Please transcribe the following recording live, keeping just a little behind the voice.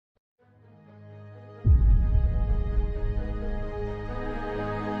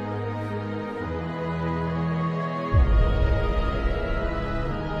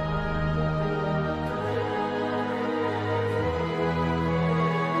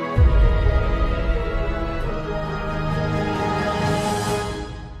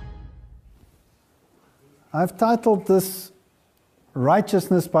I've titled this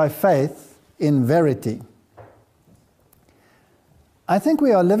Righteousness by Faith in Verity. I think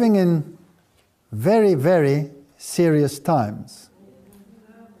we are living in very, very serious times.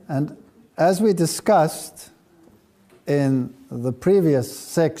 And as we discussed in the previous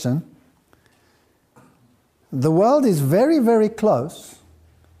section, the world is very, very close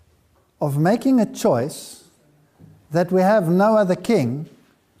of making a choice that we have no other king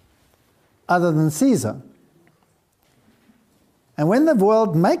other than Caesar. And when the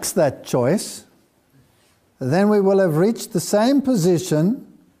world makes that choice, then we will have reached the same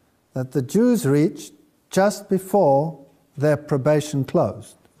position that the Jews reached just before their probation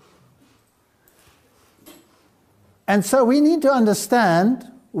closed. And so we need to understand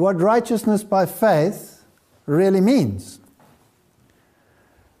what righteousness by faith really means,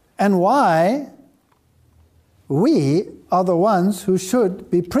 and why we are the ones who should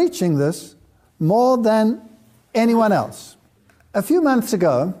be preaching this more than anyone else. A few months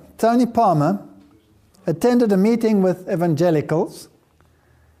ago, Tony Palmer attended a meeting with evangelicals,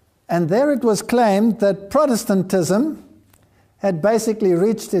 and there it was claimed that Protestantism had basically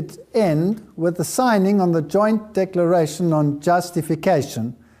reached its end with the signing on the Joint Declaration on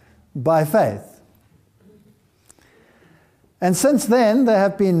Justification by Faith. And since then, there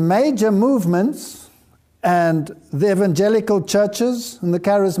have been major movements, and the evangelical churches and the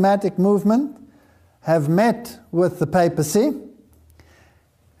charismatic movement have met with the papacy,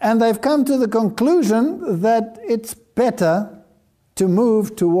 and they've come to the conclusion that it's better to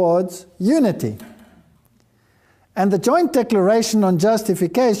move towards unity. And the Joint Declaration on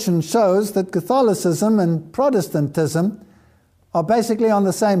Justification shows that Catholicism and Protestantism are basically on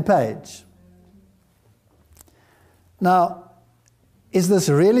the same page. Now, is this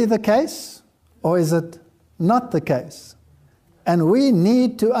really the case, or is it not the case? And we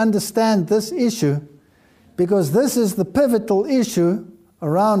need to understand this issue, because this is the pivotal issue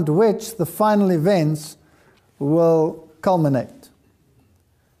around which the final events will culminate.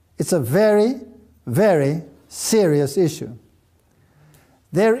 It's a very, very serious issue.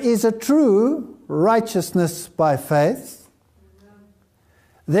 There is a true righteousness by faith.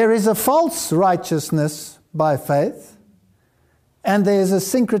 There is a false righteousness by faith. And there is a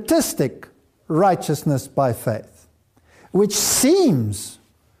syncretistic righteousness by faith, which seems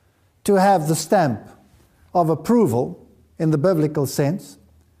to have the stamp of approval in the biblical sense,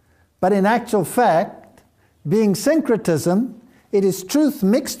 but in actual fact, being syncretism, it is truth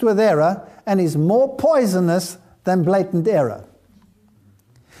mixed with error and is more poisonous than blatant error.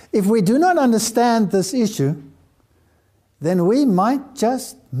 If we do not understand this issue, then we might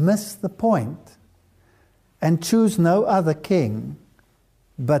just miss the point and choose no other king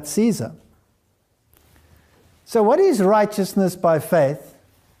but Caesar. So what is righteousness by faith,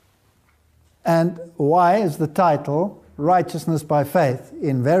 and why is the title Righteousness by Faith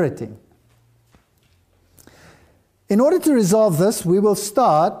in Verity? In order to resolve this, we will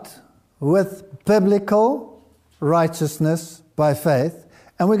start with biblical righteousness by faith,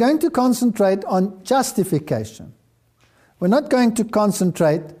 and we're going to concentrate on justification. We're not going to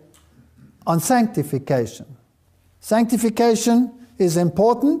concentrate on sanctification. Sanctification is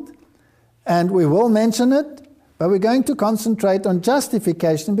important, and we will mention it, but we're going to concentrate on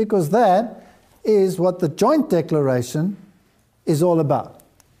justification because that is what the Joint Declaration is all about.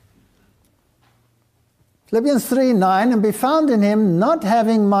 Philippians 3:9, and be found in him, not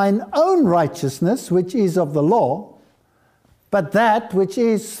having mine own righteousness, which is of the law, but that which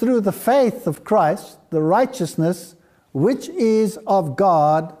is through the faith of Christ, the righteousness which is of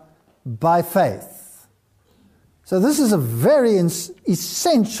God by faith. So this is a very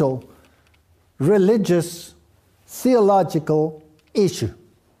essential religious, theological issue.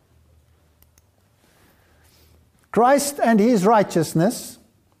 Christ and his righteousness,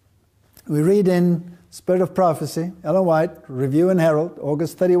 we read in Spirit of Prophecy, Ellen White, Review and Herald,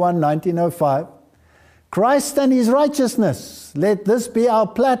 August 31, 1905. Christ and his righteousness, let this be our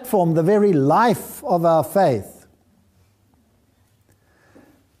platform, the very life of our faith.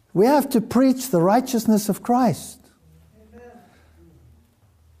 We have to preach the righteousness of Christ. Amen.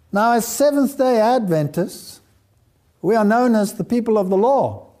 Now, as Seventh-day Adventists, we are known as the people of the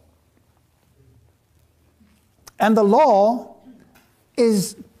law. And the law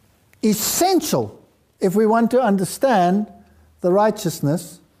is essential if we want to understand the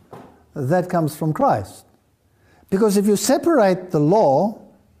righteousness that comes from Christ. Because if you separate the law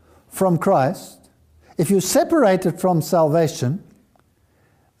from Christ, if you separate it from salvation,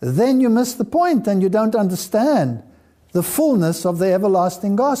 then you miss the point and you don't understand the fullness of the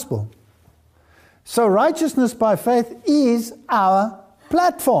everlasting gospel. So righteousness by faith is our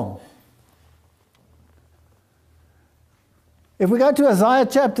platform. If we go to Isaiah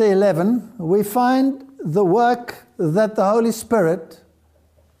chapter 11, we find the work that the Holy Spirit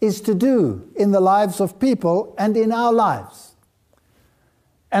is to do in the lives of people and in our lives.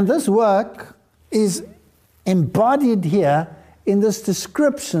 And this work is embodied here in this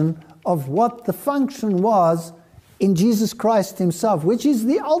description of what the function was in Jesus Christ himself, which is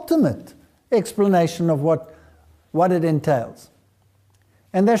the ultimate explanation of what it entails.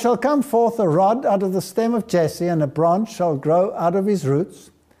 And there shall come forth a rod out of the stem of Jesse, and a branch shall grow out of his roots,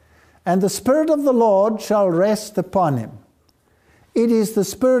 and the Spirit of the Lord shall rest upon him. It is the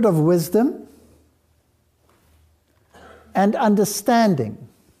Spirit of wisdom and understanding,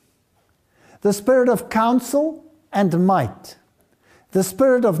 the Spirit of counsel and might, the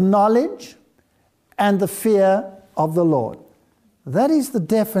Spirit of knowledge and the fear of the Lord. That is the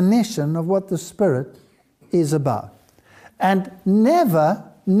definition of what the Spirit is about. And never,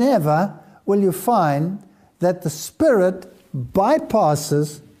 never will you find that the Spirit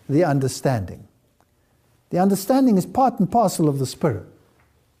bypasses the understanding. The understanding is part and parcel of the Spirit.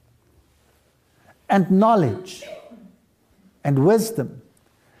 And knowledge and wisdom.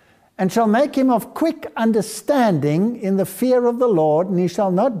 And shall make him of quick understanding in the fear of the Lord, and he shall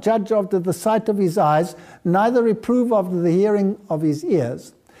not judge after the sight of his eyes, neither reprove after the hearing of his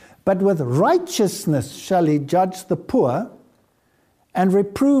ears. But with righteousness shall he judge the poor, and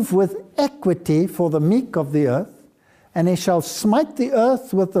reprove with equity for the meek of the earth. And he shall smite the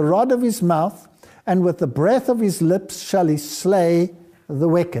earth with the rod of his mouth, and with the breath of his lips shall he slay the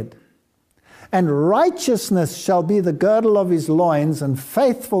wicked. And righteousness shall be the girdle of his loins, and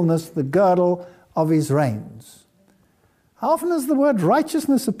faithfulness the girdle of his reins. How often does the word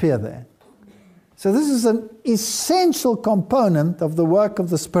righteousness appear there? So this is an essential component of the work of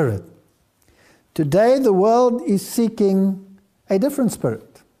the Spirit. Today the world is seeking a different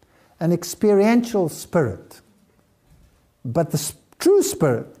spirit, an experiential spirit. But the true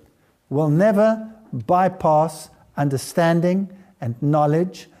Spirit will never bypass understanding and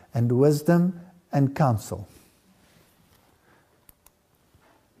knowledge and wisdom and counsel.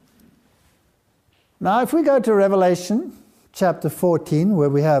 Now, if we go to Revelation chapter 14, where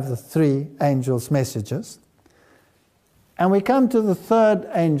we have the three angels' messages, and we come to the third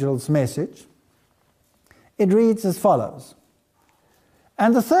angel's message, it reads as follows.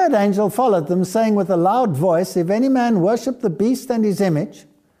 And the third angel followed them, saying with a loud voice, if any man worship the beast and his image,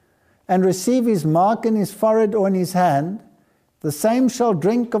 and receive his mark in his forehead or in his hand, the same shall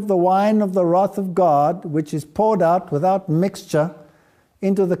drink of the wine of the wrath of God, which is poured out without mixture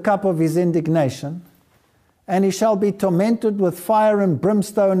into the cup of his indignation. And he shall be tormented with fire and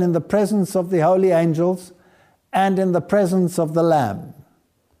brimstone in the presence of the holy angels and in the presence of the Lamb.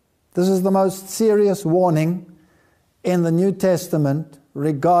 This is the most serious warning in the New Testament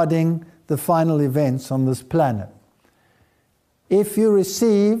regarding the final events on this planet. If you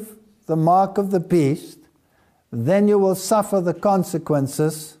receive the mark of the beast, then you will suffer the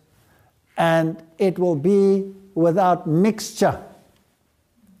consequences, and it will be without mixture.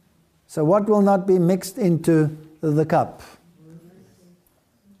 So what will not be mixed into the cup?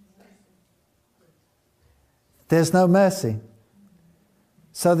 There's no mercy.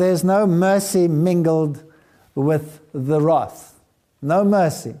 So there's no mercy mingled with the wrath. No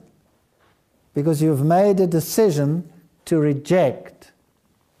mercy. Because you've made a decision to reject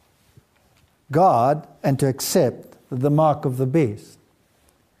God and to accept the mark of the beast.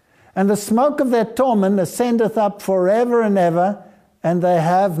 And the smoke of their torment ascendeth up forever and ever, and they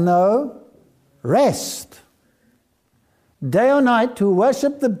have no rest. Day or night, who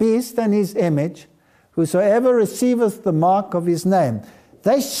worship the beast and his image, whosoever receiveth the mark of his name,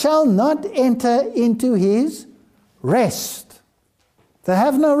 they shall not enter into his rest. They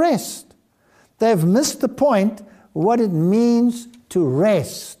have no rest. They have missed the point, what it means to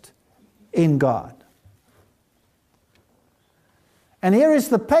rest in God. And here is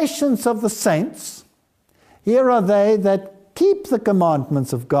the patience of the saints. Here are they that keep the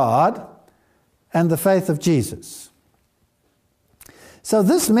commandments of God and the faith of Jesus. So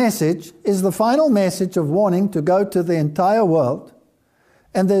this message is the final message of warning to go to the entire world.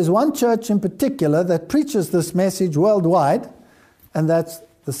 And there's one church in particular that preaches this message worldwide, and that's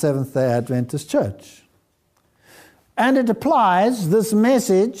the Seventh-day Adventist Church. And it applies this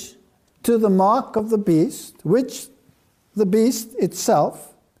message to the mark of the beast, which the beast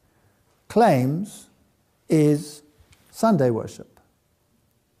itself claims is Sunday worship.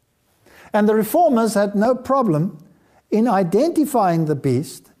 And the Reformers had no problem in identifying the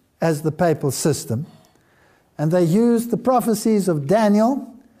beast as the papal system, and they used the prophecies of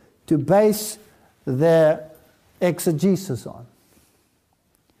Daniel to base their exegesis on.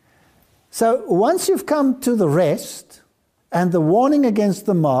 So once you've come to the rest, and the warning against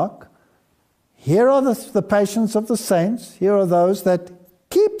the mark. Here are the patience of the saints. Here are those that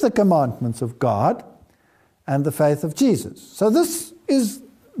keep the commandments of God and the faith of Jesus. So this is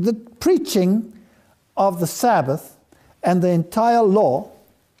the preaching of the Sabbath and the entire law,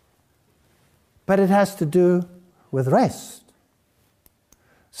 but it has to do with rest.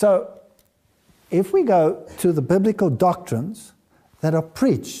 So if we go to the biblical doctrines that are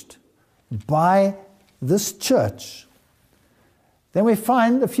preached by this church, then we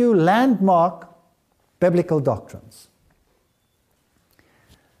find a few landmark biblical doctrines.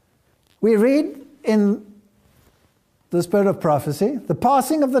 We read in the Spirit of Prophecy, the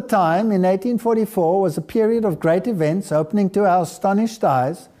passing of the time in 1844 was a period of great events, opening to our astonished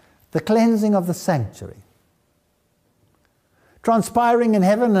eyes the cleansing of the sanctuary, transpiring in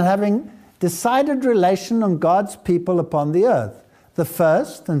heaven and having decided relation on God's people upon the earth. The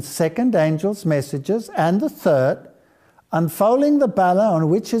first and second angels' messages, and the third, unfolding the banner on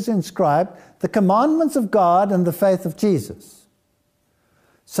which is inscribed the commandments of God and the faith of Jesus.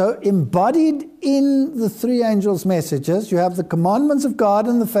 So embodied in the three angels' messages, you have the commandments of God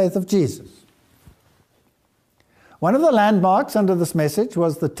and the faith of Jesus. One of the landmarks under this message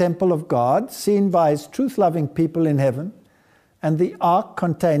was the temple of God, seen by his truth-loving people in heaven, and the ark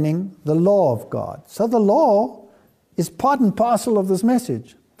containing the law of God. So the law is part and parcel of this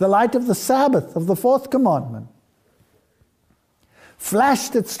message. The light of the Sabbath, of the fourth commandment,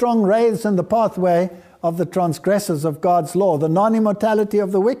 flashed its strong rays in the pathway of the transgressors of God's law. The non-immortality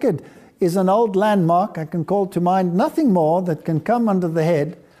of the wicked is an old landmark. I can call to mind nothing more that can come under the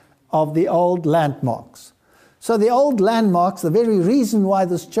head of the old landmarks. So the old landmarks, the very reason why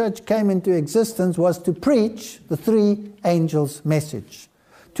this church came into existence was to preach the three angels' message,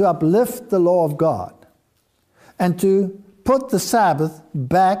 to uplift the law of God, and to put the Sabbath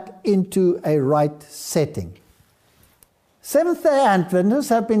back into a right setting. Seventh-day Adventists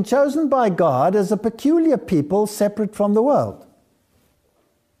have been chosen by God as a peculiar people separate from the world.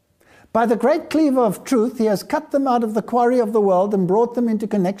 By the great cleaver of truth, he has cut them out of the quarry of the world and brought them into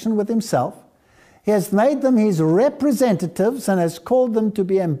connection with himself. He has made them his representatives and has called them to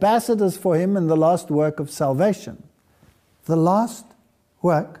be ambassadors for him in the last work of salvation. The last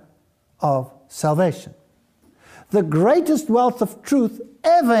work of salvation. The greatest wealth of truth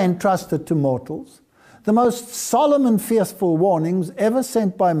ever entrusted to mortals, the most solemn and fearful warnings ever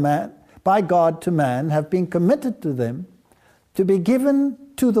sent by God to man have been committed to them to be given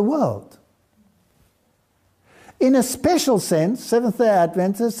to the world. In a special sense, Seventh-day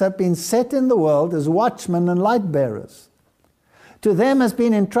Adventists have been set in the world as watchmen and light bearers. To them has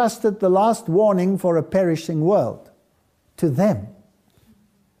been entrusted the last warning for a perishing world. To them.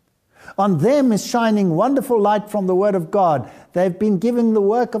 On them is shining wonderful light from the Word of God. They've been given the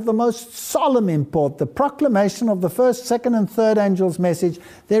work of the most solemn import, the proclamation of the first, second, and third angels' message.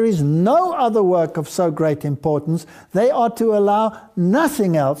 There is no other work of so great importance. They are to allow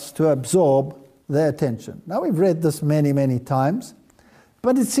nothing else to absorb their attention. Now, we've read this many, many times,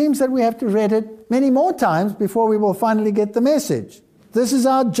 but it seems that we have to read it many more times before we will finally get the message. This is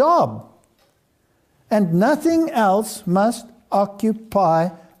our job. And nothing else must occupy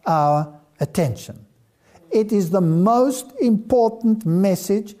our attention. It is the most important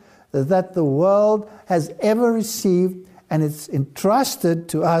message that the world has ever received, and it's entrusted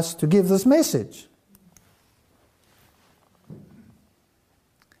to us to give this message.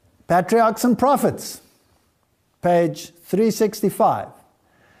 Patriarchs and Prophets, page 365.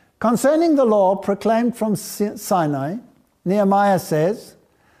 Concerning the law proclaimed from Sinai, Nehemiah says,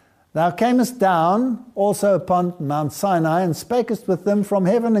 Thou camest down also upon Mount Sinai, and spakest with them from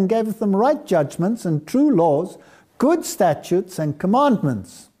heaven, and gavest them right judgments and true laws, good statutes and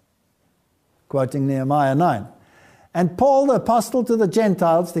commandments. Quoting Nehemiah 9. And Paul, the apostle to the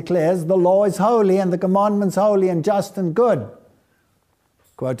Gentiles, declares, The law is holy, and the commandments holy and just and good.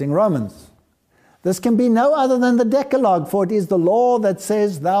 Quoting Romans. This can be no other than the Decalogue, for it is the law that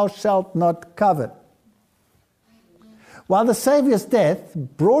says, Thou shalt not covet. While the Saviour's death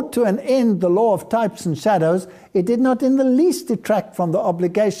brought to an end the law of types and shadows, it did not in the least detract from the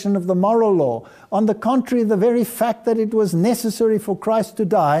obligation of the moral law. On the contrary, the very fact that it was necessary for Christ to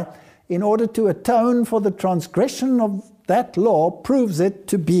die in order to atone for the transgression of that law proves it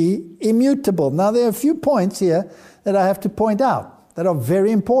to be immutable. Now, there are a few points here that I have to point out that are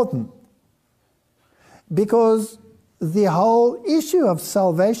very important, because the whole issue of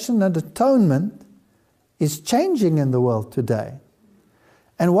salvation and atonement is changing in the world today.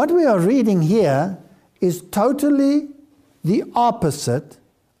 And what we are reading here is totally the opposite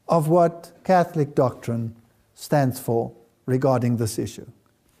of what Catholic doctrine stands for regarding this issue.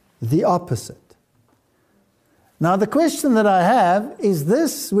 The opposite. Now the question that I have is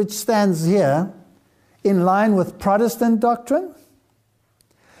this, which stands here, in line with Protestant doctrine?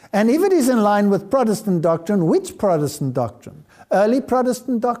 And if it is in line with Protestant doctrine, which Protestant doctrine? Early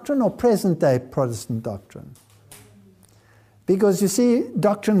Protestant doctrine or present-day Protestant doctrine? Because you see,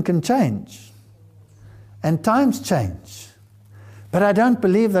 doctrine can change. And times change. But I don't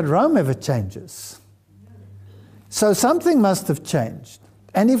believe that Rome ever changes. So something must have changed.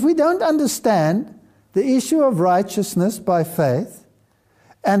 And if we don't understand the issue of righteousness by faith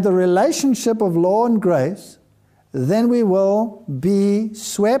and the relationship of law and grace, then we will be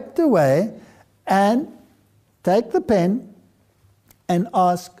swept away and take the pen and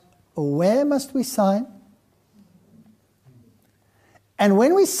ask, where must we sign? And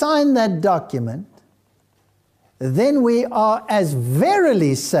when we sign that document, then we are as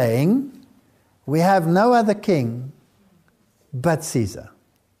verily saying, we have no other king but Caesar.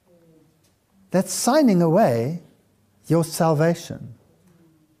 That's signing away your salvation.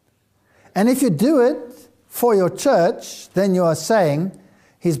 And if you do it for your church, then you are saying,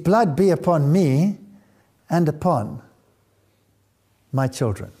 his blood be upon me and upon my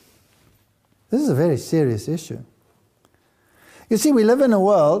children. This is a very serious issue. You see, we live in a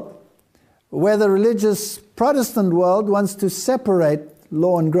world where the religious Protestant world wants to separate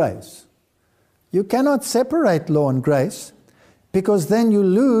law and grace. You cannot separate law and grace, because then you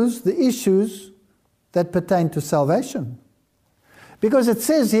lose the issues that pertain to salvation. Because it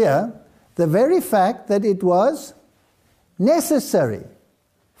says here, the very fact that it was necessary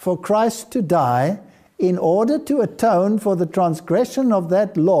for Christ to die in order to atone for the transgression of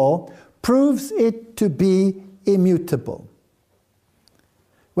that law proves it to be immutable.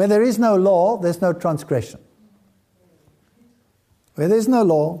 Where there is no law, there's no transgression. Where there's no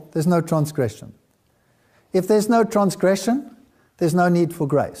law, there's no transgression. If there's no transgression, there's no need for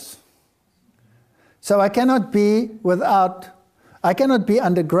grace. So I cannot be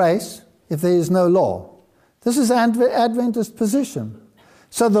under grace if there is no law. This is Adventist position.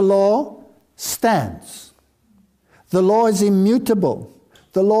 So the law stands. The law is immutable.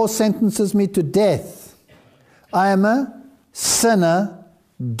 The law sentences me to death. I am a sinner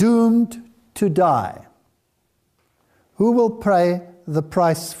doomed to die. Who will pay the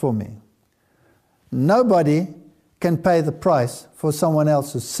price for me? Nobody can pay the price for someone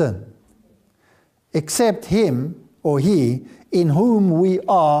else's sin, except him or he in whom we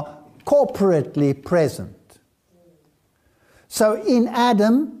are corporately present. So in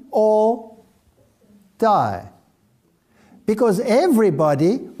Adam, all die. Because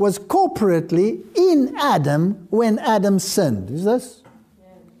everybody was corporately in Adam when Adam sinned. Is this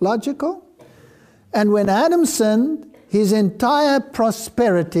logical? And when Adam sinned, his entire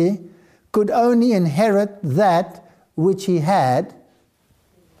prosperity could only inherit that which he had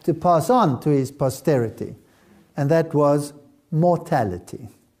to pass on to his posterity. And that was mortality.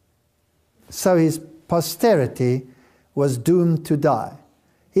 So his posterity was doomed to die.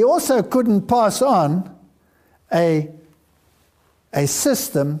 He also couldn't pass on a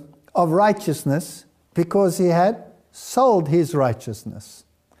system of righteousness because he had sold his righteousness.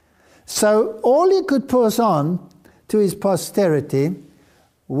 So all he could pass on to his posterity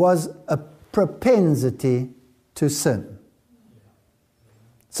was a propensity to sin.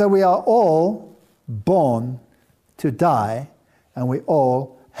 So we are all born to die, and we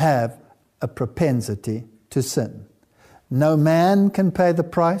all have a propensity to sin. No man can pay the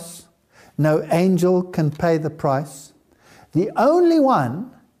price. No angel can pay the price. The only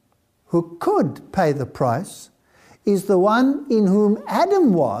one who could pay the price is the one in whom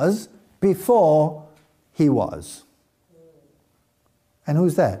Adam was before he was. And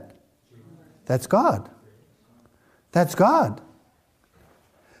who's that? That's God. That's God.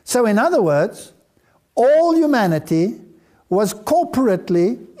 So in other words, all humanity was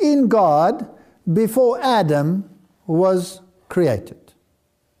corporately in God before Adam was created.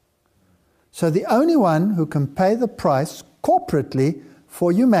 So the only one who can pay the price corporately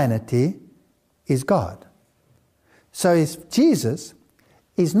for humanity is God. So if Jesus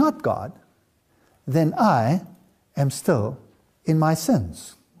is not God, then I am still in my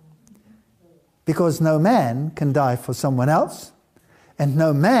sins. Because no man can die for someone else, and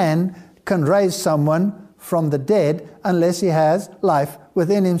no man can raise someone from the dead unless he has life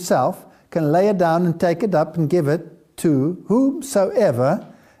within himself, can lay it down and take it up and give it to whomsoever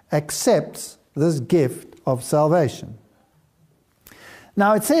accepts this gift of salvation.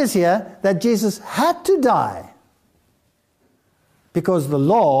 Now it says here that Jesus had to die because the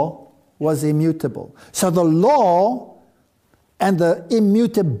law was immutable. So the law and the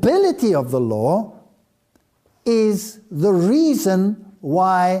immutability of the law is the reason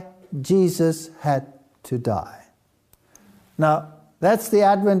why Jesus had to die. Now, that's the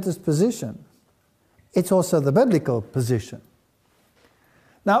Adventist position. It's also the biblical position.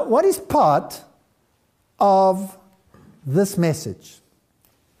 Now, what is part of this message?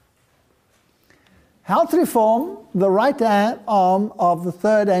 Health reform, the right arm of the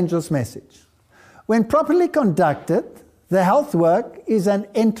third angel's message. When properly conducted, the health work is an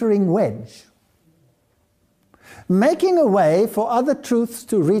entering wedge, making a way for other truths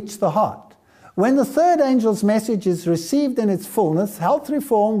to reach the heart. When the third angel's message is received in its fullness, health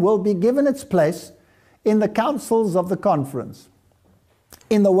reform will be given its place in the councils of the conference,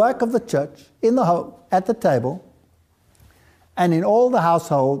 in the work of the church, in the home, at the table, and in all the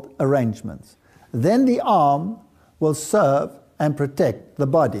household arrangements. Then the arm will serve and protect the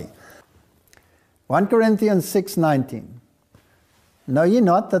body. 1 Corinthians 6:19. Know ye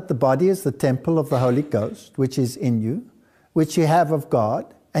not that the body is the temple of the Holy Ghost, which is in you, which ye have of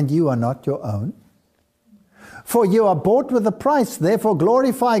God, and you are not your own? For you are bought with a price, therefore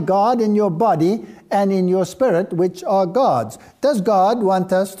glorify God in your body and in your spirit, which are God's. Does God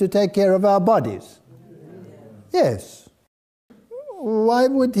want us to take care of our bodies? Yes. Why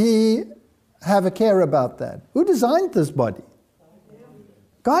would He have a care about that? Who designed this body?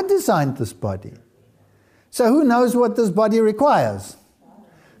 God designed this body. So who knows what this body requires?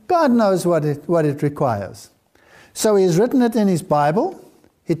 God knows what it requires. So He has written it in His Bible.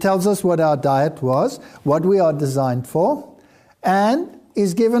 He tells us what our diet was, what we are designed for, and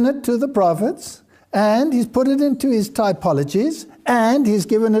He's given it to the prophets, and He's put it into His typologies, and He's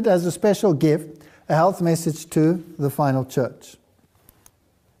given it as a special gift, a health message to the final church.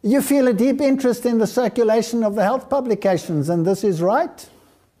 You feel a deep interest in the circulation of the health publications, and this is right.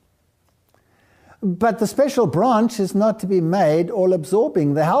 But the special branch is not to be made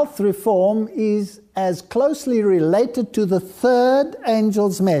all-absorbing. The health reform is as closely related to the third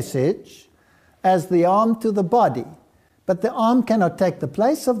angel's message as the arm to the body. But the arm cannot take the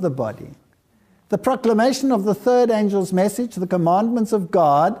place of the body. The proclamation of the third angel's message, the commandments of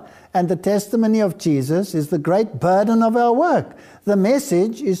God, and the testimony of Jesus is the great burden of our work. The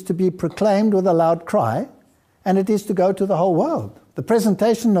message is to be proclaimed with a loud cry, and it is to go to the whole world. The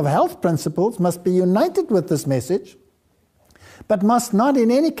presentation of health principles must be united with this message, but must not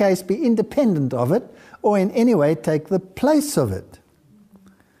in any case be independent of it or in any way take the place of it.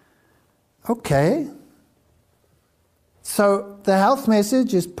 Okay. So the health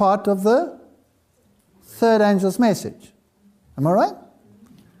message is part of the third angel's message. Am I right?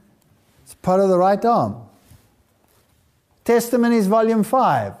 It's part of the right arm. Testimonies, Volume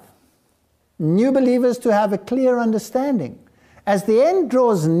 5. New believers to have a clear understanding. As the end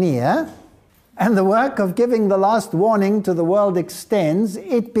draws near and the work of giving the last warning to the world extends,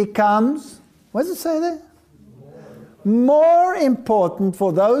 it becomes, what does it say there? More important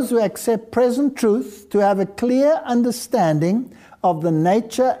for those who accept present truth to have a clear understanding of the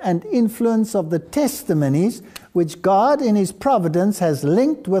nature and influence of the testimonies which God in His providence has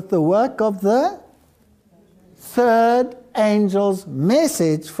linked with the work of the third angel's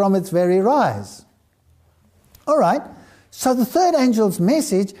message from its very rise. All right. So the third angel's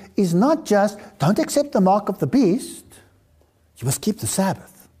message is not just, don't accept the mark of the beast, you must keep the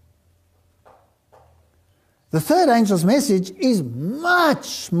Sabbath. The third angel's message is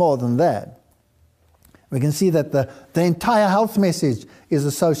much more than that. We can see that the entire health message is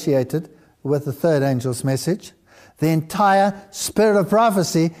associated with the third angel's message. The entire spirit of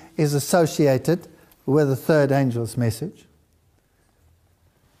prophecy is associated with the third angel's message.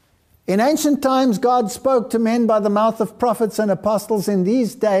 In ancient times, God spoke to men by the mouth of prophets and apostles. In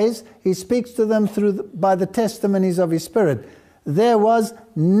these days, He speaks to them by the testimonies of His Spirit. There was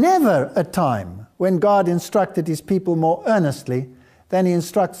never a time when God instructed His people more earnestly than He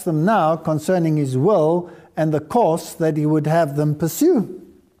instructs them now concerning His will and the course that He would have them pursue.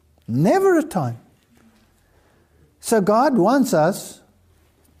 Never a time. So God wants us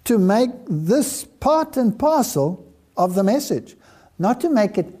to make this part and parcel of the message, not to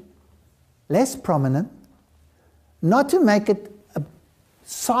make it less prominent, not to make it a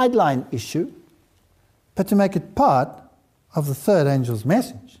sideline issue, but to make it part of the third angel's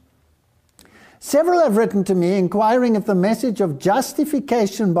message. Several have written to me inquiring if the message of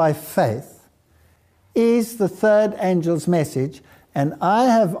justification by faith is the third angel's message, and I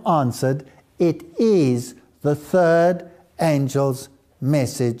have answered, it is the third angel's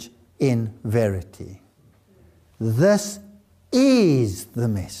message in verity. This is the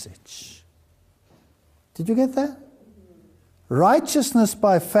message. Did you get that? Righteousness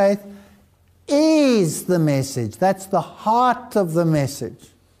by faith is the message. That's the heart of the message.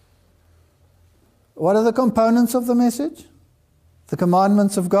 What are the components of the message? The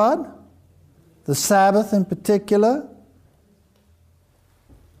commandments of God, the Sabbath in particular,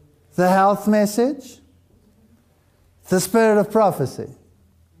 the health message, the spirit of prophecy.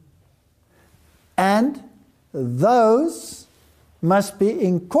 And those must be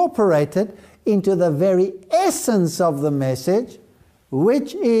incorporated into the very essence of the message,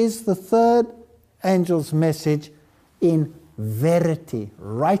 which is the third angel's message in verity,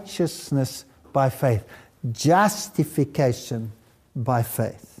 righteousness by faith, justification by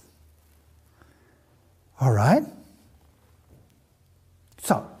faith. All right?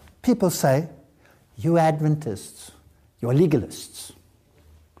 So, people say, you Adventists, you're legalists.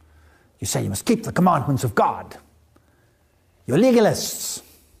 You say you must keep the commandments of God. You're legalists.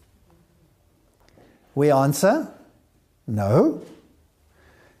 We answer, no.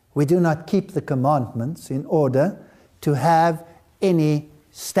 We do not keep the commandments in order to have any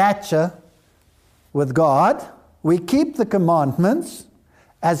stature with God. We keep the commandments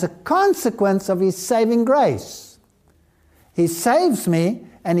as a consequence of His saving grace. He saves me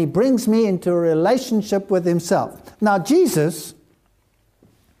and He brings me into a relationship with Himself. Now Jesus,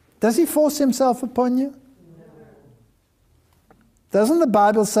 does He force Himself upon you? Doesn't the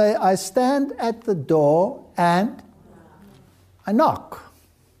Bible say, I stand at the door and I knock?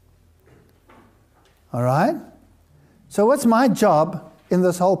 All right? So what's my job in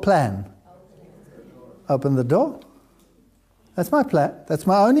this whole plan? Open the door. That's my plan. That's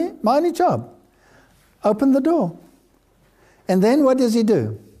my only job. Open the door. And then what does He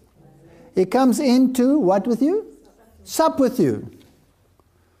do? He comes into what with you? Sup with you.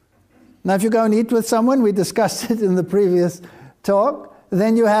 Now if you go and eat with someone, we discussed it in the previous talk,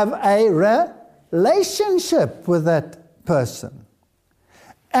 then you have a relationship with that person.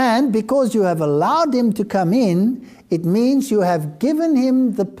 And because you have allowed him to come in, it means you have given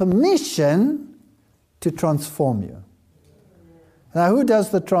him the permission to transform you. Now, who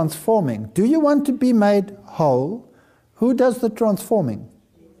does the transforming? Do you want to be made whole? Who does the transforming?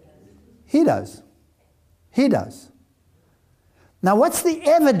 He does. He does. Now, what's the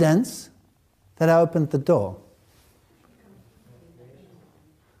evidence that I opened the door?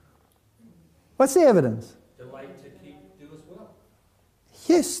 What's the evidence? Delight to do His will.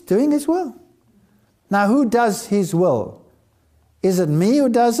 Yes, doing His will. Now, who does His will? Is it me who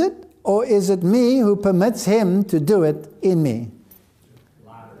does it, or is it me who permits Him to do it in me?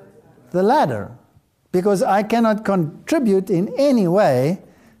 The latter. Because I cannot contribute in any way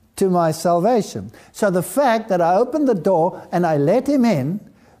to my salvation. So the fact that I open the door and I let Him in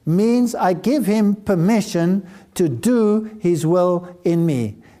means I give Him permission to do His will in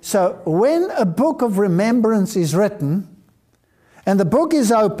me. So when a book of remembrance is written, and the book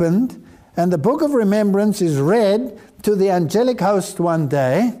is opened, and the book of remembrance is read to the angelic host one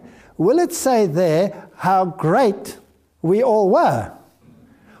day, will it say there how great we all were?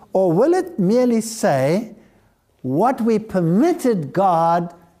 Or will it merely say what we permitted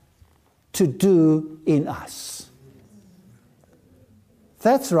God to do in us?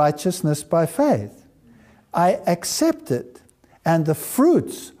 That's righteousness by faith. I accept it. And the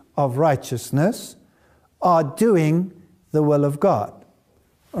fruits of righteousness are doing the will of God.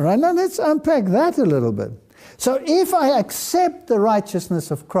 All right, now let's unpack that a little bit. So if I accept the righteousness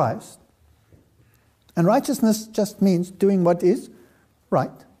of Christ, and righteousness just means doing what is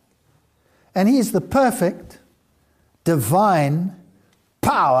right, and He is the perfect, divine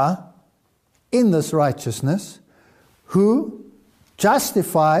power in this righteousness, who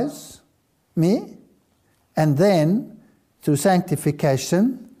justifies me, and then through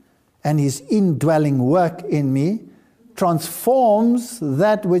sanctification and His indwelling work in me, transforms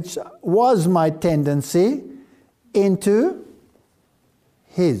that which was my tendency into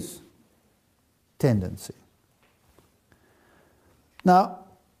His tendency. Now,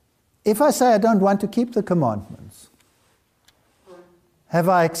 if I say I don't want to keep the commandments, have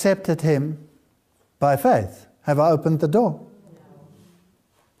I accepted Him by faith? Have I opened the door?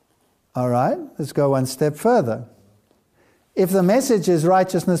 All right, let's go one step further. If the message is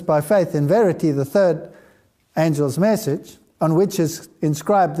righteousness by faith, in verity, the third angel's message, on which is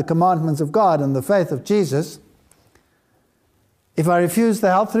inscribed the commandments of God and the faith of Jesus, if I refuse the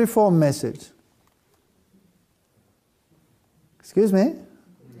health reform message, excuse me,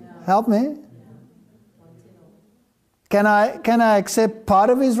 help me, can I accept part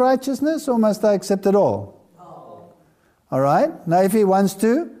of His righteousness, or must I accept it all? All right, now if He wants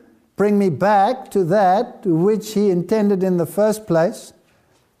to bring me back to that which He intended in the first place,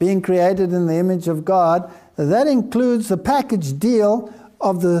 being created in the image of God, that includes the package deal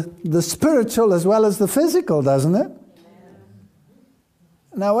of the spiritual as well as the physical, doesn't it?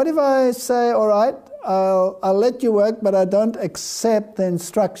 Now, what if I say, all right, I'll let you work, but I don't accept the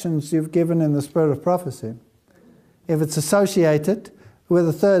instructions you've given in the spirit of prophecy? If it's associated with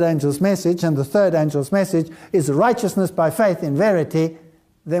the third angel's message, and the third angel's message is righteousness by faith in verity,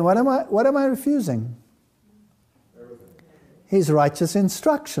 then what am I refusing? His righteous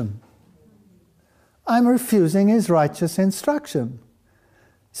instruction. I'm refusing his righteous instruction.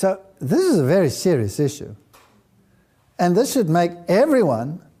 So this is a very serious issue. And this should make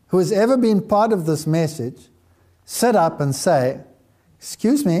everyone who has ever been part of this message sit up and say,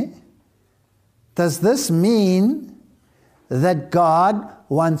 excuse me, does this mean that God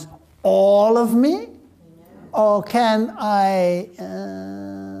wants all of me? Or can I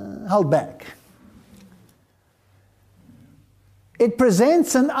hold back? It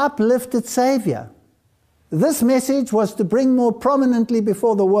presents an uplifted Savior. This message was to bring more prominently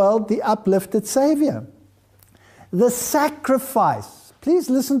before the world the uplifted Savior. The sacrifice, please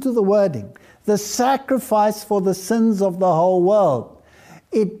listen to the wording, the sacrifice for the sins of the whole world.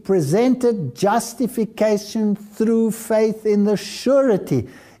 It presented justification through faith in the surety.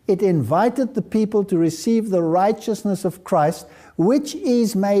 It invited the people to receive the righteousness of Christ, which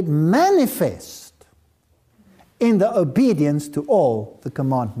is made manifest in the obedience to all the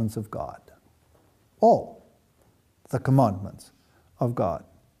commandments of God. All the commandments of God.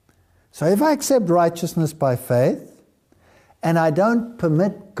 So if I accept righteousness by faith, and I don't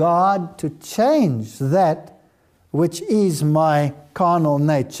permit God to change that which is my carnal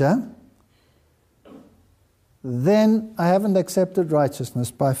nature, then I haven't accepted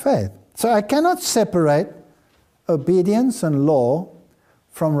righteousness by faith. So I cannot separate obedience and law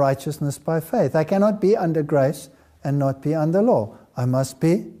from righteousness by faith. I cannot be under grace and not be under law. I must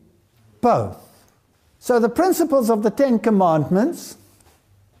be both. So the principles of the Ten Commandments,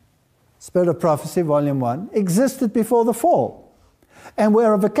 Spirit of Prophecy, Volume 1, existed before the fall, and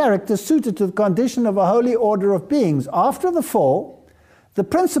were of a character suited to the condition of a holy order of beings. After the fall, the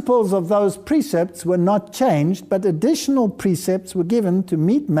principles of those precepts were not changed, but additional precepts were given to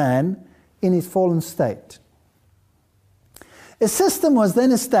meet man in his fallen state. A system was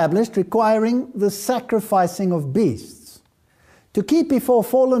then established requiring the sacrificing of beasts, to keep before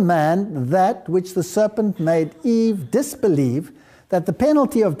fallen man that which the serpent made Eve disbelieve, that the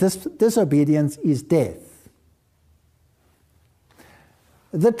penalty of disobedience is death.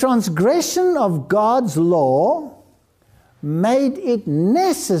 The transgression of God's law made it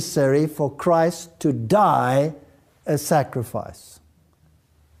necessary for Christ to die a sacrifice.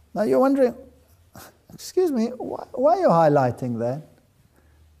 Now you're wondering, excuse me, why are you highlighting that?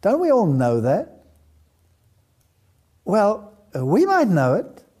 Don't we all know that? Well, we might know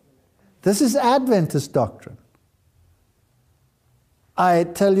it. This is Adventist doctrine. I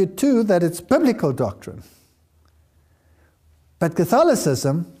tell you too that it's biblical doctrine. But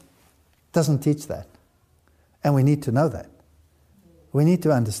Catholicism doesn't teach that. And we need to know that. We need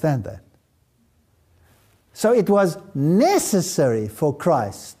to understand that. So it was necessary for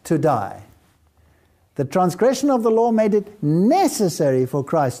Christ to die. The transgression of the law made it necessary for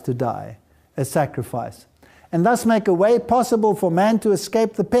Christ to die, a sacrifice, and thus make a way possible for man to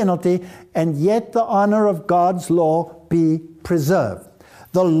escape the penalty, and yet the honor of God's law be preserved.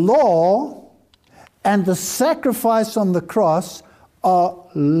 The law and the sacrifice on the cross are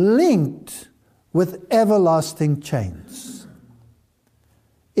linked with everlasting chains.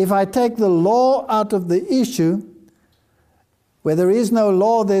 If I take the law out of the issue, where there is no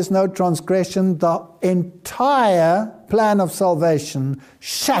law, there's no transgression, the entire plan of salvation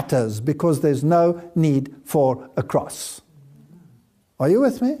shatters because there's no need for a cross. Are you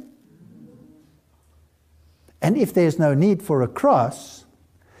with me? And if there's no need for a cross,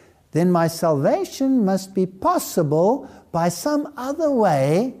 then my salvation must be possible by some other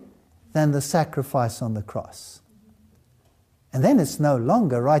way than the sacrifice on the cross. And then it's no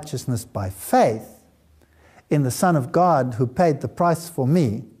longer righteousness by faith in the Son of God who paid the price for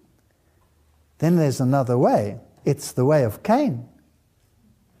me. Then there's another way. It's the way of Cain,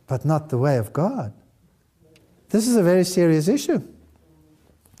 but not the way of God. This is a very serious issue.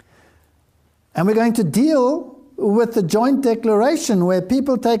 And we're going to deal with the joint declaration, where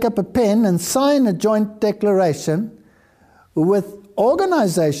people take up a pen and sign a joint declaration with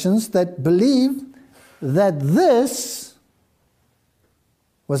organizations that believe that this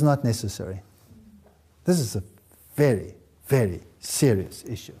was not necessary. This is a very, very serious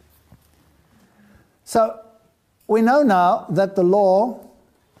issue. So we know now that the law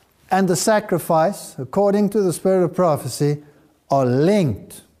and the sacrifice, according to the Spirit of Prophecy, are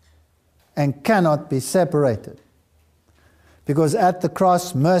linked and cannot be separated. Because at the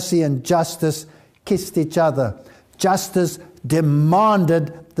cross, mercy and justice kissed each other. Justice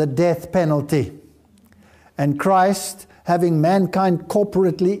demanded the death penalty. And Christ, having mankind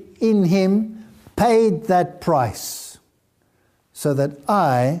corporately in him, paid that price so that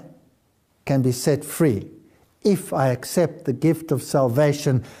I can be set free if I accept the gift of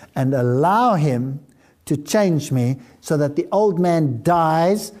salvation and allow him to change me so that the old man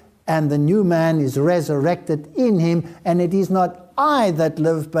dies and the new man is resurrected in him, and it is not I that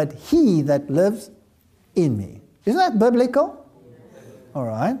live, but he that lives in me. Isn't that biblical? All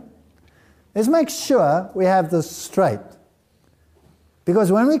right. Let's make sure we have this straight.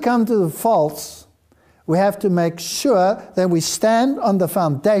 Because when we come to the false, we have to make sure that we stand on the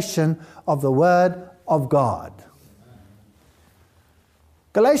foundation of the Word of God.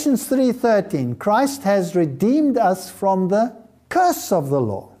 Galatians 3:13, Christ has redeemed us from the curse of the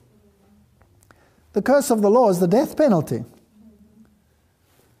law. The curse of the law is the death penalty.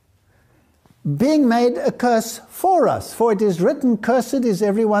 Being made a curse for us, for it is written, cursed is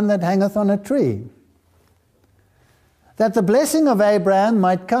everyone that hangeth on a tree. That the blessing of Abraham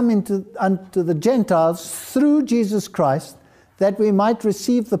might come unto the Gentiles through Jesus Christ, that we might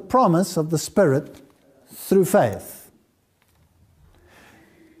receive the promise of the Spirit through faith.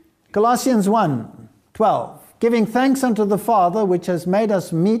 Colossians 1:12, giving thanks unto the Father, which has made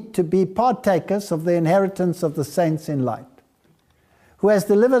us meet to be partakers of the inheritance of the saints in light, who has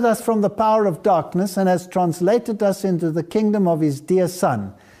delivered us from the power of darkness and has translated us into the kingdom of his dear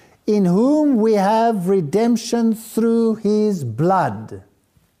Son, in whom we have redemption through his blood,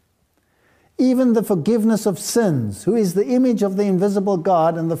 even the forgiveness of sins, who is the image of the invisible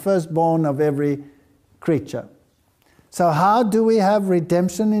God and the firstborn of every creature. So how do we have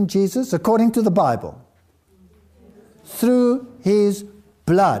redemption in Jesus? According to the Bible. Through his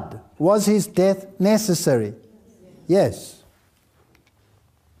blood. Was his death necessary? Yes.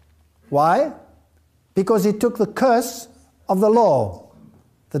 Why? Because he took the curse of the law,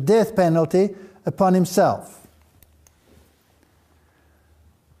 the death penalty, upon himself.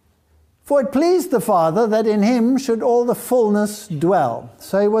 For it pleased the Father that in him should all the fullness dwell.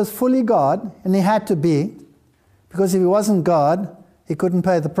 So he was fully God, and he had to be, because if he wasn't God, he couldn't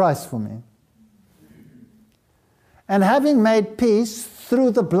pay the price for me. And having made peace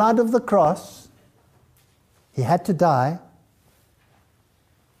through the blood of the cross, he had to die,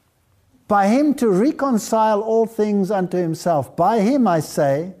 by him to reconcile all things unto himself. By him, I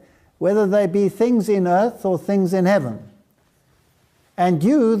say, whether they be things in earth or things in heaven. And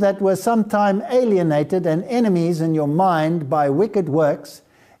you that were sometime alienated and enemies in your mind by wicked works,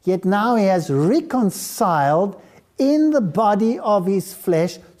 yet now he has reconciled in the body of his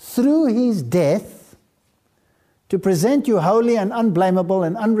flesh through his death, to present you holy and unblameable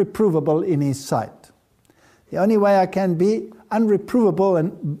and unreprovable in his sight. The only way I can be unreprovable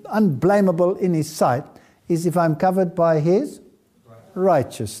and unblameable in his sight is if I'm covered by his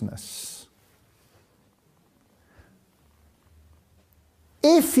righteousness.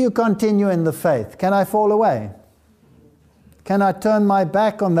 If you continue in the faith, can I fall away? Can I turn my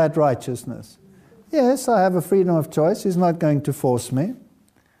back on that righteousness? Yes, I have a freedom of choice. He's not going to force me.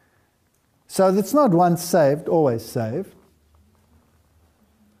 So it's not once saved, always saved.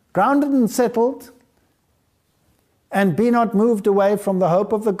 Grounded and settled, and be not moved away from the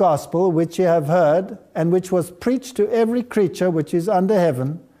hope of the gospel, which ye have heard, and which was preached to every creature which is under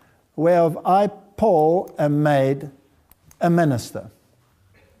heaven, whereof I, Paul, am made a minister.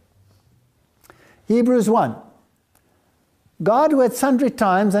 Hebrews 1. God, who at sundry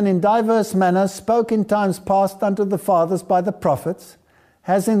times and in diverse manners spoke in times past unto the fathers by the prophets,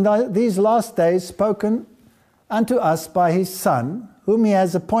 has in these last days spoken unto us by his Son, whom he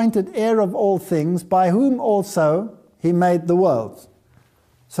has appointed heir of all things, by whom also he made the worlds.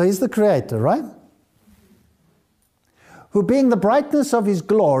 So he's the creator, right? Who being the brightness of his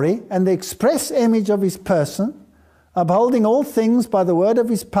glory and the express image of his person, upholding all things by the word of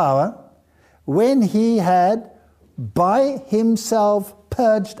his power, when he had by himself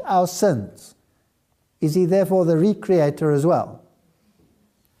purged our sins, is he therefore the recreator as well?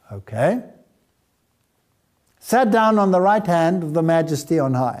 Okay. Sat down on the right hand of the majesty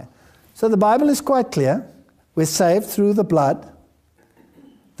on high. So the Bible is quite clear. We're saved through the blood.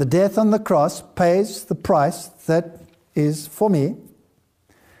 The death on the cross pays the price that is for me.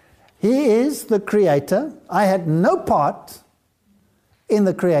 He is the creator. I had no part in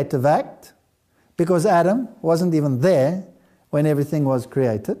the creative act because Adam wasn't even there when everything was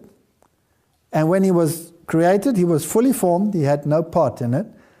created. And when he was created, he was fully formed. He had no part in it.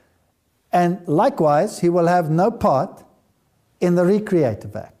 And likewise, he will have no part in the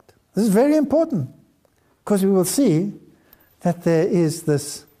recreative act. This is very important, because we will see that there is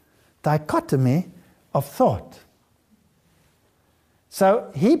this dichotomy of thought.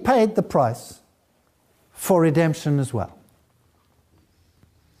 So he paid the price for redemption as well.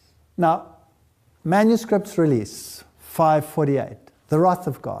 Now, manuscripts release 5:48. The wrath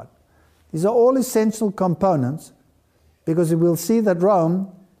of God. These are all essential components, because we will see that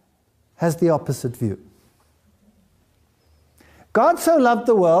Rome has the opposite view. God so loved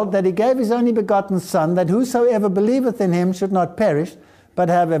the world that he gave his only begotten Son, that whosoever believeth in him should not perish, but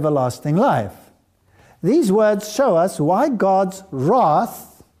have everlasting life. These words show us why God's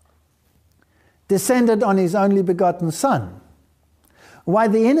wrath descended on his only begotten Son, why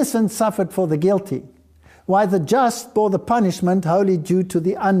the innocent suffered for the guilty, why the just bore the punishment wholly due to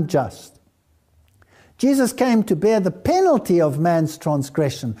the unjust. Jesus came to bear the penalty of man's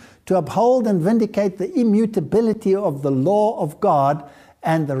transgression, to uphold and vindicate the immutability of the law of God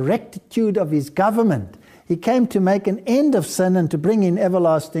and the rectitude of his government. He came to make an end of sin and to bring in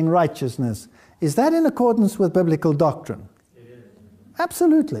everlasting righteousness. Is that in accordance with biblical doctrine? It is.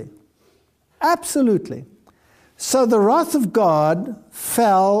 Absolutely. Absolutely. So the wrath of God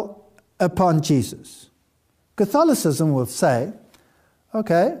fell upon Jesus. Catholicism will say,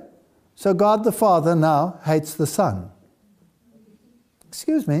 okay, so God the Father now hates the Son.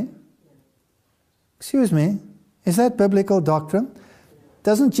 Excuse me? Excuse me? Is that biblical doctrine?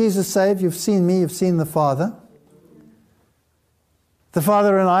 Doesn't Jesus say, if you've seen me, you've seen the Father? The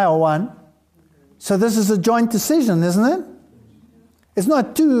Father and I are one. So this is a joint decision, isn't it? It's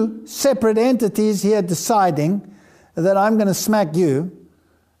not two separate entities here deciding that I'm going to smack you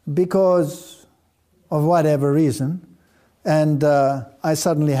because of whatever reason, and I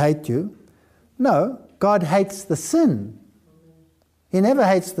suddenly hate you. No, God hates the sin. He never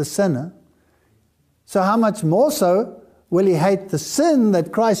hates the sinner. So how much more so will he hate the sin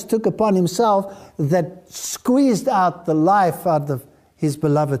that Christ took upon himself, that squeezed out the life out of his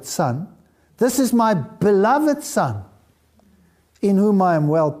beloved Son? This is my beloved Son, in whom I am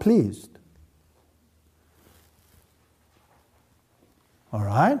well pleased. All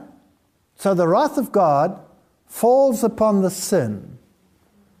right? So the wrath of God falls upon the sin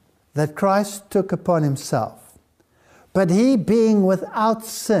that Christ took upon himself. But he, being without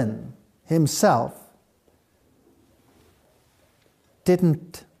sin himself,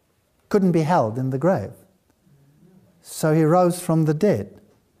 couldn't be held in the grave. So he rose from the dead.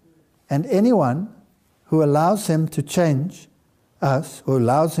 And anyone who allows him to change us, or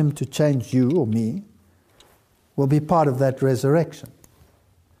allows him to change you or me, will be part of that resurrection.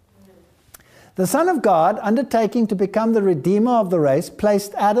 The Son of God, undertaking to become the Redeemer of the race,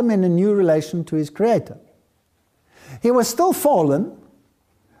 placed Adam in a new relation to his Creator. He was still fallen,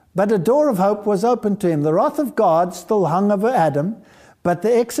 but a door of hope was opened to him. The wrath of God still hung over Adam, but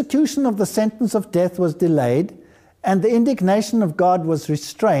the execution of the sentence of death was delayed, and the indignation of God was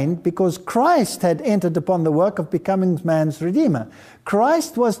restrained, because Christ had entered upon the work of becoming man's Redeemer.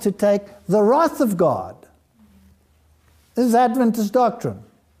 Christ was to take the wrath of God. This is Adventist doctrine.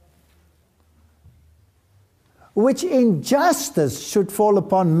 Which in justice should fall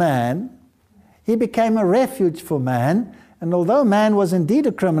upon man. He became a refuge for man, and although man was indeed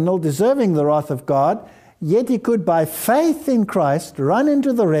a criminal, deserving the wrath of God, yet he could, by faith in Christ, run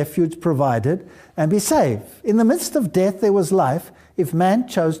into the refuge provided and be saved. In the midst of death there was life, if man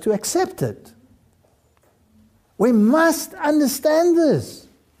chose to accept it. We must understand this.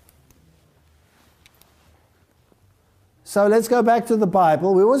 So let's go back to the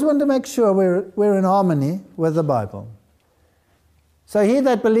Bible. We always want to make sure we're in harmony with the Bible. So he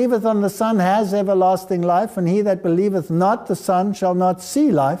that believeth on the Son has everlasting life, and he that believeth not the Son shall not see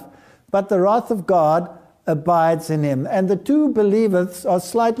life, but the wrath of God abides in him. And the two believers are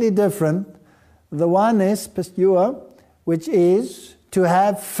slightly different. The one is pisteuo, which is to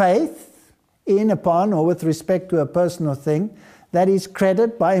have faith in, upon, or with respect to a person or thing. That is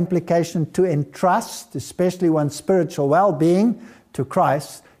credit, by implication, to entrust, especially one's spiritual well-being, to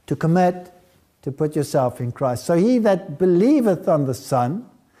Christ, to commit, to put yourself in Christ. So he that believeth on the Son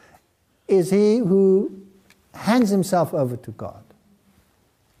is he who hands himself over to God.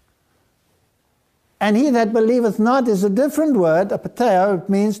 And he that believeth not is a different word, apateo. It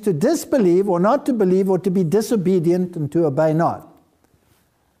means to disbelieve, or not to believe, or to be disobedient, and to obey not.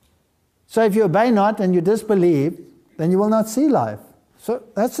 So if you obey not and you disbelieve, then you will not see life. So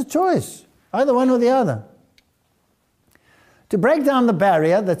that's a choice, either one or the other. To break down the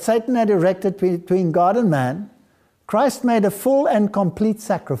barrier that Satan had erected between God and man, Christ made a full and complete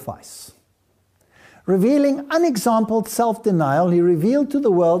sacrifice. Revealing unexampled self-denial, he revealed to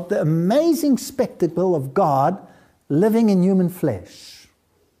the world the amazing spectacle of God living in human flesh.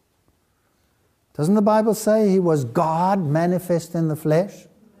 Doesn't the Bible say he was God manifest in the flesh?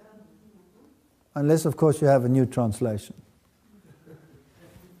 Unless, of course, you have a new translation.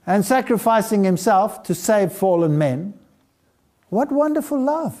 And sacrificing himself to save fallen men. What wonderful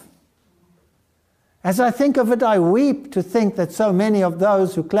love. As I think of it, I weep to think that so many of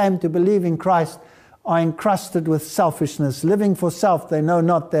those who claim to believe in Christ are encrusted with selfishness, living for self, they know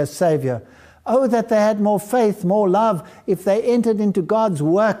not their Savior. Oh, that they had more faith, more love, if they entered into God's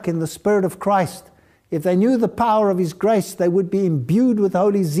work in the Spirit of Christ. If they knew the power of His grace, they would be imbued with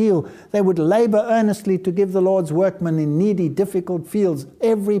holy zeal. They would labor earnestly to give the Lord's workmen in needy, difficult fields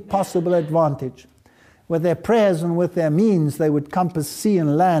every possible advantage. With their prayers and with their means, they would compass sea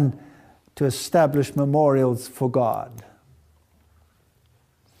and land to establish memorials for God.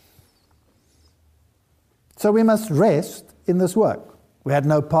 So we must rest in this work. We had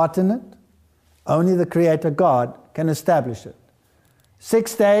no part in it. Only the Creator God can establish it.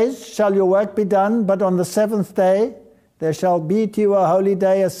 6 days shall your work be done, but on the seventh day there shall be to you a holy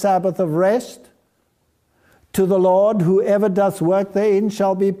day, a Sabbath of rest. To the Lord, whoever doth work therein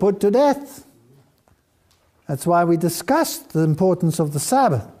shall be put to death. That's why we discussed the importance of the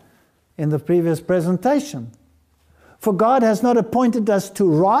Sabbath in the previous presentation. For God has not appointed us to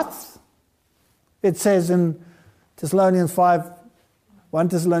wrath. It says in 1 Thessalonians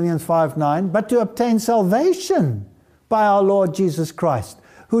 5:9, but to obtain salvation by our Lord Jesus Christ,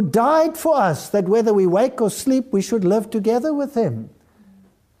 who died for us, that whether we wake or sleep, we should live together with Him.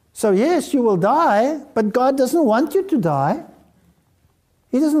 So yes, you will die, but God doesn't want you to die.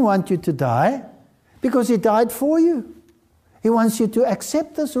 He doesn't want you to die because He died for you. He wants you to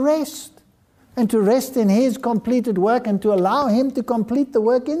accept this rest and to rest in His completed work and to allow Him to complete the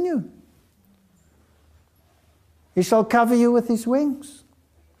work in you. He shall cover you with His wings.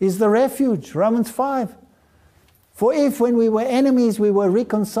 He's the refuge, Romans 5. For if when we were enemies we were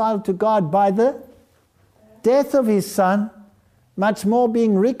reconciled to God by the death of His Son, much more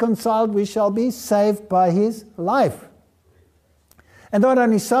being reconciled we shall be saved by His life. And not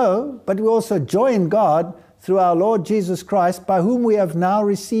only so, but we also joy in God through our Lord Jesus Christ, by whom we have now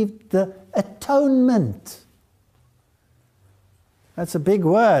received the atonement. That's a big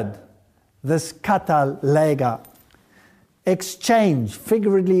word, this katalega. Exchange,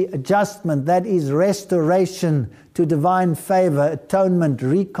 figuratively adjustment, that is restoration to divine favor, atonement,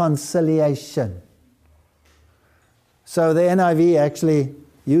 reconciliation. So the NIV actually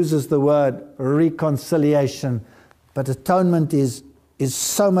uses the word reconciliation, but atonement is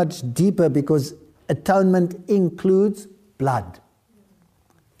so much deeper because atonement includes blood,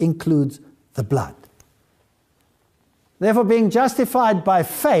 includes the blood. Therefore, being justified by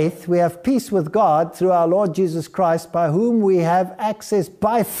faith, we have peace with God through our Lord Jesus Christ, by whom we have access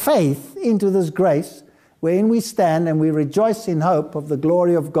by faith into this grace, wherein we stand and we rejoice in hope of the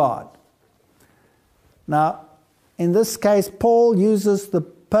glory of God. Now, in this case, Paul uses the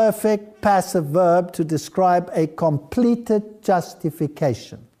perfect passive verb to describe a completed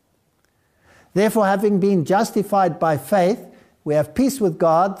justification. Therefore, having been justified by faith, we have peace with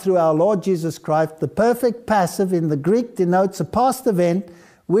God through our Lord Jesus Christ. The perfect passive in the Greek denotes a past event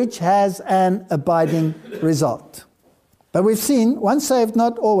which has an abiding result. But we've seen, once saved,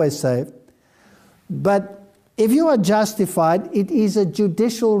 not always saved. But if you are justified, it is a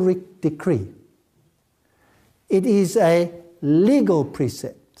judicial decree. It is a legal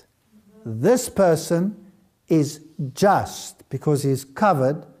precept. This person is just because he is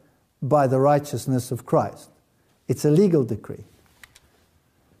covered by the righteousness of Christ. It's a legal decree.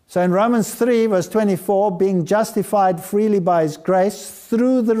 So in Romans 3, verse 24, being justified freely by His grace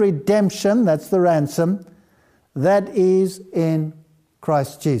through the redemption, that's the ransom, that is in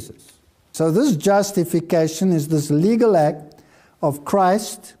Christ Jesus. So this justification is this legal act of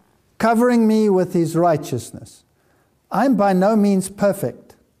Christ covering me with His righteousness. I'm by no means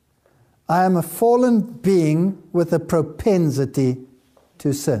perfect. I am a fallen being with a propensity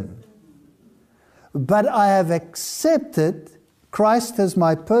to sin. But I have accepted Christ as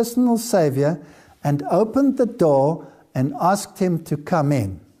my personal Savior and opened the door and asked Him to come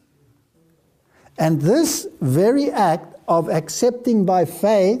in. And this very act of accepting by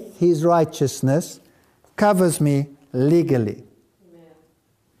faith His righteousness covers me legally. Amen.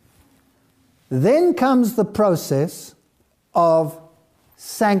 Then comes the process of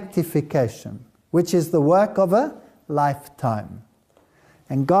sanctification, which is the work of a lifetime.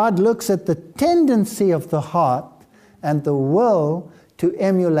 And God looks at the tendency of the heart and the will to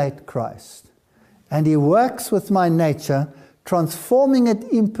emulate Christ. And He works with my nature, transforming it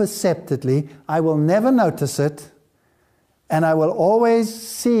imperceptibly. I will never notice it, and I will always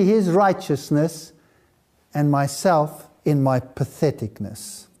see His righteousness and myself in my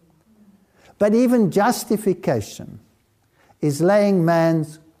patheticness. But even justification is laying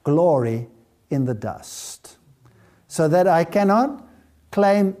man's glory in the dust, so that I cannot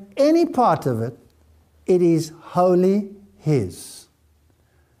claim any part of it. It is wholly His.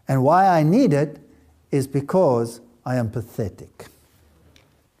 And why I need it is because I am pathetic.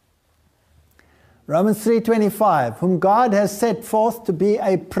 Romans 3:25, whom God has set forth to be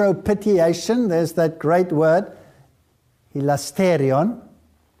a propitiation, there's that great word, hilasterion,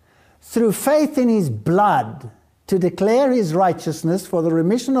 through faith in his blood, to declare his righteousness for the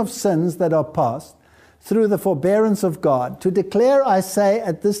remission of sins that are past, through the forbearance of God. To declare, I say,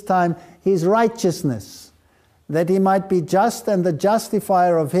 at this time, his righteousness, that he might be just and the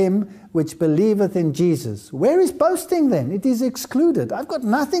justifier of him which believeth in Jesus. Where is boasting then? It is excluded. I've got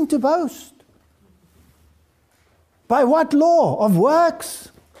nothing to boast. By what law? Of works?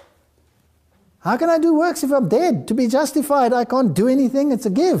 How can I do works if I'm dead? To be justified, I can't do anything. It's a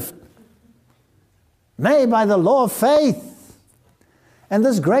gift. Nay, by the law of faith. And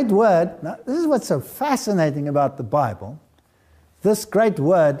this great word, now this is what's so fascinating about the Bible. This great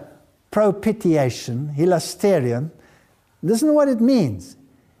word, propitiation, hilasterion, listen to what it means.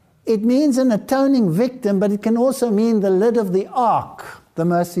 It means an atoning victim, but it can also mean the lid of the ark, the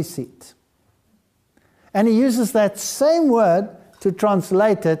mercy seat. And he uses that same word to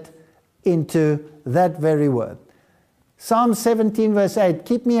translate it into that very word. Psalm 17 verse 8,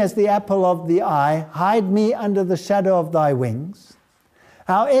 keep me as the apple of the eye, hide me under the shadow of thy wings.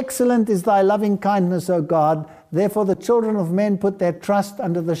 How excellent is thy loving kindness, O God, therefore the children of men put their trust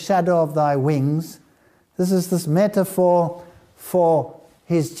under the shadow of thy wings. This is this metaphor for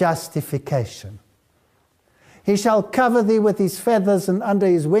his justification. He shall cover thee with his feathers, and under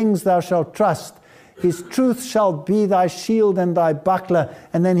his wings thou shalt trust. His truth shall be thy shield and thy buckler.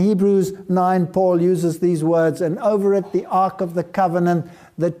 And then Hebrews 9, Paul uses these words, and over it the ark of the covenant,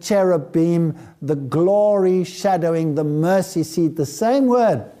 the cherubim, the glory shadowing the mercy seat. The same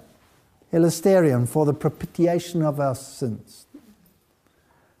word, hilasterion, for the propitiation of our sins,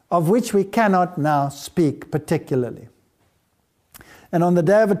 of which we cannot now speak particularly. And on the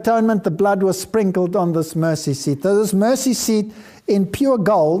Day of Atonement, the blood was sprinkled on this mercy seat. So this mercy seat in pure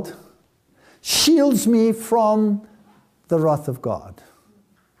gold shields me from the wrath of God.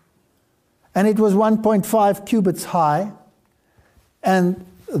 And it was 1.5 cubits high, and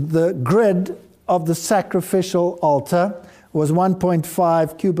the grid of the sacrificial altar was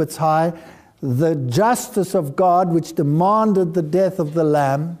 1.5 cubits high. The justice of God, which demanded the death of the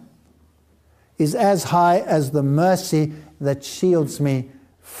Lamb, is as high as the mercy that shields me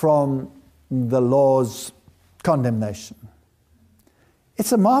from the law's condemnation.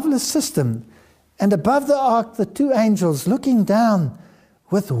 It's a marvelous system. And above the ark, the two angels looking down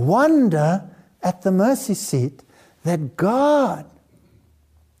with wonder at the mercy seat, that God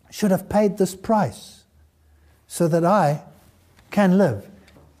should have paid this price so that I can live.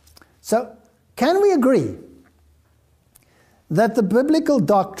 So, can we agree that the biblical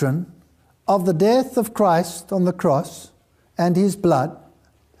doctrine of the death of Christ on the cross and his blood,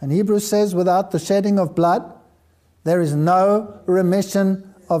 and Hebrews says without the shedding of blood, there is no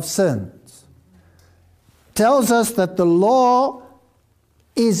remission of sins, tells us that the law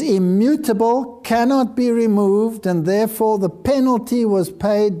is immutable, cannot be removed, and therefore the penalty was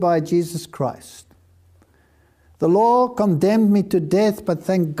paid by Jesus Christ. The law condemned me to death, but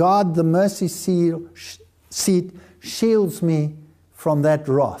thank God the mercy seat shields me from that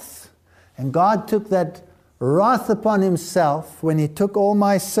wrath. And God took that wrath upon himself when he took all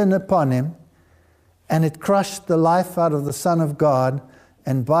my sin upon him, and it crushed the life out of the Son of God.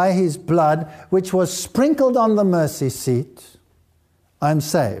 And by his blood, which was sprinkled on the mercy seat, I'm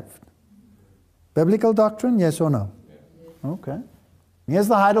saved. Biblical doctrine, yes or no? Okay. Here's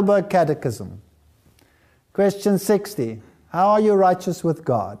the Heidelberg Catechism. Question 60. How are you righteous with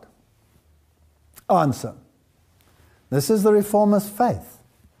God? Answer. This is the Reformer's faith.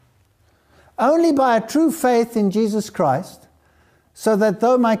 Only by a true faith in Jesus Christ, so that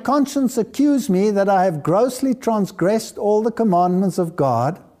though my conscience accuse me that I have grossly transgressed all the commandments of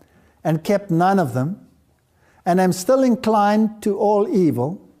God and kept none of them, and am still inclined to all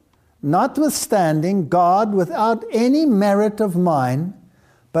evil, notwithstanding God, without any merit of mine,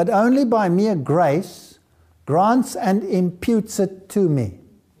 but only by mere grace, grants and imputes it to me.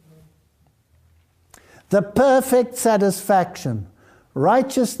 The perfect satisfaction,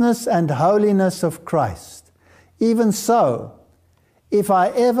 righteousness and holiness of Christ. Even so, if I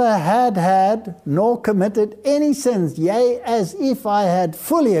ever had nor committed any sins, yea, as if I had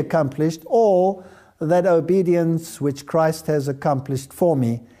fully accomplished all that obedience which Christ has accomplished for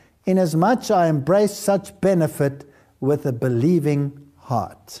me, inasmuch I embrace such benefit with a believing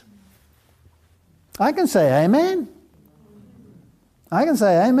heart. I can say amen. I can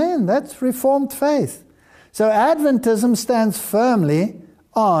say amen. That's Reformed faith. So Adventism stands firmly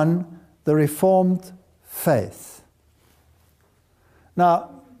on the Reformed faith.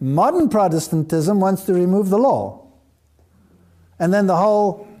 Now, Modern Protestantism wants to remove the law. And then the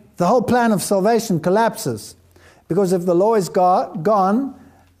whole plan of salvation collapses. Because if the law is gone,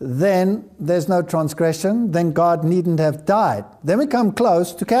 then there's no transgression, then God needn't have died. Then we come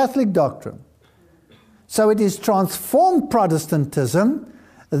close to Catholic doctrine. So it is transformed Protestantism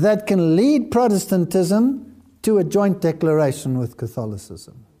that can lead Protestantism to a joint declaration with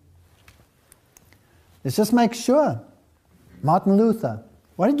Catholicism. Let's just make sure. Martin Luther.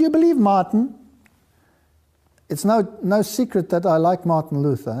 What did you believe, Martin? It's no secret that I like Martin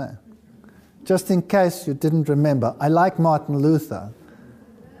Luther. Eh? Just in case you didn't remember, I like Martin Luther.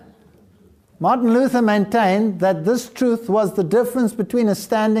 Martin Luther maintained that this truth was the difference between a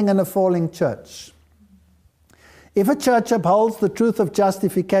standing and a falling church. If a church upholds the truth of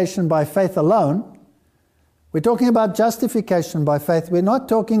justification by faith alone, we're talking about justification by faith, we're not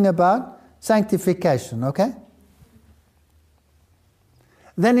talking about sanctification, okay?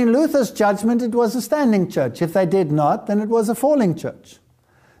 Then in Luther's judgment, it was a standing church. If they did not, then it was a falling church.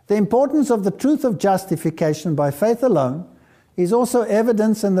 The importance of the truth of justification by faith alone is also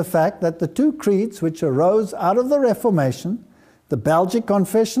evidence in the fact that the two creeds which arose out of the Reformation, the Belgic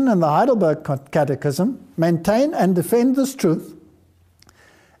Confession and the Heidelberg Catechism, maintain and defend this truth,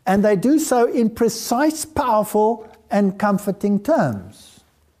 and they do so in precise, powerful, and comforting terms.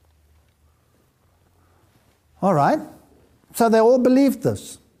 All right, so they all believed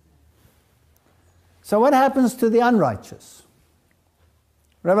this. So what happens to the unrighteous?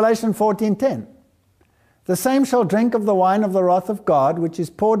 Revelation 14:10. The same shall drink of the wine of the wrath of God, which is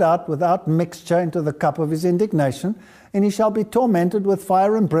poured out without mixture into the cup of his indignation, and he shall be tormented with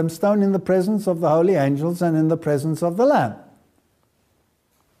fire and brimstone in the presence of the holy angels and in the presence of the Lamb.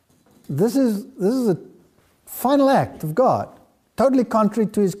 This is a final act of God, totally contrary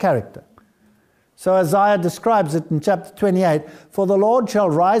to his character. So Isaiah describes it in chapter 28, for the Lord shall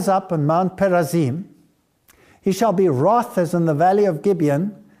rise up on Mount Perazim. He shall be wroth as in the valley of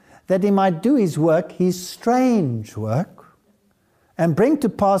Gibeon, that he might do his work, his strange work, and bring to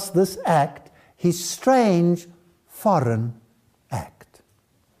pass this act, his strange, foreign act.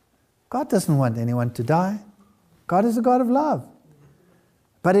 God doesn't want anyone to die. God is a God of love.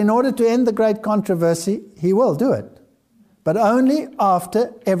 But in order to end the great controversy, he will do it. But only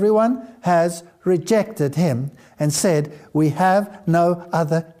after everyone has rejected him and said, we have no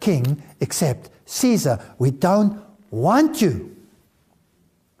other king except Caesar. We don't want you.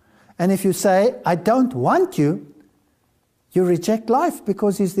 And if you say, I don't want you, you reject life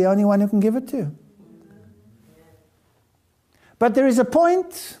because he's the only one who can give it to you. But there is a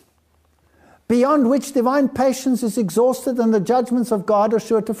point beyond which divine patience is exhausted and the judgments of God are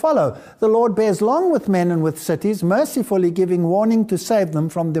sure to follow. The Lord bears long with men and with cities, mercifully giving warning to save them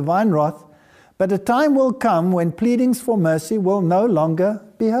from divine wrath. But a time will come when pleadings for mercy will no longer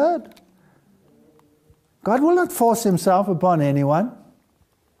be heard. God will not force himself upon anyone.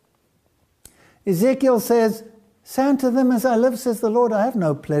 Ezekiel says, say unto them, as I live, says the Lord, I have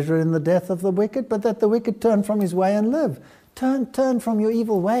no pleasure in the death of the wicked, but that the wicked turn from his way and live. Turn from your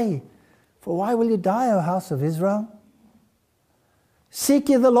evil way. For why will you die, O house of Israel? Seek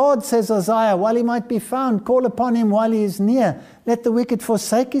ye the Lord, says Isaiah, while he might be found. Call upon him while he is near. Let the wicked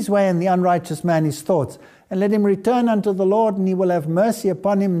forsake his way and the unrighteous man his thoughts. And let him return unto the Lord, and he will have mercy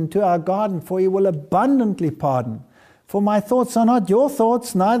upon him and to our God, for he will abundantly pardon. For my thoughts are not your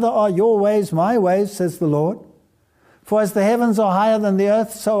thoughts, neither are your ways my ways, says the Lord. For as the heavens are higher than the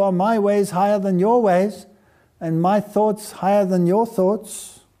earth, so are my ways higher than your ways, and my thoughts higher than your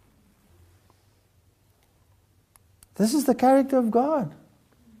thoughts. This is the character of God.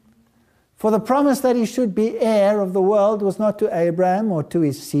 For the promise that he should be heir of the world was not to Abraham or to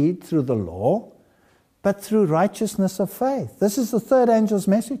his seed through the law, but through righteousness of faith. This is the third angel's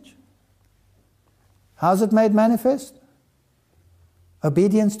message. How's it made manifest?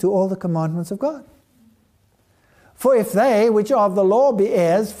 Obedience to all the commandments of God. For if they which are of the law be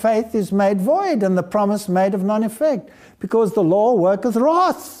heirs, faith is made void, and the promise made of none effect, because the law worketh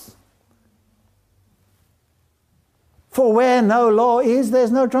wrath. For where no law is, there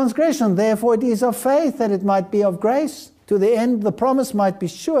is no transgression. Therefore it is of faith, that it might be of grace, to the end the promise might be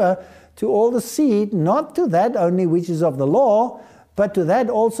sure to all the seed, not to that only which is of the law, but to that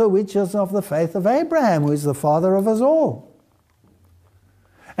also which is of the faith of Abraham, who is the father of us all.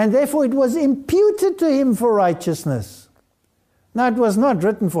 And therefore it was imputed to him for righteousness. Now it was not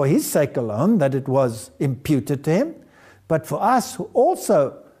written for his sake alone that it was imputed to him, but for us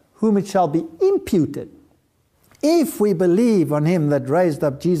also, whom it shall be imputed, if we believe on him that raised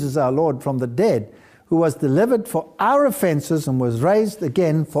up Jesus our Lord from the dead, who was delivered for our offenses and was raised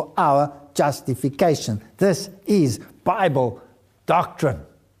again for our justification. This is Bible doctrine.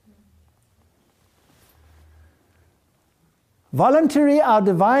 Voluntary, our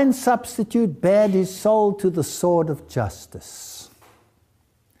divine substitute bared his soul to the sword of justice,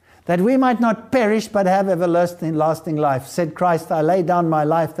 that we might not perish but have everlasting lasting life. Said Christ, I lay down my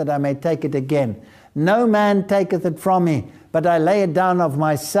life that I may take it again. No man taketh it from me, but I lay it down of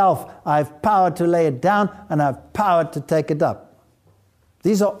myself. I have power to lay it down, and I have power to take it up.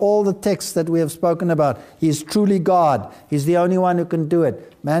 These are all the texts that we have spoken about. He is truly God. He's the only one who can do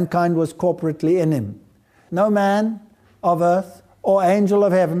it. Mankind was corporately in him. No man of earth or angel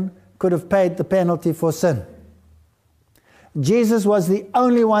of heaven could have paid the penalty for sin. Jesus was the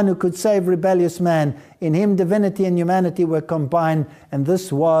only one who could save rebellious man. In him, divinity and humanity were combined, and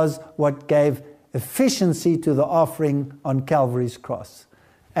this was what gave efficiency to the offering on Calvary's cross.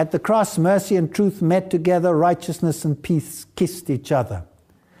 At the cross, mercy and truth met together, righteousness and peace kissed each other.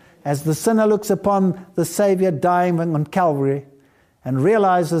 As the sinner looks upon the Savior dying on Calvary and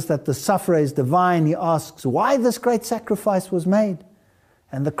realizes that the sufferer is divine, he asks why this great sacrifice was made.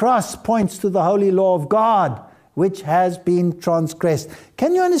 And the cross points to the holy law of God, which has been transgressed.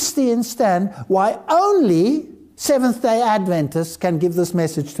 Can you understand why only Seventh-day Adventists can give this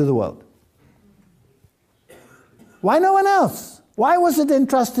message to the world? Why no one else? Why was it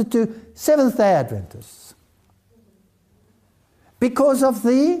entrusted to Seventh-day Adventists? Because of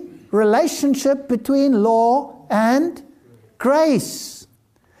the relationship between law and grace.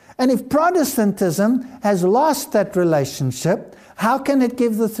 And if Protestantism has lost that relationship, how can it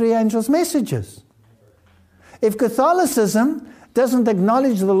give the three angels' messages? If Catholicism doesn't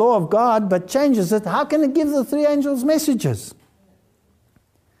acknowledge the law of God but changes it, how can it give the three angels' messages?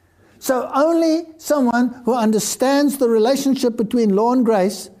 So only someone who understands the relationship between law and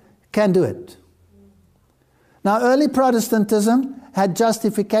grace can do it. Now, early Protestantism had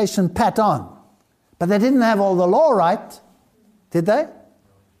justification pat on, but they didn't have all the law right, did they?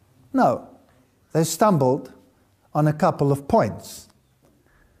 No. They stumbled on a couple of points.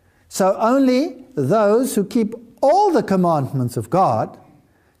 So only those who keep all the commandments of God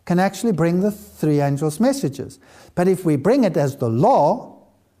can actually bring the three angels' messages. But if we bring it as the law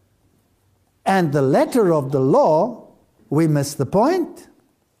and the letter of the law, we miss the point.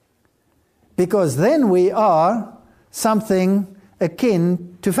 Because then we are something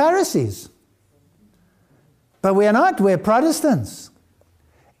akin to Pharisees. But we are not, we're Protestants.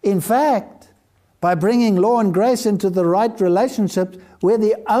 In fact, by bringing law and grace into the right relationships, we're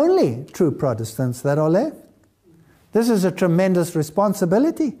the only true Protestants that are left. This is a tremendous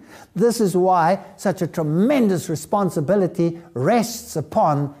responsibility. This is why such a tremendous responsibility rests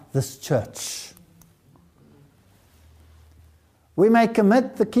upon this church. We may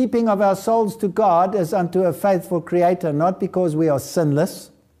commit the keeping of our souls to God as unto a faithful Creator, not because we are sinless.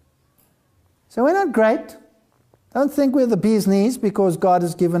 So we're not great. Don't think we're the bee's knees because God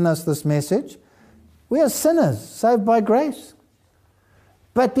has given us this message. We are sinners, saved by grace.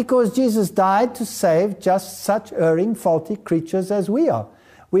 But because Jesus died to save just such erring, faulty creatures as we are,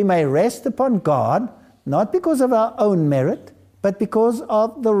 we may rest upon God, not because of our own merit, but because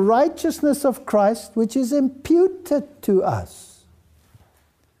of the righteousness of Christ, which is imputed to us.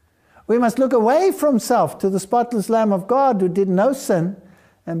 We must look away from self to the spotless Lamb of God who did no sin,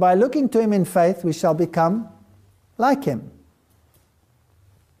 and by looking to him in faith, we shall become like him.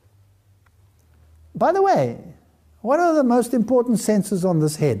 By the way, what are the most important senses on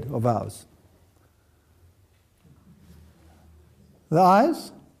this head of ours? The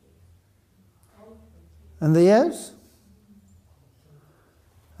eyes? And the ears?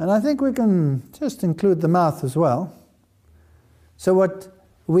 And I think we can just include the mouth as well. So what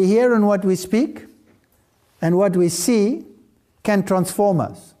we hear and what we speak and what we see can transform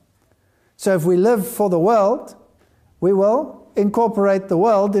us. So if we live for the world, we will incorporate the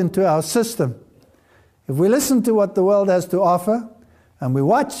world into our system. If we listen to what the world has to offer, and we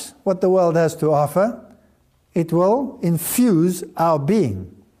watch what the world has to offer, it will infuse our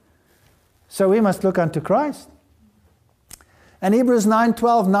being. So we must look unto Christ. And Hebrews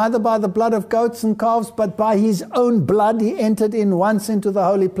 9:12, neither by the blood of goats and calves, but by his own blood he entered in once into the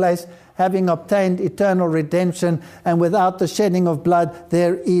holy place, having obtained eternal redemption, and without the shedding of blood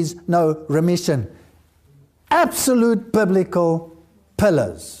there is no remission. Absolute biblical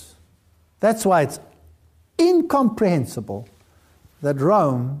pillars. That's why it's incomprehensible that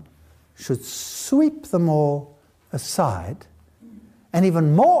Rome should sweep them all aside, and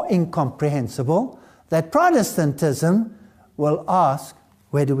even more incomprehensible that Protestantism will ask,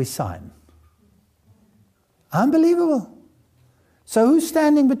 where do we sign? Unbelievable. So who's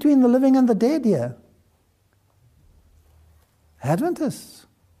standing between the living and the dead here? Adventists.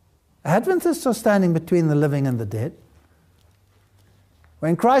 Adventists are standing between the living and the dead.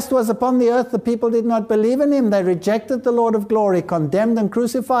 When Christ was upon the earth, the people did not believe in him. They rejected the Lord of glory, condemned and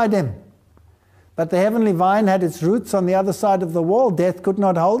crucified him. But the heavenly vine had its roots on the other side of the wall. Death could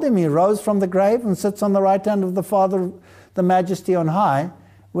not hold him. He rose from the grave and sits on the right hand of the Father, the Majesty on high,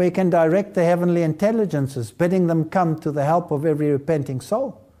 where he can direct the heavenly intelligences, bidding them come to the help of every repenting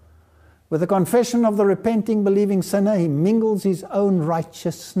soul. With the confession of the repenting, believing sinner, he mingles his own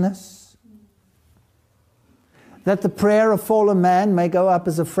righteousness, that the prayer of fallen man may go up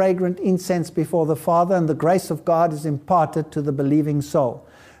as a fragrant incense before the Father, and the grace of God is imparted to the believing soul.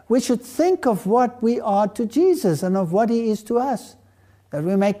 We should think of what we are to Jesus and of what he is to us, that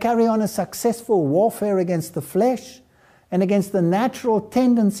we may carry on a successful warfare against the flesh and against the natural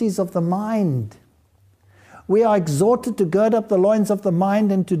tendencies of the mind. We are exhorted to gird up the loins of the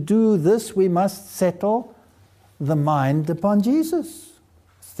mind, and to do this we must settle the mind upon Jesus.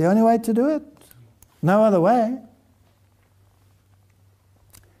 It's the only way to do it. No other way.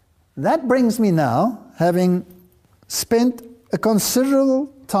 That brings me now, having spent a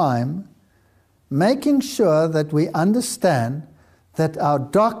considerable time making sure that we understand that our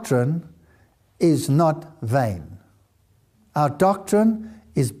doctrine is not vain. Our doctrine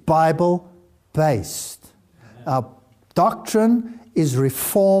is Bible-based. Our doctrine is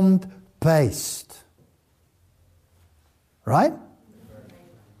Reformed-based. Right?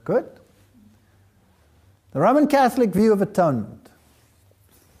 Good. The Roman Catholic view of atonement.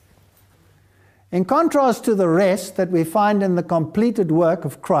 In contrast to the rest that we find in the completed work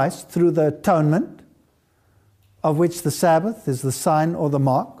of Christ through the atonement, of which the Sabbath is the sign or the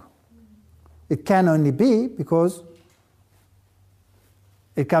mark, it can only be because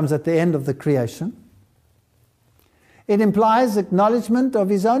it comes at the end of the creation. It implies acknowledgement of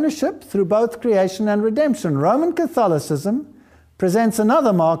his ownership through both creation and redemption. Roman Catholicism presents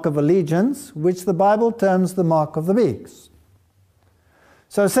another mark of allegiance, which the Bible terms the mark of the beast.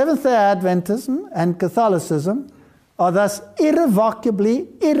 So Seventh-day Adventism and Catholicism are thus irrevocably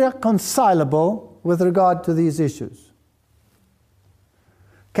irreconcilable with regard to these issues.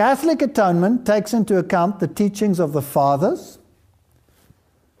 Catholic atonement takes into account the teachings of the Fathers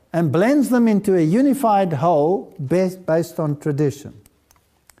and blends them into a unified whole based on tradition.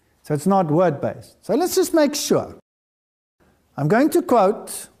 So it's not word-based. So let's just make sure. I'm going to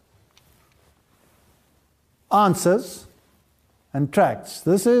quote answers and tracts.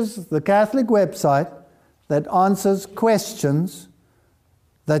 This is the Catholic website that answers questions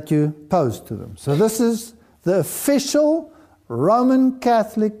that you pose to them. So this is the official Roman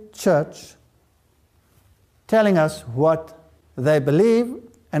Catholic Church telling us what they believe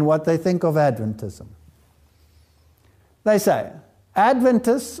and what they think of Adventism. They say,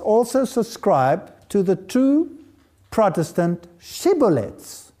 Adventists also subscribe to the two Protestant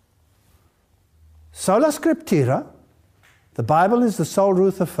shibboleths. Sola Scriptura, the Bible is the sole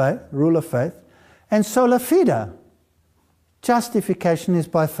rule of faith, and sola fide, justification is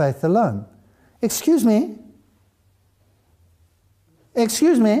by faith alone. Excuse me?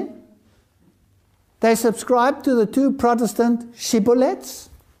 Excuse me? They subscribe to the two Protestant shibboleths,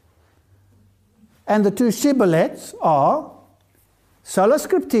 and the two shibboleths are sola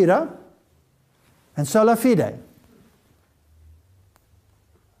scriptura and sola fide.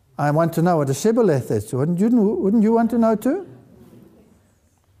 I want to know what a shibboleth is. Wouldn't you want to know too?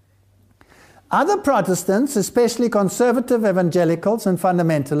 Other Protestants, especially conservative evangelicals and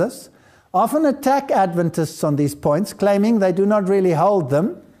fundamentalists, often attack Adventists on these points, claiming they do not really hold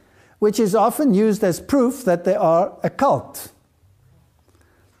them, which is often used as proof that they are a cult.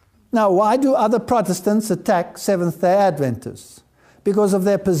 Now, why do other Protestants attack Seventh-day Adventists? Because of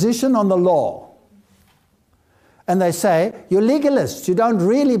their position on the law. And they say, you're legalists, you don't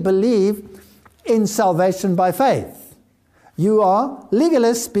really believe in salvation by faith. You are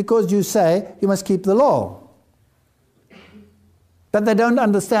legalists because you say you must keep the law. But they don't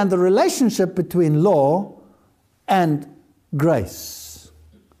understand the relationship between law and grace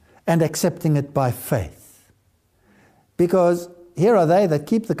and accepting it by faith. Because here are they that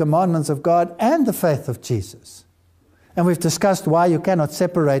keep the commandments of God and the faith of Jesus. And we've discussed why you cannot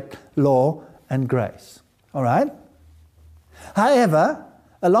separate law and grace. All right? However,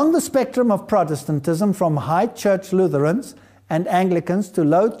 along the spectrum of Protestantism, from high church Lutherans and Anglicans to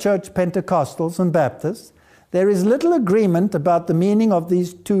low church Pentecostals and Baptists, there is little agreement about the meaning of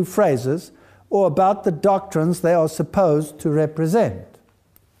these two phrases or about the doctrines they are supposed to represent.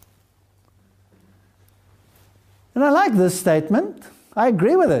 And I like this statement. I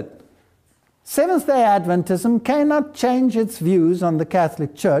agree with it. Seventh-day Adventism cannot change its views on the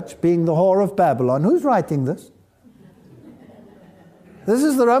Catholic Church being the whore of Babylon. Who's writing this? This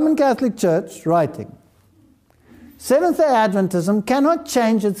is the Roman Catholic Church writing. Seventh-day Adventism cannot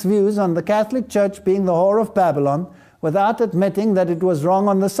change its views on the Catholic Church being the whore of Babylon without admitting that it was wrong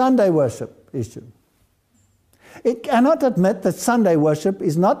on the Sunday worship issue. It cannot admit that Sunday worship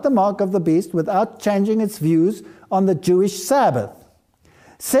is not the mark of the beast without changing its views on the Jewish Sabbath.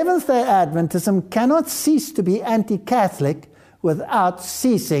 Seventh-day Adventism cannot cease to be anti-Catholic without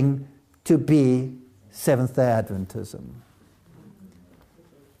ceasing to be Seventh-day Adventism.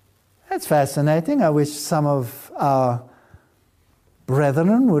 That's fascinating. I wish some of our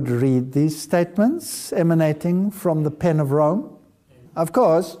brethren would read these statements emanating from the pen of Rome. Of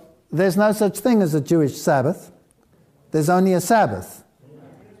course, there's no such thing as a Jewish Sabbath. There's only a Sabbath,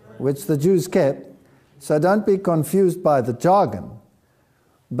 which the Jews kept. So don't be confused by the jargon.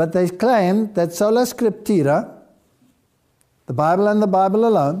 But they claim that sola scriptura, the Bible and the Bible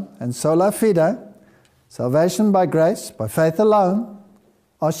alone, and sola fide, salvation by grace, by faith alone,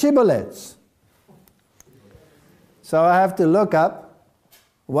 are shibboleths. So I have to look up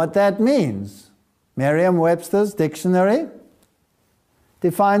what that means. Merriam-Webster's dictionary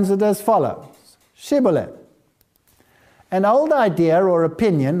defines it as follows: shibboleth, an old idea or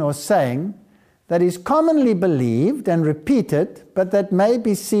opinion or saying that is commonly believed and repeated, but that may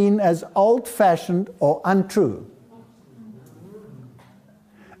be seen as old-fashioned or untrue.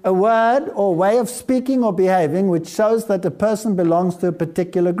 A word or way of speaking or behaving which shows that a person belongs to a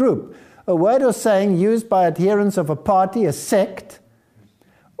particular group. A word or saying used by adherents of a party, a sect,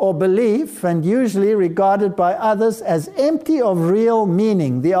 or belief, and usually regarded by others as empty of real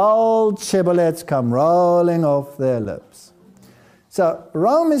meaning. The old shibboleths come rolling off their lips. So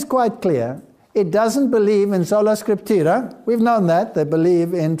Rome is quite clear. It doesn't believe in sola scriptura. We've known that. They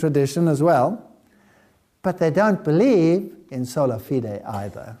believe in tradition as well. But they don't believe in sola fide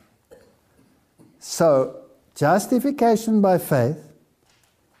either. So justification by faith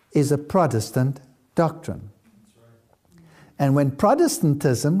is a Protestant doctrine. And when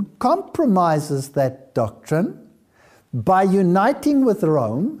Protestantism compromises that doctrine by uniting with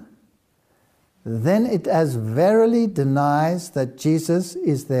Rome, then it as verily denies that Jesus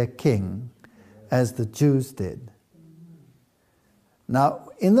is their king, as the Jews did. Now,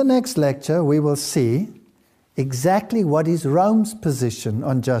 in the next lecture, we will see exactly what is Rome's position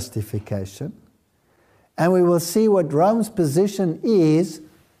on justification, and we will see what Rome's position is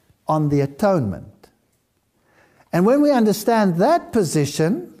on the atonement. And when we understand that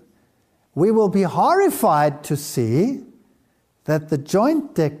position, we will be horrified to see that the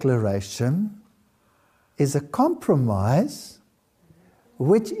joint declaration is a compromise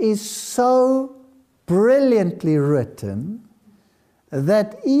which is so brilliantly written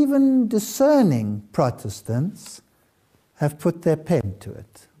that even discerning Protestants have put their pen to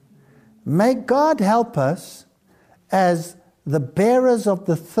it. May God help us as the bearers of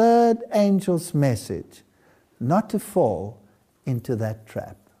the third angel's message not to fall into that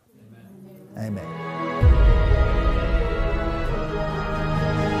trap. Amen. Amen.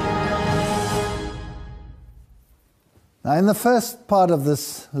 Now, in the first part of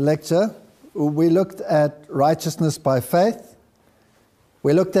this lecture, we looked at righteousness by faith.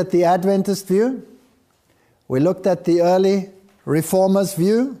 We looked at the Adventist view. We looked at the early Reformers'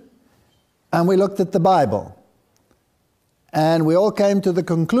 view. And we looked at the Bible. And we all came to the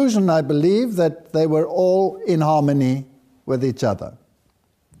conclusion, I believe, that they were all in harmony with each other.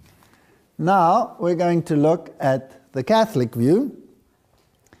 Now, we're going to look at the Catholic view.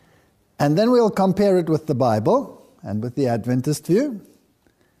 And then we'll compare it with the Bible and with the Adventist view.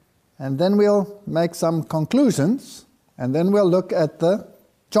 And then we'll make some conclusions. And then we'll look at the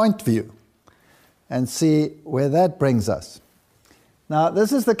joint view and see where that brings us. Now,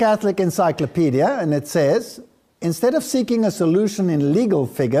 this is the Catholic Encyclopedia, and it says, instead of seeking a solution in legal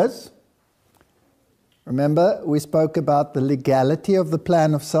figures, remember we spoke about the legality of the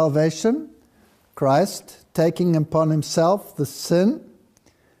plan of salvation, Christ taking upon himself the sin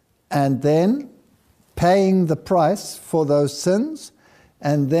and then paying the price for those sins,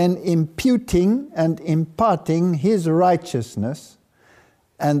 and then imputing and imparting his righteousness,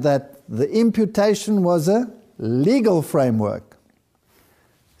 and that the imputation was a legal framework.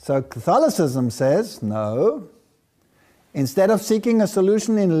 So Catholicism says, no. Instead of seeking a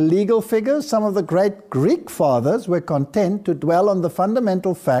solution in legal figures, some of the great Greek fathers were content to dwell on the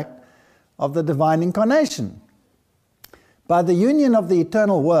fundamental fact of the divine incarnation. By the union of the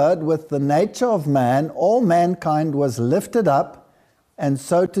eternal Word with the nature of man, all mankind was lifted up and,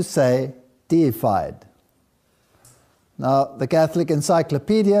 so to say, deified. Now, the Catholic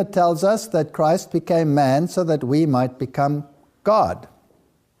Encyclopedia tells us that Christ became man so that we might become God.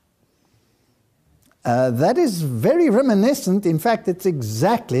 That is very reminiscent. In fact, it's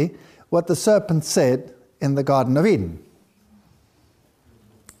exactly what the serpent said in the Garden of Eden.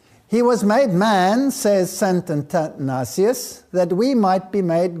 He was made man, says St. Athanasius, that we might be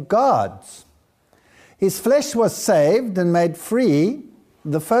made gods. His flesh was saved and made free,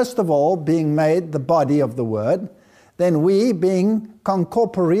 the first of all being made the body of the Word. Then we, being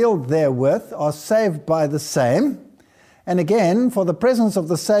concorporeal therewith, are saved by the same. And again, for the presence of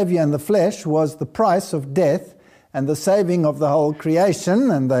the Saviour in the flesh was the price of death and the saving of the whole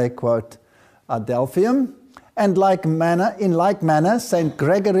creation. And they quote Adelphium. And in like manner, St.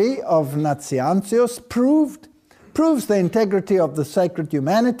 Gregory of Nazianzus proves the integrity of the sacred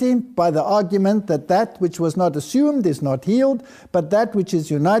humanity by the argument that that which was not assumed is not healed, but that which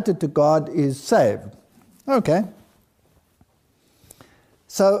is united to God is saved. Okay.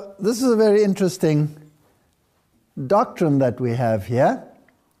 So this is a very interesting doctrine that we have here.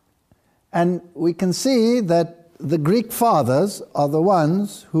 And we can see that the Greek fathers are the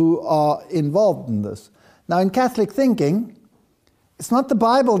ones who are involved in this. Now, in Catholic thinking, it's not the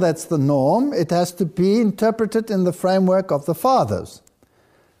Bible that's the norm. It has to be interpreted in the framework of the fathers.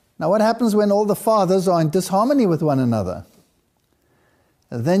 Now, what happens when all the fathers are in disharmony with one another?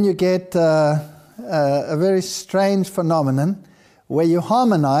 Then you get a very strange phenomenon where you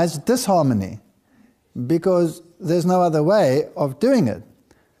harmonize disharmony, because there's no other way of doing it.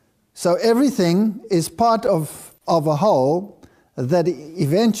 So everything is part of a whole that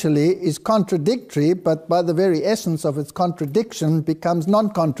eventually is contradictory, but by the very essence of its contradiction becomes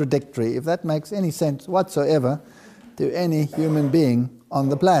non-contradictory, if that makes any sense whatsoever to any human being on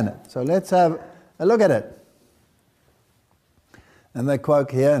the planet. So let's have a look at it. And they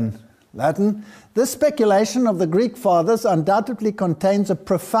quote here in Latin, "This speculation of the Greek fathers undoubtedly contains a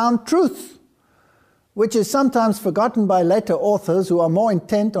profound truth, which is sometimes forgotten by later authors who are more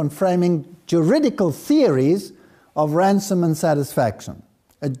intent on framing juridical theories of ransom and satisfaction."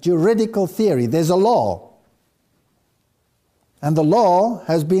 A juridical theory. There's a law. And the law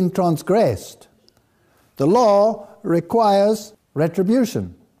has been transgressed. The law requires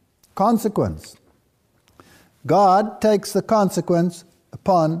retribution, consequence. God takes the consequence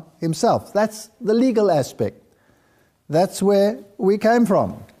upon himself. That's the legal aspect. That's where we came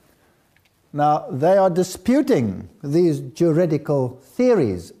from. Now, they are disputing these juridical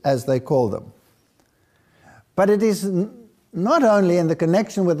theories, as they call them. But it is not only in the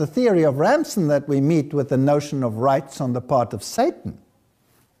connection with the theory of ransom that we meet with the notion of rights on the part of Satan.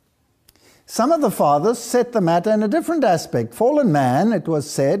 Some of the fathers set the matter in a different aspect. Fallen man, it was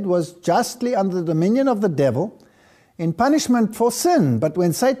said, was justly under the dominion of the devil in punishment for sin. But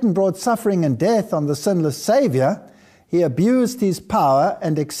when Satan brought suffering and death on the sinless Saviour, he abused his power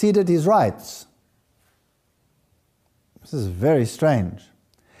and exceeded his rights. This is very strange.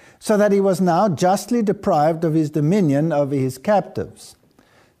 So that he was now justly deprived of his dominion over his captives.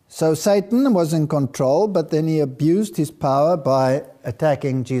 So Satan was in control, but then he abused his power by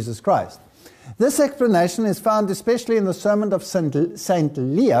attacking Jesus Christ. This explanation is found especially in the sermon of Saint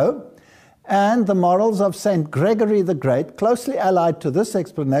Leo and the morals of Saint Gregory the Great. Closely allied to this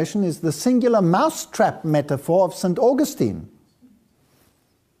explanation is the singular mousetrap metaphor of St. Augustine.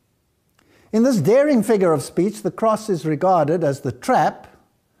 In this daring figure of speech, the cross is regarded as the trap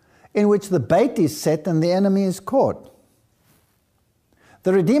in which the bait is set and the enemy is caught.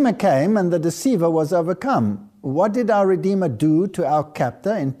 The Redeemer came and the deceiver was overcome. What did our Redeemer do to our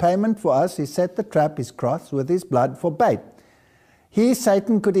captor? In payment for us, he set the trap, his cross, with his blood for bait. He,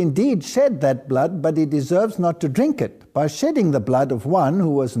 Satan, could indeed shed that blood, but he deserves not to drink it. By shedding the blood of one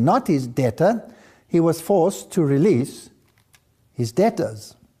who was not his debtor, he was forced to release his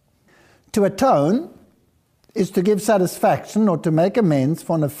debtors. To atone is to give satisfaction or to make amends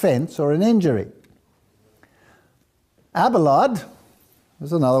for an offense or an injury. Abelard,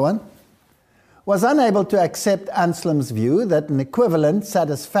 there's another one, was unable to accept Anselm's view that an equivalent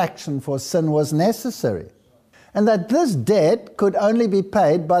satisfaction for sin was necessary, and that this debt could only be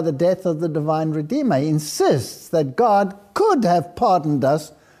paid by the death of the divine Redeemer. He insists that God could have pardoned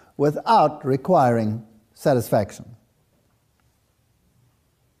us without requiring satisfaction.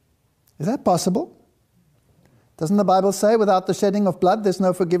 Is that possible? Doesn't the Bible say, without the shedding of blood, there's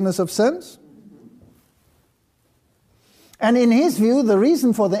no forgiveness of sins? And in his view, the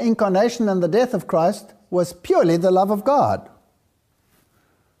reason for the incarnation and the death of Christ was purely the love of God.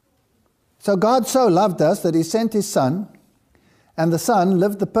 So God so loved us that he sent his Son, and the Son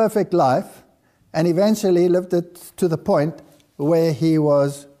lived the perfect life, and eventually lived it to the point where he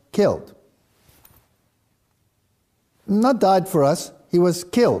was killed. Not died for us, he was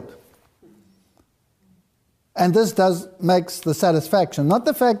killed. And this makes the satisfaction. Not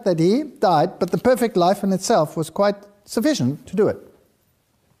the fact that he died, but the perfect life in itself was quite sufficient to do it.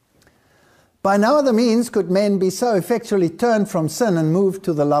 By no other means could men be so effectually turned from sin and moved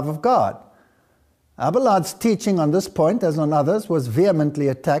to the love of God. Abelard's teaching on this point, as on others, was vehemently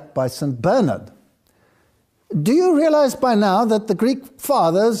attacked by St. Bernard. Do you realize by now that the Greek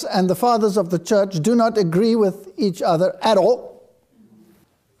fathers and the fathers of the church do not agree with each other at all?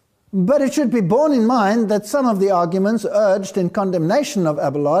 But it should be borne in mind that some of the arguments urged in condemnation of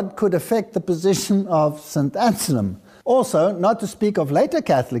Abelard could affect the position of St. Anselm. Also, not to speak of later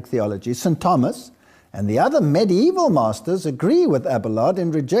Catholic theology, St. Thomas and the other medieval masters agree with Abelard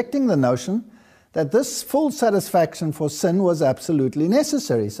in rejecting the notion that this full satisfaction for sin was absolutely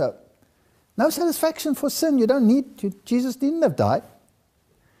necessary. So, no satisfaction for sin, you don't need to. Jesus didn't have died.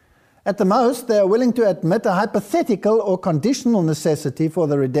 At the most, they are willing to admit a hypothetical or conditional necessity for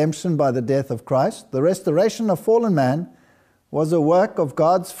the redemption by the death of Christ. The restoration of fallen man was a work of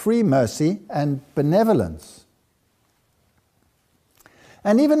God's free mercy and benevolence.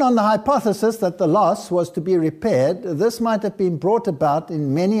 And even on the hypothesis that the loss was to be repaired, this might have been brought about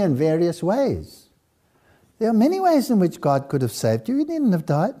in many and various ways. There are many ways in which God could have saved you. You didn't have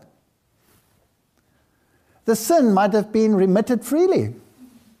died. The sin might have been remitted freely.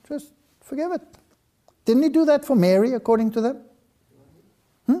 Just forgive it. Didn't he do that for Mary, according to them?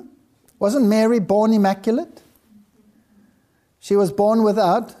 Wasn't Mary born immaculate? She was born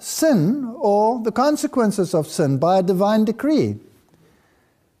without sin or the consequences of sin by a divine decree.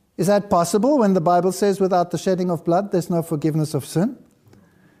 Is that possible when the Bible says without the shedding of blood there's no forgiveness of sin?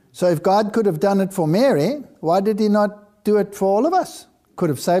 So if God could have done it for Mary, why did he not do it for all of us? Could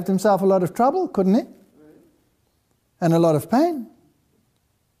have saved himself a lot of trouble, couldn't he? And a lot of pain.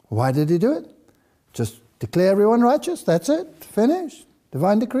 Why did he do it? Just declare everyone righteous, that's it, finished,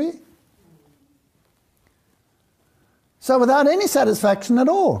 divine decree. So without any satisfaction at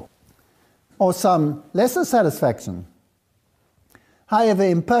all, or some lesser satisfaction, however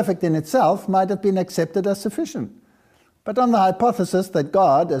imperfect in itself, might have been accepted as sufficient. But on the hypothesis that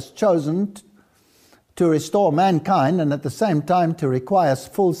God has chosen to restore mankind and at the same time to require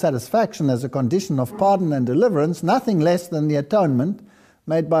full satisfaction as a condition of pardon and deliverance, nothing less than the atonement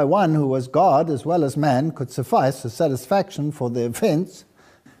made by one who was God as well as man could suffice as satisfaction for the offense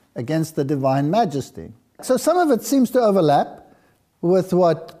against the divine majesty. So some of it seems to overlap with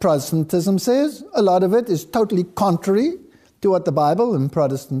what Protestantism says. A lot of it is totally contrary to what the Bible and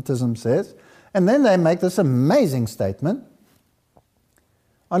Protestantism says. And then they make this amazing statement.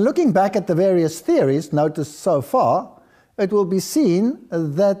 On looking back at the various theories noticed so far, it will be seen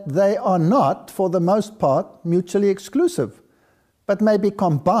that they are not, for the most part, mutually exclusive, but may be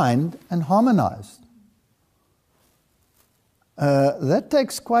combined and harmonized. That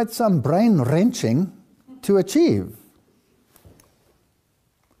takes quite some brain-wrenching to achieve.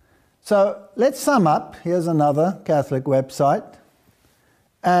 So let's sum up. Here's another Catholic website.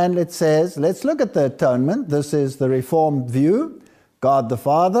 And it says, let's look at the atonement. This is the Reformed view. God the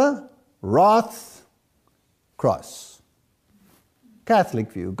Father, wrath, cross.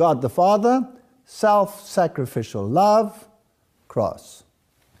 Catholic view. God the Father, self-sacrificial love, cross.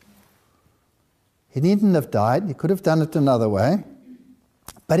 He needn't have died. He could have done it another way.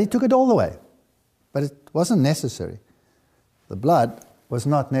 But he took it all the way. But it wasn't necessary. The blood was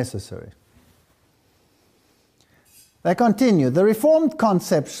not necessary. They continue. The Reformed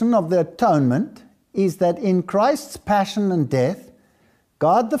conception of the atonement is that in Christ's passion and death,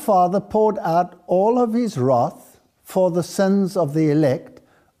 God the Father poured out all of his wrath for the sins of the elect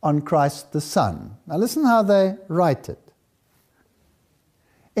on Christ the Son. Now listen how they write it.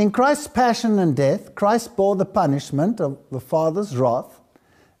 In Christ's passion and death, Christ bore the punishment of the Father's wrath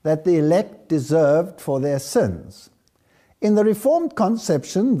that the elect deserved for their sins. In the Reformed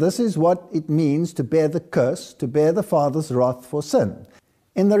conception, this is what it means to bear the curse, to bear the Father's wrath for sin.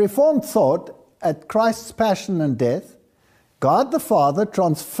 In the Reformed thought, at Christ's passion and death, God the Father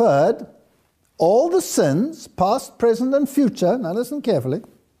transferred all the sins, past, present, and future, now listen carefully,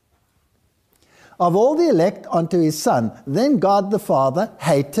 of all the elect onto his Son. Then God the Father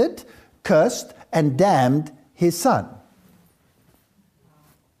hated, cursed, and damned his Son,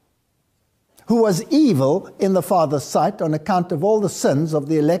 who was evil in the Father's sight on account of all the sins of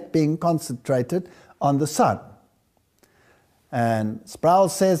the elect being concentrated on the Son. And Sproul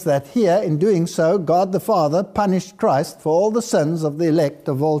says that here, in doing so, God the Father punished Christ for all the sins of the elect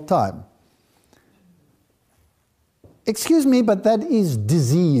of all time. Excuse me, but that is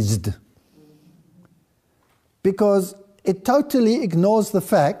diseased, because it totally ignores the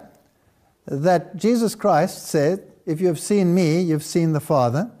fact that Jesus Christ said, if you have seen me, you've seen the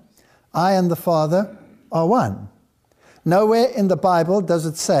Father. I and the Father are one. Nowhere in the Bible does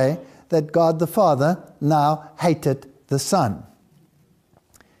it say that God the Father now hated the Son.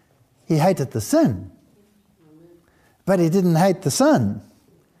 He hated the sin. But he didn't hate the Son.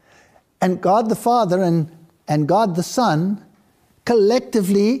 And God the Father and God the Son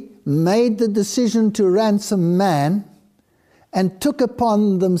collectively made the decision to ransom man and took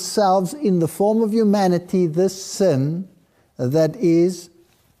upon themselves in the form of humanity this sin that is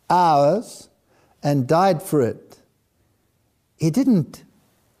ours and died for it. He didn't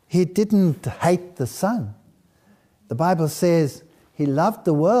hate the Son. The Bible says he loved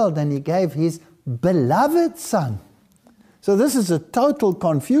the world and he gave his beloved Son. So this is a total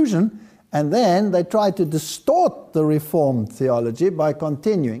confusion, and then they try to distort the Reformed theology by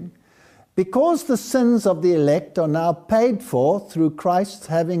continuing. Because the sins of the elect are now paid for through Christ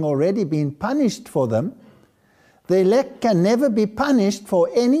having already been punished for them, the elect can never be punished for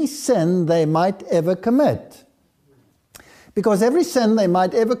any sin they might ever commit. Because every sin they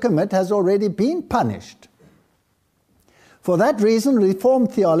might ever commit has already been punished. For that reason,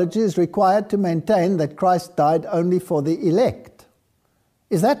 Reformed theology is required to maintain that Christ died only for the elect.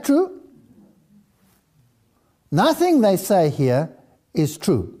 Is that true? Nothing they say here is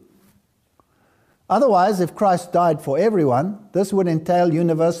true. Otherwise, if Christ died for everyone, this would entail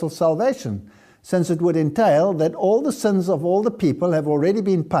universal salvation, since it would entail that all the sins of all the people have already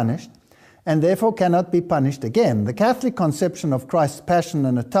been punished and therefore cannot be punished again. The Catholic conception of Christ's passion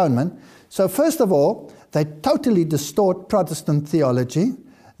and atonement. So first of all, they totally distort Protestant theology.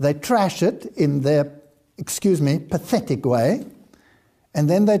 They trash it in their, pathetic way. And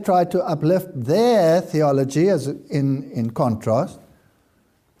then they try to uplift their theology as in contrast.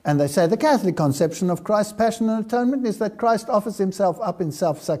 And they say the Catholic conception of Christ's passion and atonement is that Christ offers himself up in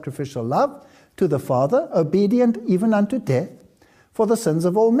self-sacrificial love to the Father, obedient even unto death, for the sins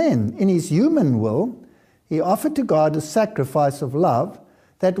of all men. In his human will, he offered to God a sacrifice of love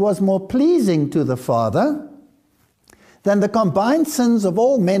that was more pleasing to the Father than the combined sins of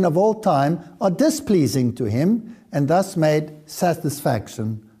all men of all time are displeasing to him, and thus made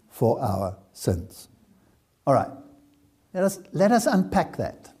satisfaction for our sins. All right, let us unpack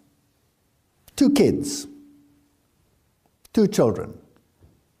that. 2 kids, 2 children.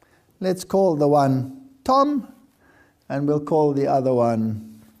 Let's call the one Tom, and we'll call the other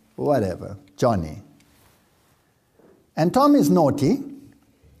one whatever, Johnny. And Tom is naughty,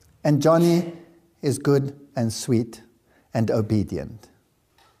 and Johnny is good and sweet and obedient.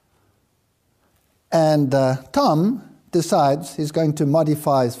 And Tom decides he's going to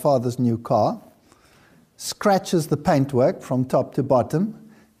modify his father's new car, scratches the paintwork from top to bottom,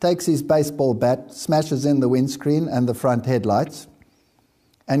 takes his baseball bat, smashes in the windscreen and the front headlights,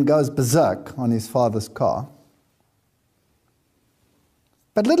 and goes berserk on his father's car.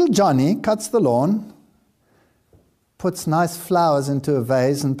 But little Johnny cuts the lawn, puts nice flowers into a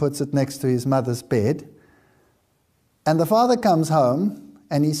vase and puts it next to his mother's bed. And the father comes home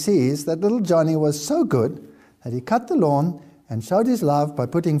and he sees that little Johnny was so good that he cut the lawn and showed his love by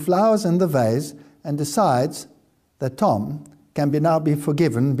putting flowers in the vase, and decides that Tom can now be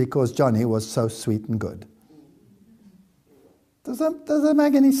forgiven because Johnny was so sweet and good. Does that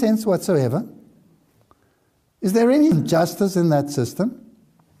make any sense whatsoever? Is there any justice in that system?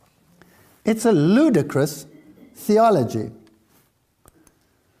 It's a ludicrous theology.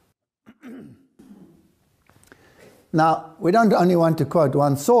 Now, we don't only want to quote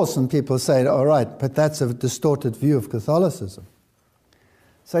one source and people say, all right, but that's a distorted view of Catholicism.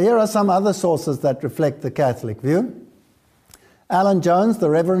 So here are some other sources that reflect the Catholic view. Alan Jones, the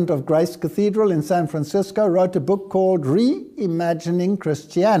Reverend of Grace Cathedral in San Francisco, wrote a book called Reimagining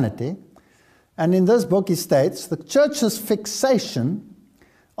Christianity. And in this book he states, the Church's fixation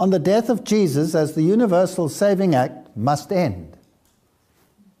on the death of Jesus as the universal saving act must end.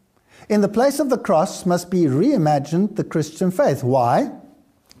 In the place of the cross must be reimagined the Christian faith. Why?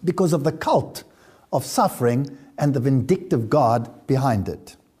 Because of the cult of suffering and the vindictive God behind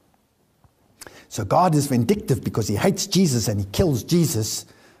it. So God is vindictive because he hates Jesus and he kills Jesus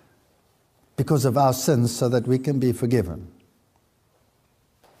because of our sins so that we can be forgiven.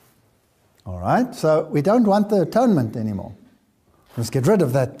 All right, so we don't want the atonement anymore. Let's get rid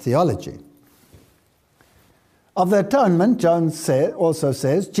of that theology. Of the atonement, Jones also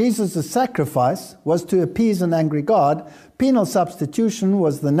says, Jesus' sacrifice was to appease an angry God. Penal substitution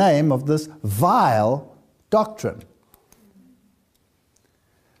was the name of this vile doctrine.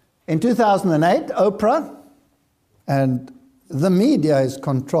 In 2008, Oprah, and the media is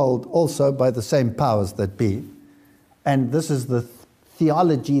controlled also by the same powers that be, and this is the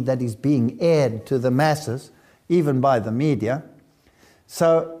theology that is being aired to the masses, even by the media.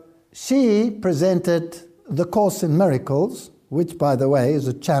 So she presented the Course in Miracles, which, by the way, is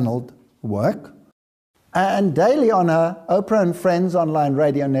a channeled work. And daily on her Oprah and Friends online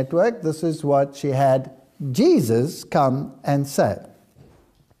radio network, this is what she had Jesus come and say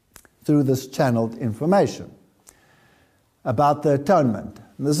through this channeled information about the atonement.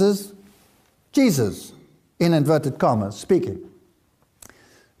 This is Jesus, in inverted commas, speaking.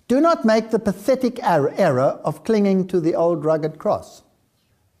 Do not make the pathetic error of clinging to the old rugged cross.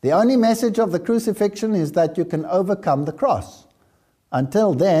 The only message of the crucifixion is that you can overcome the cross.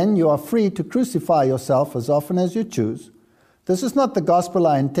 Until then, you are free to crucify yourself as often as you choose. This is not the gospel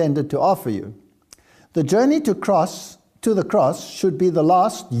I intended to offer you. The journey to the cross should be the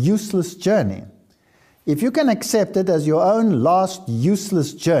last useless journey. If you can accept it as your own last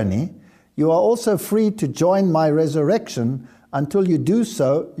useless journey, you are also free to join my resurrection. Until you do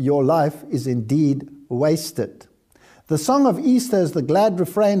so, your life is indeed wasted. The song of Easter is the glad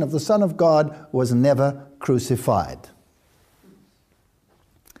refrain of the Son of God was never crucified.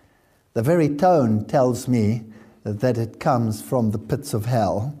 The very tone tells me that it comes from the pits of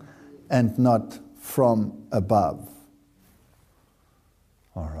hell and not from above.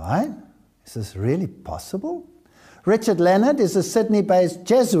 All right, is this really possible? Richard Leonard is a Sydney-based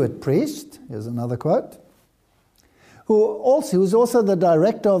Jesuit priest, here's another quote, who's also the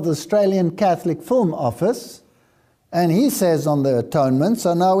director of the Australian Catholic Film Office, and he says on the atonement,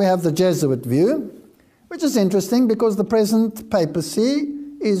 so now we have the Jesuit view, which is interesting because the present papacy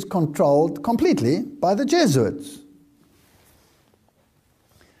is controlled completely by the Jesuits.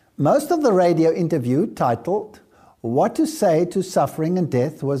 Most of the radio interview titled, What to Say to Suffering and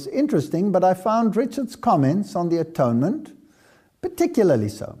Death was interesting, but I found Richard's comments on the atonement particularly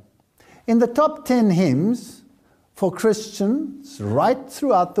so. In the top 10 hymns for Christians right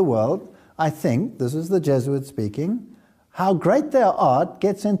throughout the world, I think, this is the Jesuit speaking, How Great Thou Art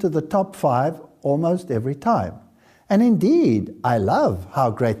gets into the top 5 almost every time. And indeed, I love How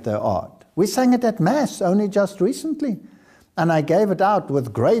Great Thou Art. We sang it at Mass only just recently, and I gave it out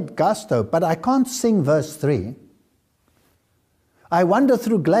with great gusto, but I can't sing verse 3. I wander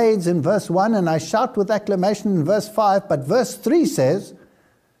through glades in verse 1, and I shout with acclamation in verse 5, but verse 3 says,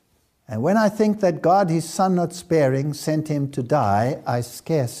 And when I think that God, his Son not sparing, sent him to die, I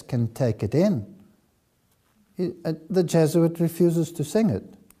scarce can take it in. The Jesuit refuses to sing it.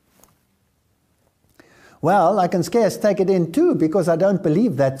 Well, I can scarce take it in too, because I don't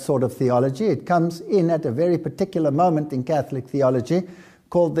believe that sort of theology. It comes in at a very particular moment in Catholic theology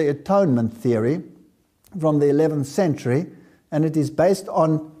called the atonement theory from the 11th century, and it is based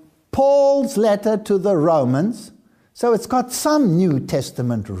on Paul's letter to the Romans. So it's got some New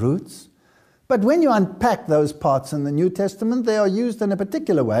Testament roots. But when you unpack those parts in the New Testament, they are used in a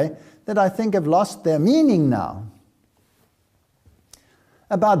particular way that I think have lost their meaning now.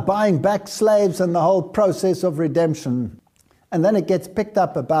 About buying back slaves and the whole process of redemption. And then it gets picked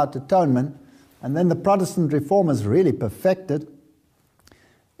up about atonement. And then the Protestant reformers really perfected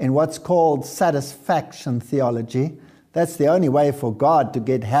in what's called satisfaction theology. That's the only way for God to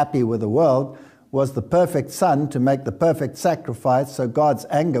get happy with the world, was the perfect Son to make the perfect sacrifice so God's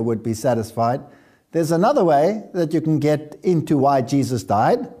anger would be satisfied. There's another way that you can get into why Jesus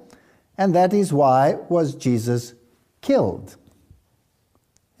died, and that is why was Jesus killed.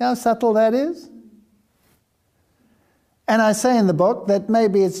 How subtle that is? And I say in the book that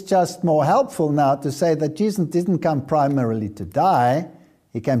maybe it's just more helpful now to say that Jesus didn't come primarily to die,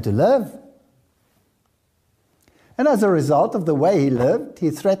 he came to live. And as a result of the way he lived,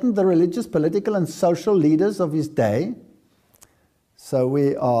 he threatened the religious, political, and social leaders of his day. So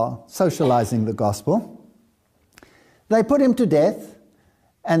we are socializing the gospel. They put him to death,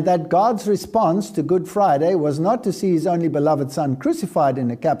 and that God's response to Good Friday was not to see his only beloved Son crucified in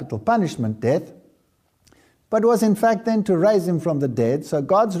a capital punishment death, but was in fact then to raise him from the dead. So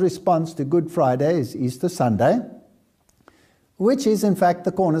God's response to Good Friday is Easter Sunday, which is in fact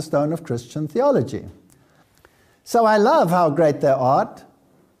the cornerstone of Christian theology. So I love How Great Thou Art.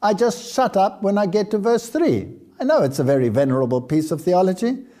 I just shut up when I get to verse 3. I know it's a very venerable piece of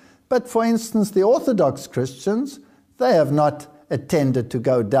theology, but for instance, the Orthodox Christians, they have not attended to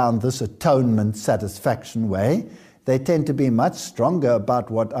go down this atonement satisfaction way. They tend to be much stronger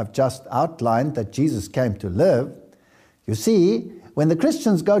about what I've just outlined, that Jesus came to live. You see, when the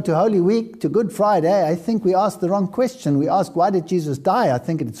Christians go to Holy Week, to Good Friday, I think we ask the wrong question. We ask, why did Jesus die? I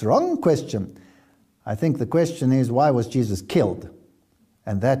think it's the wrong question. I think the question is, why was Jesus killed?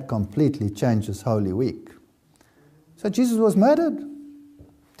 And that completely changes Holy Week. So Jesus was murdered.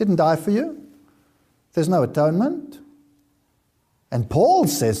 Didn't die for you. There's no atonement. And Paul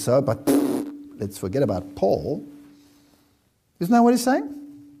says so, but let's forget about Paul. Isn't that what he's saying?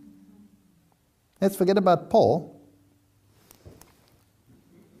 Let's forget about Paul.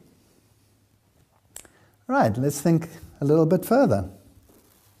 Right, let's think a little bit further.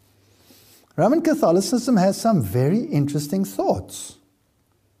 Roman Catholicism has some very interesting thoughts.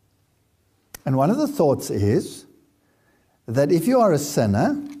 And one of the thoughts is that if you are a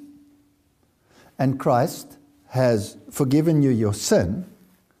sinner and Christ has forgiven you your sin,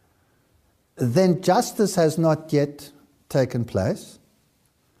 then justice has not yet taken place.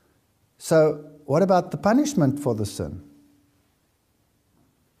 So what about the punishment for the sin?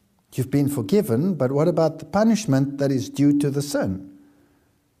 You've been forgiven, but what about the punishment that is due to the sin?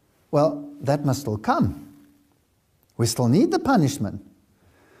 Well, that must still come. We still need the punishment.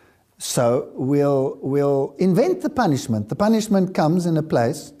 So we'll invent the punishment. The punishment comes in a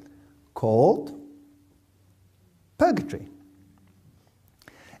place called purgatory.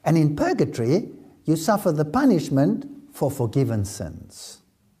 And in purgatory, you suffer the punishment for forgiven sins.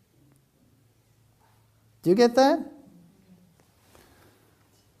 Do you get that?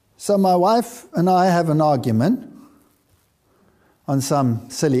 So my wife and I have an argument on some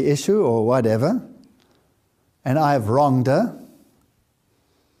silly issue or whatever, and I have wronged her,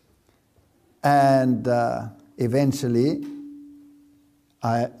 and eventually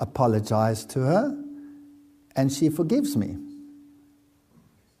I apologize to her, and she forgives me.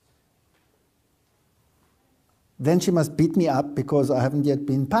 Then she must beat me up because I haven't yet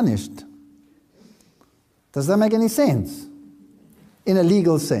been punished. Does that make any sense? In a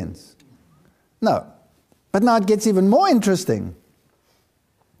legal sense? No. But now it gets even more interesting.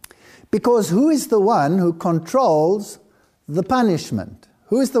 Because who is the one who controls the punishment?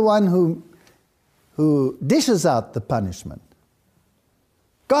 Who is the one who dishes out the punishment?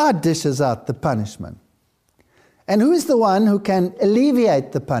 God dishes out the punishment. And who is the one who can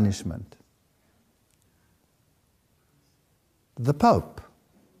alleviate the punishment? The Pope.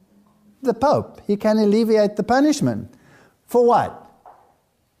 The Pope. He can alleviate the punishment. For what?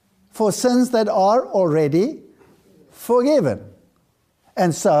 For sins that are already forgiven.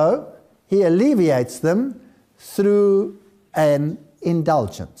 And so, he alleviates them through an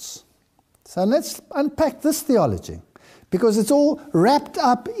indulgence. So let's unpack this theology, because it's all wrapped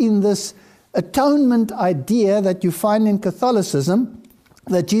up in this atonement idea that you find in Catholicism,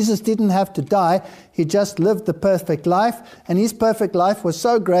 that Jesus didn't have to die, he just lived the perfect life, and his perfect life was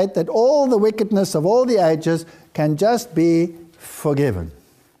so great that all the wickedness of all the ages can just be forgiven.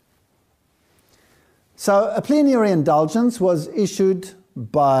 So a plenary indulgence was issued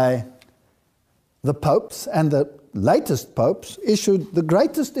by the popes, and the latest popes issued the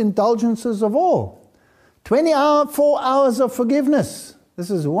greatest indulgences of all. 24 hours of forgiveness. This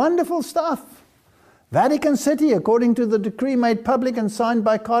is wonderful stuff. Vatican City, according to the decree made public and signed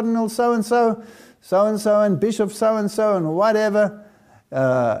by Cardinal so-and-so, so-and-so, and Bishop so-and-so, and whatever,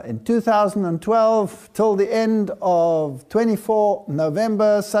 in 2012, till the end of 24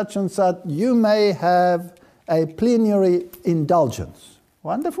 November, such and such, you may have a plenary indulgence.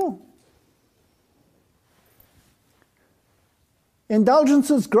 Wonderful.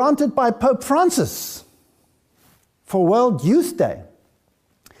 Indulgences granted by Pope Francis for World Youth Day.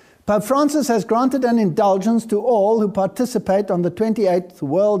 Pope Francis has granted an indulgence to all who participate on the 28th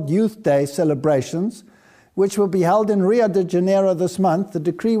World Youth Day celebrations, which will be held in Rio de Janeiro this month. The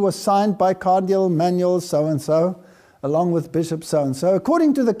decree was signed by Cardinal Manuel so-and-so, along with Bishop so-and-so.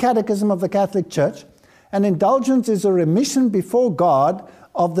 According to the Catechism of the Catholic Church, an indulgence is a remission before God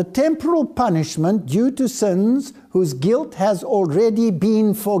of the temporal punishment due to sins whose guilt has already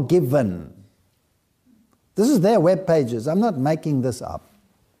been forgiven. This is their web pages. I'm not making this up.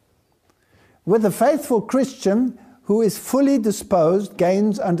 With a faithful Christian who is fully disposed,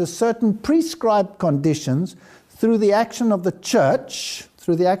 gains under certain prescribed conditions through the action of the church,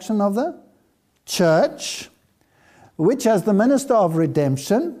 which as the minister of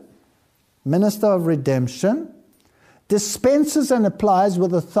redemption, dispenses and applies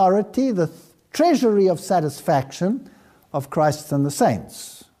with authority the treasury of satisfaction of Christ and the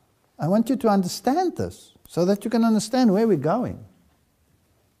saints. I want you to understand this so that you can understand where we're going.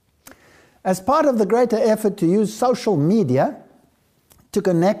 As part of the greater effort to use social media to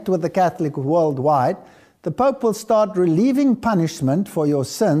connect with the Catholic worldwide, the Pope will start relieving punishment for your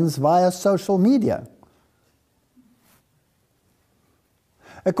sins via social media.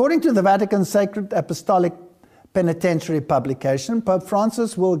 According to the Vatican Sacred Apostolic Penitentiary publication, Pope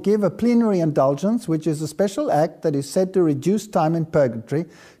Francis will give a plenary indulgence, which is a special act that is said to reduce time in purgatory,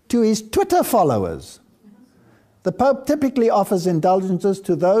 to his Twitter followers. The Pope typically offers indulgences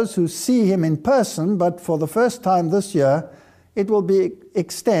to those who see him in person, but for the first time this year, it will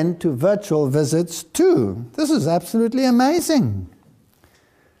extend to virtual visits too. This is absolutely amazing.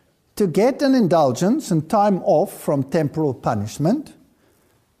 To get an indulgence and time off from temporal punishment,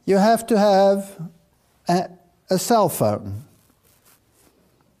 you have to have a cell phone.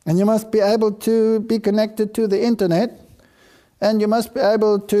 And you must be able to be connected to the internet, and you must be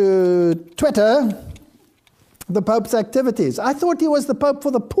able to Twitter the Pope's activities. I thought he was the Pope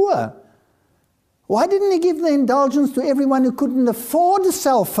for the poor. Why didn't he give the indulgence to everyone who couldn't afford a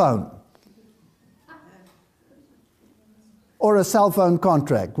cell phone or a cell phone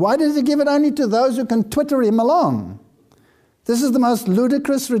contract? Why did he give it only to those who can Twitter him along? This is the most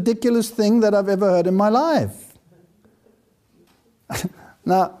ludicrous, ridiculous thing that I've ever heard in my life.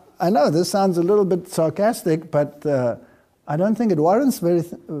 Now, I know this sounds a little bit sarcastic, but I don't think it warrants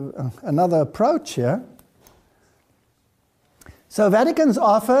another approach here. So Vatican's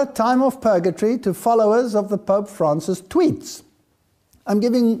offer time of purgatory to followers of the Pope Francis tweets. I'm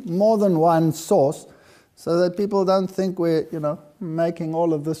giving more than one source so that people don't think we're, making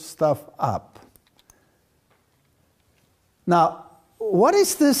all of this stuff up. Now, what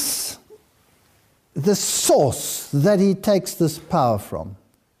is the source that he takes this power from?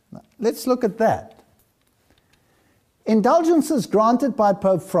 Now, let's look at that. Indulgences granted by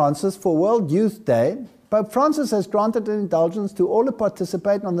Pope Francis for World Youth Day. Pope Francis has granted an indulgence to all who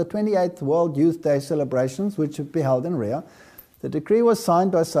participate on the 28th World Youth Day celebrations, which will be held in Rio. The decree was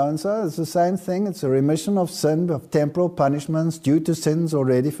signed by so-and-so. It's the same thing. It's a remission of sin, of temporal punishments due to sins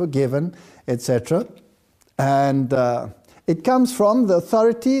already forgiven, etc. And it comes from the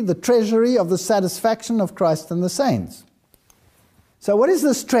authority, the treasury of the satisfaction of Christ and the saints. So what is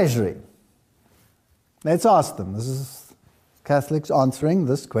this treasury? Let's ask them. This is Catholics answering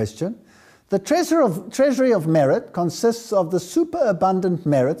this question. The treasury of merit consists of the superabundant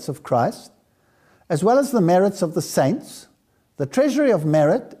merits of Christ, as well as the merits of the saints. The treasury of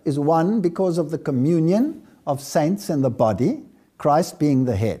merit is one because of the communion of saints in the body, Christ being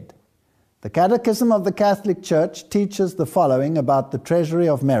the head. The Catechism of the Catholic Church teaches the following about the treasury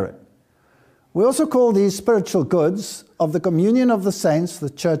of merit. We also call these spiritual goods of the communion of the saints the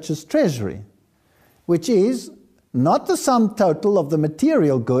Church's treasury, which is not the sum total of the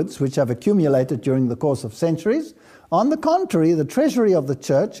material goods which have accumulated during the course of centuries. On the contrary, the treasury of the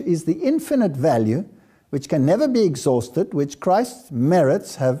Church is the infinite value which can never be exhausted, which Christ's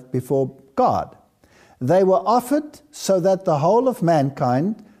merits have before God. They were offered so that the whole of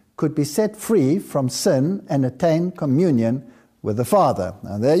mankind could be set free from sin and attain communion with the Father.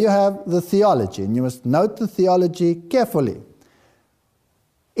 Now there you have the theology, and you must note the theology carefully.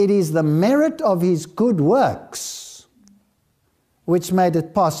 It is the merit of his good works which made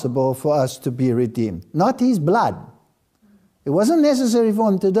it possible for us to be redeemed, not his blood. It wasn't necessary for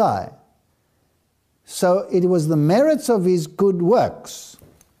him to die. So it was the merits of his good works.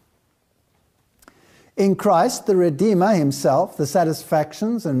 In Christ, the Redeemer himself, the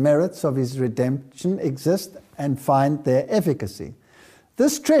satisfactions and merits of his redemption exist and find their efficacy.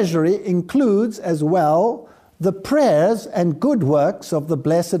 This treasury includes as well the prayers and good works of the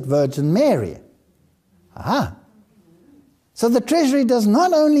Blessed Virgin Mary. Aha! So the treasury does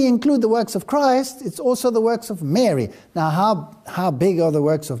not only include the works of Christ, it's also the works of Mary. Now, how big are the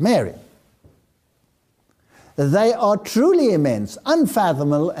works of Mary? They are truly immense,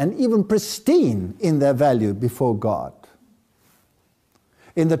 unfathomable, and even pristine in their value before God.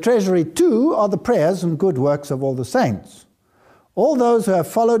 In the treasury, too, are the prayers and good works of all the saints. All those who have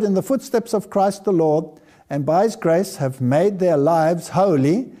followed in the footsteps of Christ the Lord, and by his grace have made their lives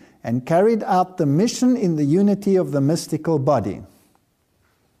holy and carried out the mission in the unity of the mystical body.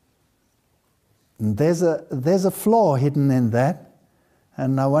 And there's a flaw hidden in that,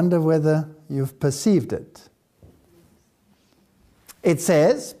 and I wonder whether you've perceived it. It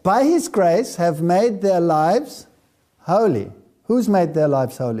says, by his grace have made their lives holy. Who's made their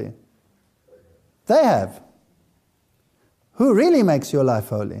lives holy? They have. Who really makes your life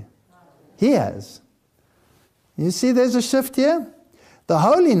holy? He has. You see there's a shift here? The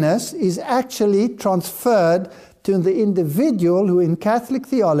holiness is actually transferred to the individual who in Catholic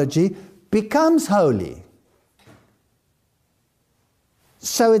theology becomes holy.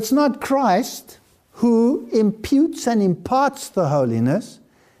 So it's not Christ who imputes and imparts the holiness.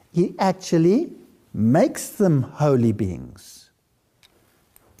 He actually makes them holy beings.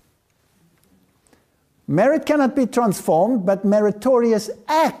 Merit cannot be transformed, but meritorious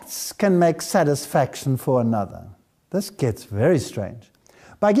acts can make satisfaction for another. This gets very strange.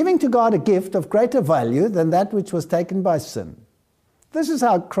 By giving to God a gift of greater value than that which was taken by sin. This is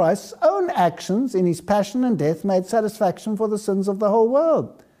how Christ's own actions in his passion and death made satisfaction for the sins of the whole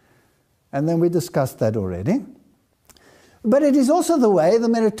world. And then we discussed that already. But it is also the way the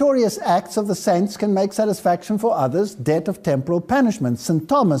meritorious acts of the saints can make satisfaction for others, debt of temporal punishment. St.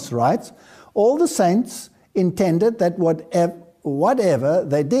 Thomas writes, all the saints intended that whatever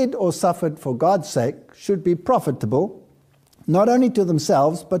they did or suffered for God's sake should be profitable, not only to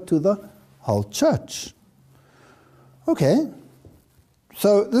themselves, but to the whole church. Okay,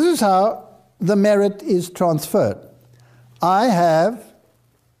 so this is how the merit is transferred. I have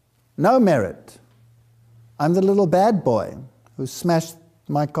no merit. I'm the little bad boy who smashed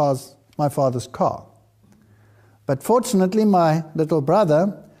my father's car. But fortunately, my little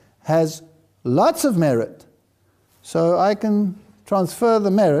brother has lots of merit. So I can transfer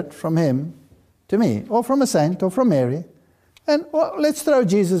the merit from him to me, or from a saint, or from Mary. And well, let's throw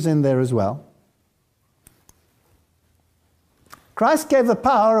Jesus in there as well. Christ gave the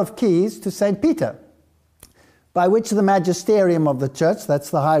power of keys to St. Peter, by which the magisterium of the church, that's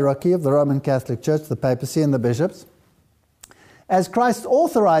the hierarchy of the Roman Catholic Church, the papacy and the bishops, as Christ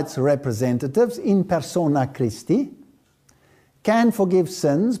authorized representatives in persona Christi, can forgive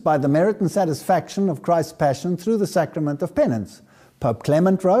sins by the merit and satisfaction of Christ's passion through the sacrament of penance. Pope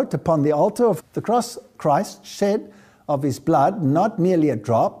Clement wrote, upon the altar of the cross Christ shed of his blood, not merely a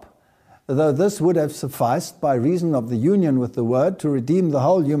drop, though this would have sufficed by reason of the union with the Word to redeem the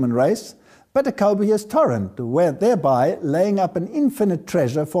whole human race, but a copious torrent, thereby laying up an infinite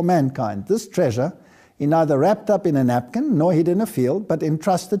treasure for mankind. This treasure he neither wrapped up in a napkin nor hid in a field, but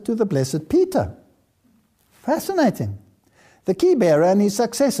entrusted to the blessed Peter. Fascinating. The key bearer and his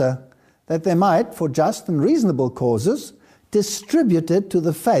successor, that they might, for just and reasonable causes, distribute it to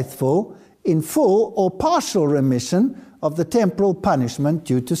the faithful in full or partial remission of the temporal punishment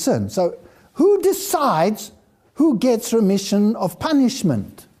due to sin. So, who decides who gets remission of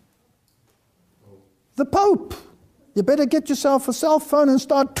punishment? The Pope. You better get yourself a cell phone and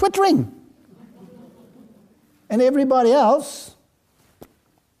start twittering. And everybody else,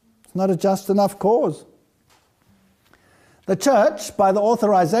 it's not a just enough cause. The Church, by the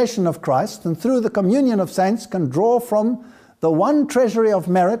authorization of Christ and through the communion of saints, can draw from the one treasury of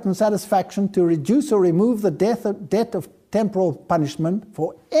merit and satisfaction to reduce or remove the debt of temporal punishment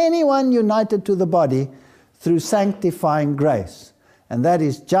for anyone united to the body through sanctifying grace. And that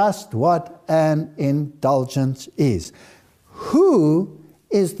is just what an indulgence is. Who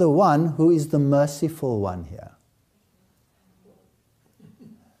is the one who is the merciful one here?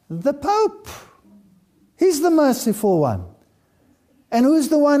 The Pope. He's the merciful one. And who's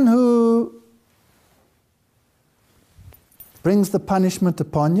the one who brings the punishment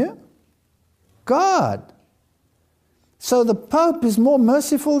upon you? God. So the Pope is more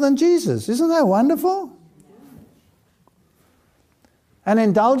merciful than Jesus. Isn't that wonderful? An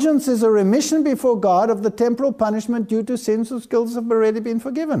indulgence is a remission before God of the temporal punishment due to sins whose guilts have already been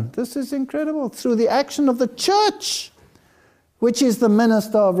forgiven. This is incredible. Through the action of the Church, which is the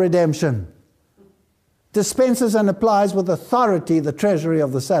minister of redemption, dispenses and applies with authority the treasury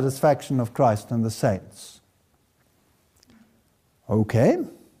of the satisfaction of Christ and the saints. Okay.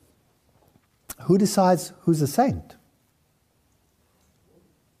 Who decides who's a saint?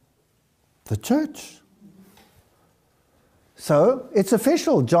 The Church. So it's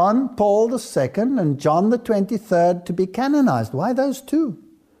official, John Paul II and John the 23rd to be canonized. Why those two?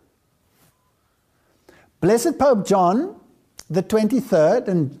 Blessed Pope John the 23rd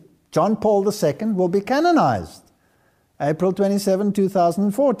and John Paul II will be canonized April 27,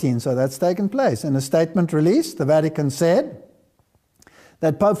 2014. So that's taken place. In a statement released, the Vatican said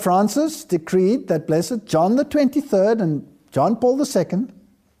that Pope Francis decreed that Blessed John the 23rd and John Paul II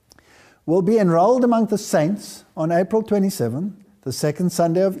will be enrolled among the saints on April 27, the second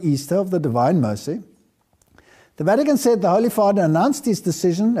Sunday of Easter of the Divine Mercy. The Vatican said the Holy Father announced his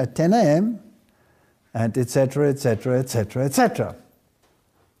decision at 10 a.m. and etc., etc., etc., etc.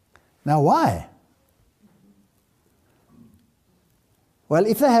 Now why? Well,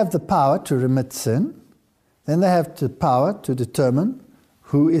 if they have the power to remit sin, then they have the power to determine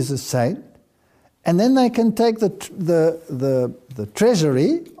who is a saint, and then they can take the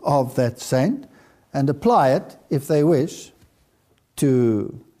treasury of that saint and apply it, if they wish,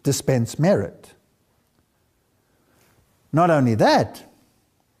 to dispense merit. Not only that,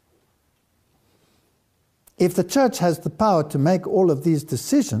 if the Church has the power to make all of these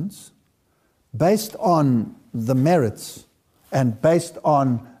decisions based on the merits and based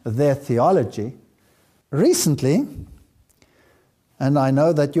on their theology, recently, and I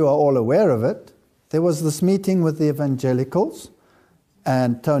know that you are all aware of it, there was this meeting with the evangelicals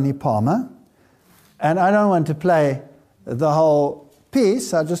and Tony Palmer, and I don't want to play the whole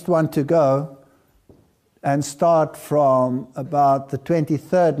piece, I just want to go and start from about the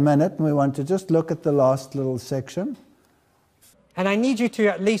 23rd minute, and we want to just look at the last little section. And I need you to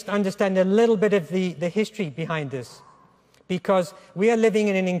at least understand a little bit of the history behind this, because we are living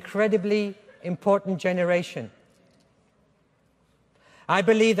in an incredibly important generation. I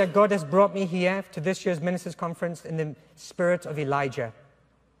believe that God has brought me here to this year's Ministers' Conference in the spirit of Elijah.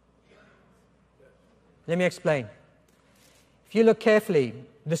 Let me explain. If you look carefully,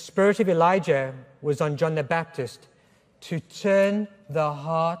 the spirit of Elijah was on John the Baptist to turn the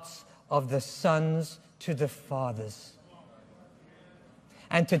hearts of the sons to the fathers,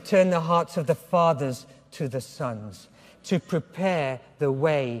 and to turn the hearts of the fathers to the sons, to prepare the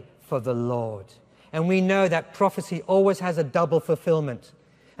way for the Lord. And we know that prophecy always has a double fulfillment.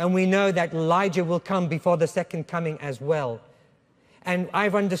 And we know that Elijah will come before the second coming as well. And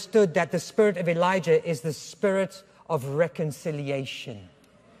I've understood that the spirit of Elijah is the spirit of reconciliation,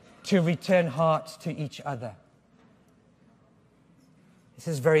 to return hearts to each other. This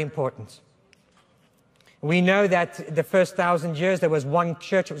is very important. We know that the first 1,000 years there was one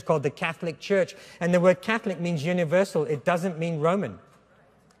church, it was called the Catholic Church. And the word Catholic means universal, it doesn't mean Roman.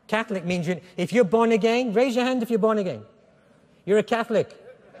 Catholic means, if you're born again, raise your hand if you're born again. You're a Catholic.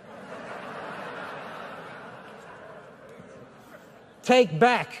 Take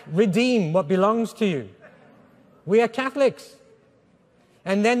back, redeem what belongs to you. We are Catholics.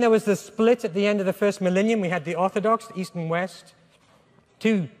 And then there was the split at the end of the first millennium. We had the Orthodox, East and West,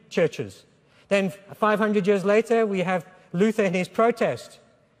 two churches. Then 500 years later, we have Luther and his protest.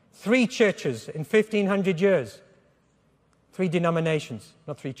 Three churches in 1,500 years. Three denominations,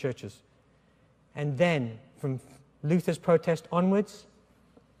 not three churches. And then, from Luther's protest onwards,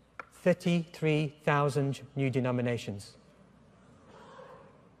 33,000 new denominations.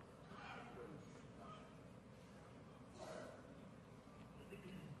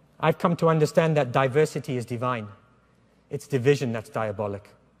 I've come to understand that diversity is divine. It's division that's diabolic.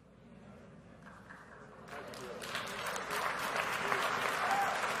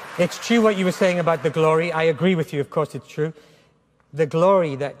 It's true what you were saying about the glory. I agree with you, of course it's true. The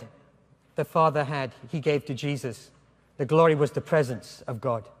glory that the Father had, he gave to Jesus. The glory was the presence of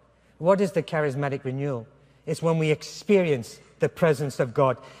God. What is the charismatic renewal? It's when we experience the presence of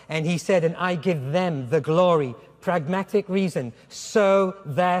God. And he said, and I give them the glory, pragmatic reason, so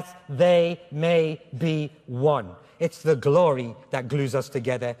that they may be one. It's the glory that glues us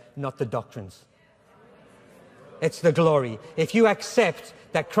together, not the doctrines. It's the glory. If you accept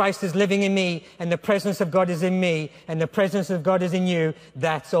that Christ is living in me, and the presence of God is in me, and the presence of God is in you,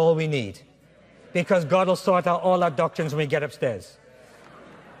 that's all we need. Because God will sort out all our doctrines when we get upstairs.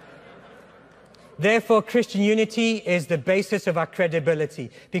 Therefore, Christian unity is the basis of our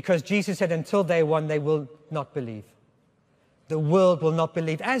credibility, because Jesus said until day one, they will not believe. The world will not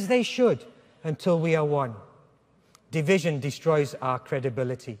believe, as they should, until we are one. Division destroys our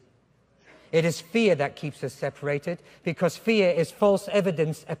credibility. It is fear that keeps us separated, because fear is false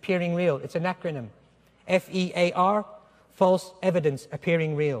evidence appearing real. It's an acronym. F-E-A-R, false evidence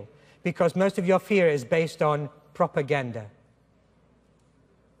appearing real. Because most of your fear is based on propaganda.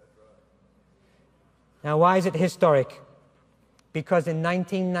 Now, why is it historic? Because in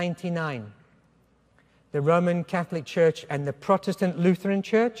 1999, the Roman Catholic Church and the Protestant Lutheran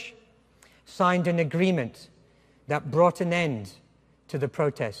Church signed an agreement that brought an end to the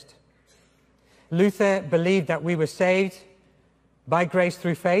protest. Luther believed that we were saved by grace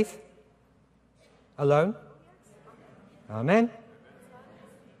through faith alone. Amen.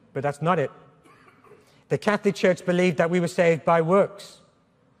 But that's not it. The Catholic Church believed that we were saved by works.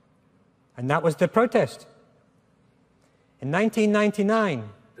 And that was the protest. In 1999,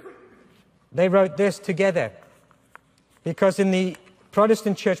 they wrote this together. Because in the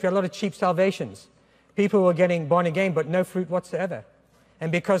Protestant church, we had a lot of cheap salvations. People were getting born again, but no fruit whatsoever.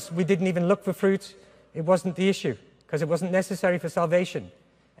 And because we didn't even look for fruit, it wasn't the issue, because it wasn't necessary for salvation.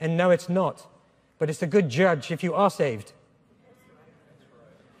 And no, it's not. But it's a good judge if you are saved.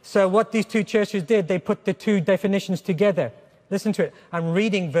 So what these two churches did, they put the two definitions together. Listen to it. I'm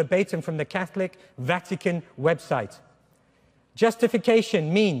reading verbatim from the Catholic Vatican website.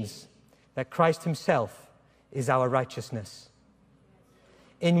 Justification means that Christ himself is our righteousness,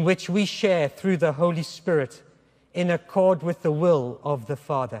 in which we share through the Holy Spirit in accord with the will of the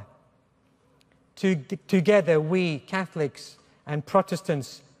Father. Together, we, Catholics and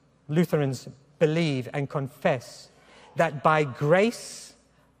Protestants, Lutherans, believe and confess that by grace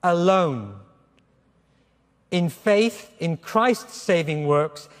alone, in faith in Christ's saving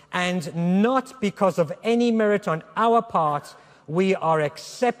works, and not because of any merit on our part, we are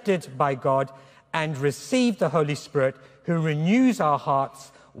accepted by God and receive the Holy Spirit, who renews our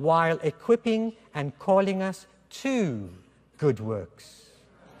hearts while equipping and calling us to good works.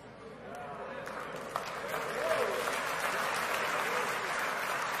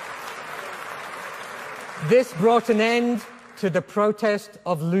 This brought an end to the protest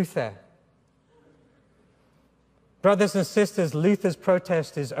of Luther. Brothers and sisters, Luther's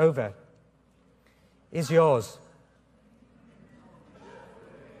protest is over. Is yours?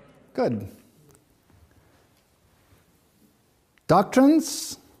 Good.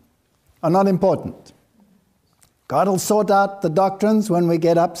 Doctrines are not important. God will sort out the doctrines when we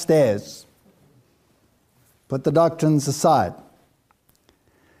get upstairs. Put the doctrines aside.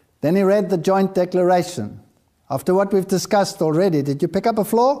 Then he read the joint declaration. After what we've discussed already, did you pick up a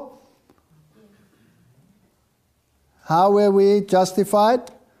flaw? How were we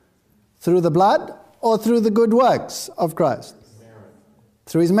justified? Through the blood or through the good works of Christ?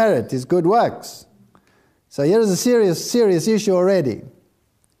 Through his merit, his good works. So here is a serious issue already.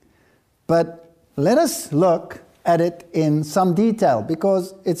 But let us look at it in some detail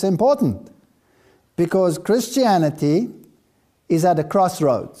because it's important. Because Christianity is at a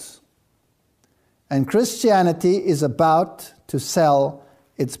crossroads. And Christianity is about to sell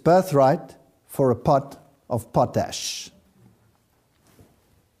its birthright for a pot of potash.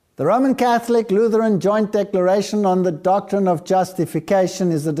 The Roman Catholic Lutheran Joint Declaration on the Doctrine of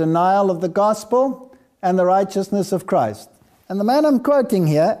Justification is a denial of the gospel and the righteousness of Christ. And the man I'm quoting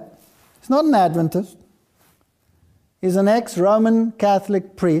here is not an Adventist. He's an ex-Roman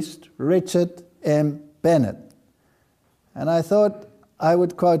Catholic priest, Richard M. Bennett. And I thought I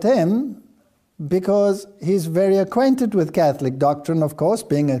would quote him because he's very acquainted with Catholic doctrine, of course,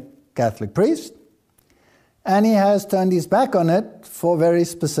 being a Catholic priest. And he has turned his back on it for very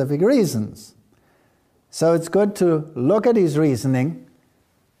specific reasons. So it's good to look at his reasoning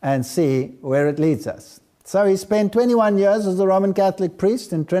and see where it leads us. So he spent 21 years as a Roman Catholic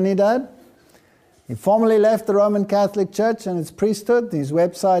priest in Trinidad. He formally left the Roman Catholic Church and its priesthood. His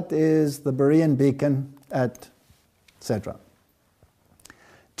website is the Berean Beacon, etc.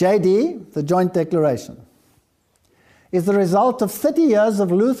 JD, the Joint Declaration, is the result of 30 years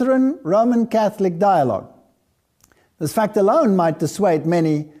of Lutheran Roman Catholic dialogue. This fact alone might dissuade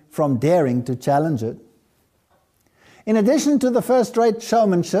many from daring to challenge it. In addition to the first-rate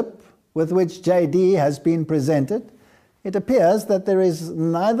showmanship with which JD has been presented, it appears that there is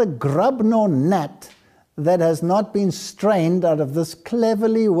neither grub nor gnat that has not been strained out of this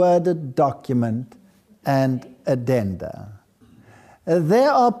cleverly worded document and addenda.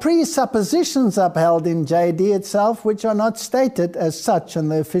 There are presuppositions upheld in JD itself which are not stated as such in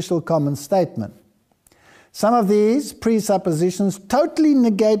the official common statement. Some of these presuppositions totally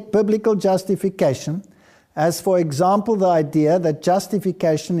negate biblical justification, as for example the idea that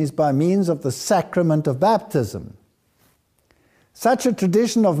justification is by means of the sacrament of baptism. Such a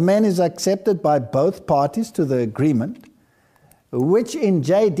tradition of men is accepted by both parties to the agreement, which in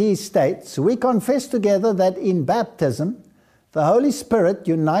JD states, "We confess together that in baptism, the Holy Spirit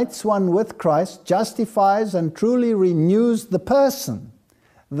unites one with Christ, justifies and truly renews the person.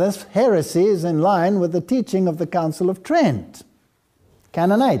 This heresy is in line with the teaching of the Council of Trent."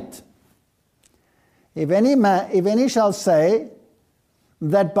 Canon 8. If any shall say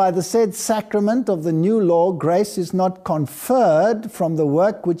that by the said sacrament of the new law grace is not conferred from the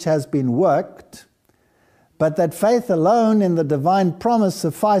work which has been worked, but that faith alone in the divine promise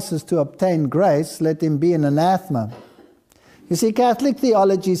suffices to obtain grace, let him be an anathema. You see, Catholic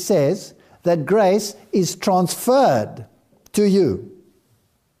theology says that grace is transferred to you.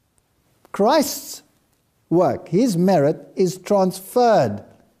 Christ's work, his merit, is transferred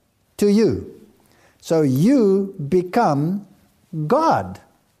to you. So you become God.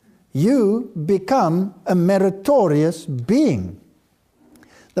 You become a meritorious being.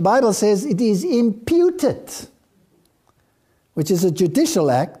 The Bible says it is imputed, which is a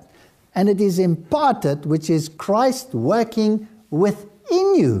judicial act, and it is imparted, which is Christ working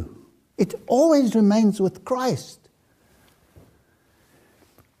within you. It always remains with Christ.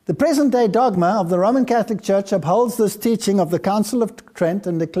 The present-day dogma of the Roman Catholic Church upholds this teaching of the Council of Trent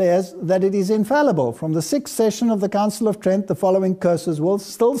and declares that it is infallible. From the 6th session of the Council of Trent, the following curses will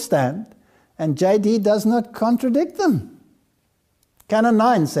still stand, and JD does not contradict them. Canon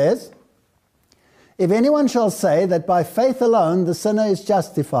 9 says, "If anyone shall say that by faith alone the sinner is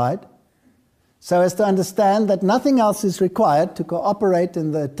justified, so as to understand that nothing else is required to cooperate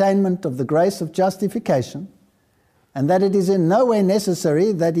in the attainment of the grace of justification, and that it is in no way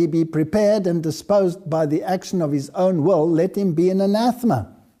necessary that he be prepared and disposed by the action of his own will, let him be an anathema."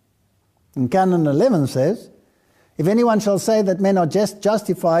 And Canon 11 says, "If anyone shall say that men are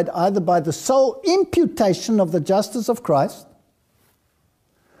justified either by the sole imputation of the justice of Christ,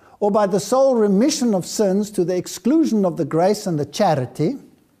 or by the sole remission of sins to the exclusion of the grace and the charity,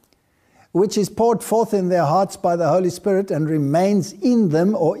 which is poured forth in their hearts by the Holy Spirit and remains in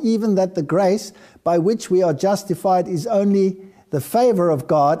them, or even that the grace by which we are justified is only the favor of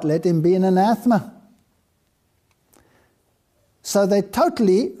God, let him be an anathema." So they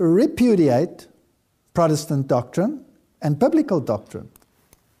totally repudiate Protestant doctrine and biblical doctrine.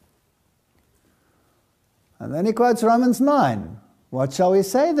 And then he quotes Romans 9. What shall we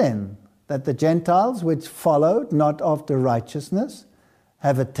say then? That the Gentiles which followed not after righteousness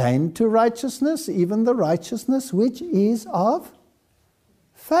have attained to righteousness, even the righteousness which is of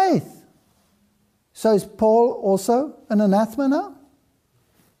faith. So is Paul also an anathema now?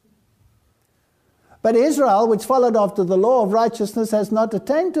 But Israel, which followed after the law of righteousness, has not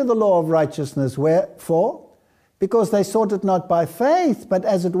attained to the law of righteousness. Wherefore? Because they sought it not by faith, but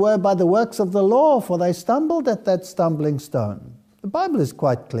as it were by the works of the law, for they stumbled at that stumbling stone. The Bible is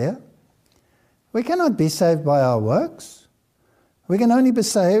quite clear. We cannot be saved by our works. We can only be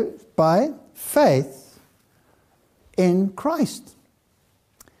saved by faith in Christ.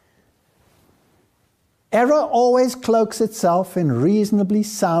 Error always cloaks itself in reasonably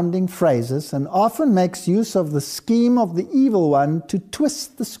sounding phrases and often makes use of the scheme of the evil one to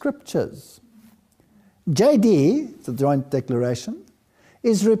twist the scriptures. JD, the Joint Declaration,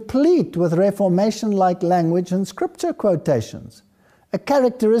 is replete with Reformation-like language and scripture quotations. A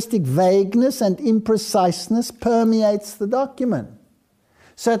characteristic vagueness and impreciseness permeates the document.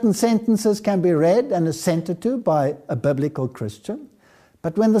 Certain sentences can be read and assented to by a biblical Christian,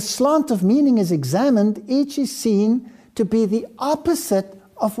 but when the slant of meaning is examined, each is seen to be the opposite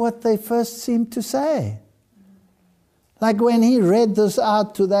of what they first seemed to say. Like when he read this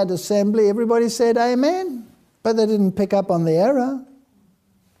out to that assembly, everybody said amen, but they didn't pick up on the error.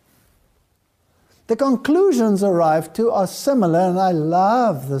 The conclusions arrived to are similar, and I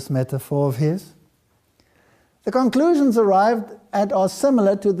love this metaphor of his. The conclusions arrived at are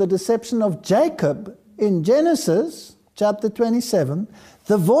similar to the deception of Jacob in Genesis chapter 27.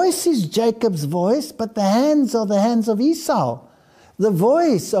 The voice is Jacob's voice, but the hands are the hands of Esau. The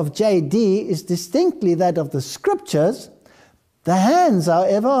voice of JD is distinctly that of the scriptures. The hands,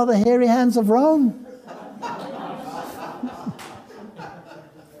 however, are the hairy hands of Rome.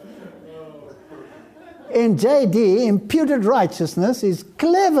 In JD, imputed righteousness is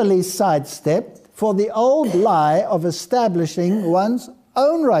cleverly sidestepped for the old lie of establishing one's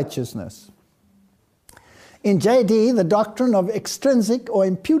own righteousness. In JD, the doctrine of extrinsic or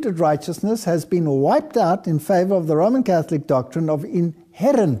imputed righteousness has been wiped out in favor of the Roman Catholic doctrine of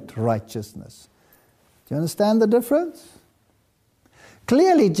inherent righteousness. Do you understand the difference?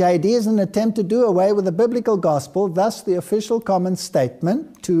 Clearly, JD is an attempt to do away with the biblical gospel. Thus, the official common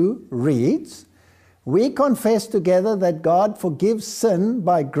statement 2 reads, "We confess together that God forgives sin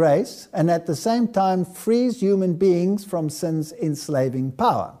by grace and at the same time frees human beings from sin's enslaving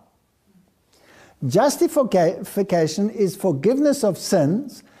power." Justification is forgiveness of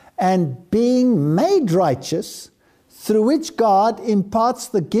sins and being made righteous, through which God imparts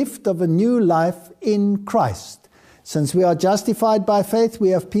the gift of a new life in Christ. Since we are justified by faith, we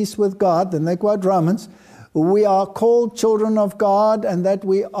have peace with God. Then they quote Romans. We are called children of God, and that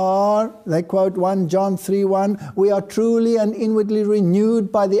we are, they quote 1 John 3:1, we are truly and inwardly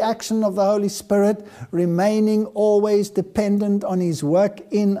renewed by the action of the Holy Spirit, remaining always dependent on His work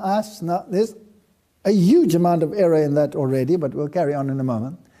in us. Now, there's a huge amount of error in that already, but we'll carry on in a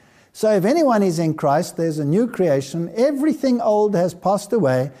moment. So if anyone is in Christ, there's a new creation. Everything old has passed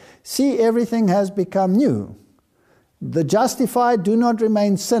away. See, everything has become new. The justified do not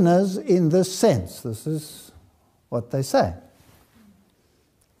remain sinners in this sense. This is what they say.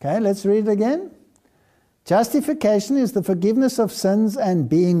 Okay, let's read it again. Justification is the forgiveness of sins and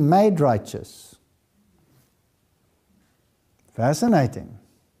being made righteous. Fascinating.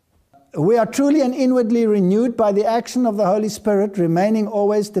 We are truly and inwardly renewed by the action of the Holy Spirit, remaining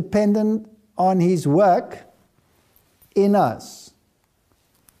always dependent on His work in us.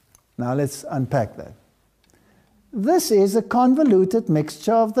 Now let's unpack that. This is a convoluted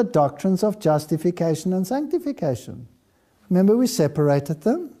mixture of the doctrines of justification and sanctification. Remember, we separated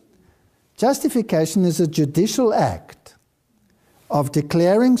them? Justification is a judicial act of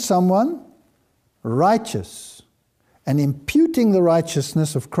declaring someone righteous and imputing the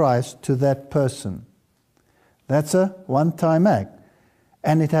righteousness of Christ to that person. That's a one-time act.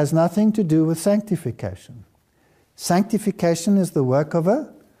 And it has nothing to do with sanctification. Sanctification is the work of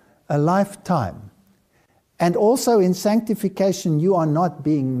a lifetime. And also in sanctification, you are not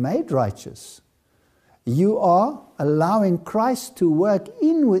being made righteous. You are allowing Christ to work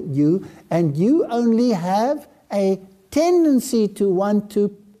in with you, and you only have a tendency to want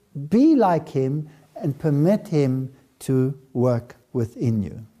to be like Him and permit Him to work within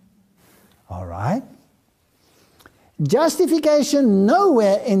you. All right? Justification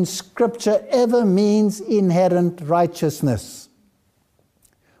nowhere in Scripture ever means inherent righteousness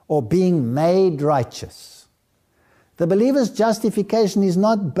or being made righteous. The believer's justification is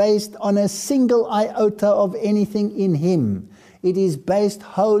not based on a single iota of anything in him. It is based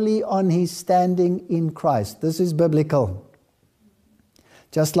wholly on his standing in Christ. This is biblical.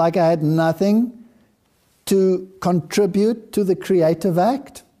 Just like I had nothing to contribute to the creative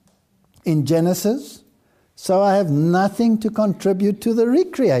act in Genesis, so I have nothing to contribute to the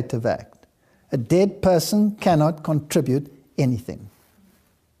recreative act. A dead person cannot contribute anything.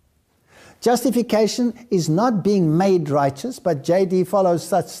 Justification is not being made righteous, but J.D. follows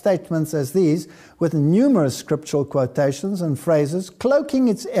such statements as these with numerous scriptural quotations and phrases cloaking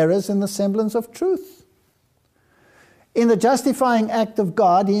its errors in the semblance of truth. In the justifying act of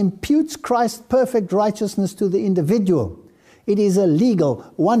God, he imputes Christ's perfect righteousness to the individual. It is a legal,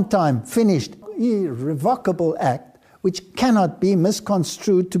 one-time, finished, irrevocable act which cannot be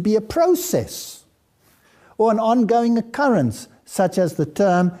misconstrued to be a process or an ongoing occurrence, such as the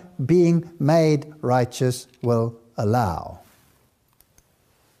term being made righteous will allow.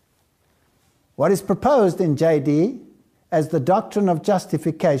 What is proposed in J.D. as the doctrine of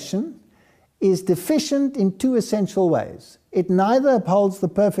justification is deficient in two essential ways. It neither upholds the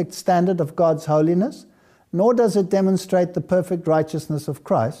perfect standard of God's holiness, nor does it demonstrate the perfect righteousness of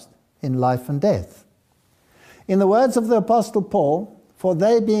Christ in life and death. In the words of the Apostle Paul, for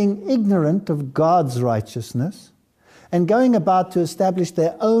they being ignorant of God's righteousness, and going about to establish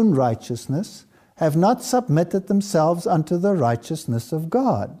their own righteousness, have not submitted themselves unto the righteousness of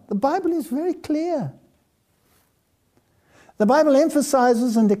God. The Bible is very clear. The Bible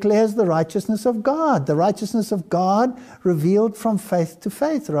emphasizes and declares the righteousness of God, the righteousness of God revealed from faith to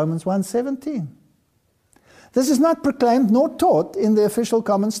faith, Romans 1:17. This is not proclaimed nor taught in the official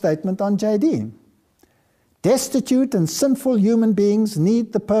common statement on J.D. Destitute and sinful human beings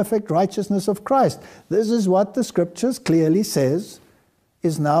need the perfect righteousness of Christ. This is what the Scriptures clearly says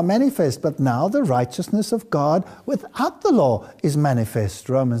is now manifest. But now the righteousness of God without the law is manifest,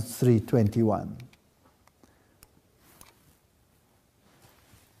 Romans 3:21.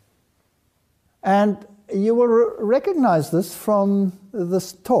 And you will recognize this from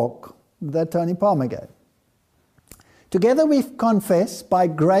this talk that Tony Palmer gave. Together we confess by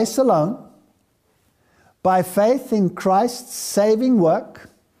grace alone, by faith in Christ's saving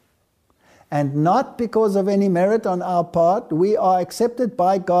work, and not because of any merit on our part, we are accepted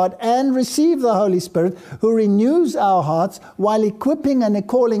by God and receive the Holy Spirit, who renews our hearts while equipping and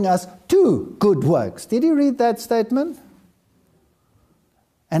calling us to good works. Did you read that statement?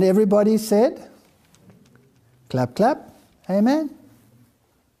 And everybody said, clap, clap, amen.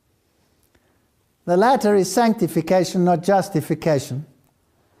 The latter is sanctification, not justification.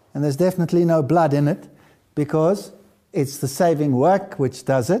 And there's definitely no blood in it, because it's the saving work which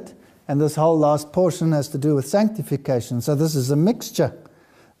does it. And this whole last portion has to do with sanctification. So this is a mixture.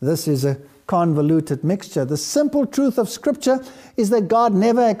 This is a convoluted mixture. The simple truth of Scripture is that God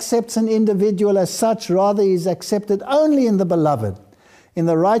never accepts an individual as such. Rather, he is accepted only in the beloved, in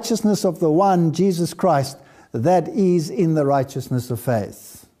the righteousness of the one, Jesus Christ, that is in the righteousness of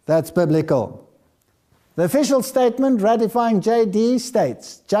faith. That's biblical. The official statement ratifying J.D.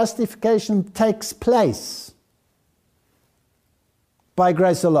 states, justification takes place by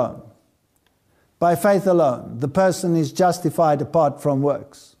grace alone, by faith alone. The person is justified apart from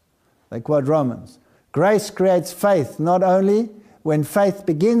works. They quote Romans. Grace creates faith, not only when faith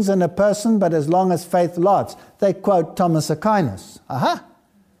begins in a person, but as long as faith lasts. They quote Thomas Aquinas. Aha!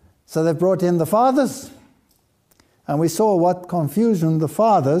 So they've brought in the fathers. And we saw what confusion the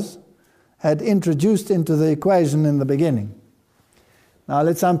fathers had introduced into the equation in the beginning. Now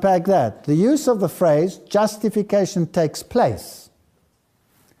let's unpack that. The use of the phrase, justification takes place,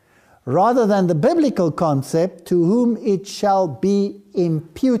 rather than the biblical concept, to whom it shall be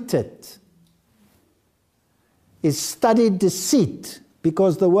imputed, is studied deceit,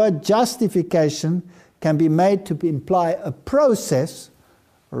 because the word justification can be made to imply a process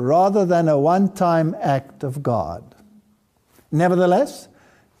rather than a one-time act of God. Nevertheless,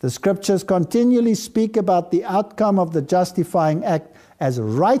 the Scriptures continually speak about the outcome of the justifying act as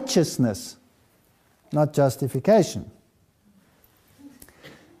righteousness, not justification.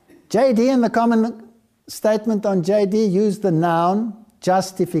 J.D. in the common statement on J.D. used the noun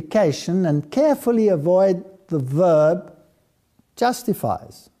justification and carefully avoid the verb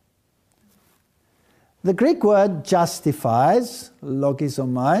justifies. The Greek word justifies,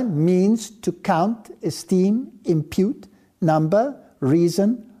 logizomai, means to count, esteem, impute, number,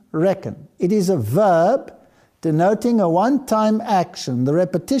 reason, reckon. It is a verb denoting a one-time action. The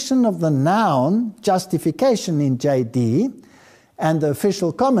repetition of the noun justification in J.D. and the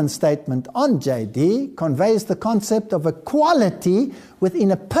official common statement on J.D. conveys the concept of a quality within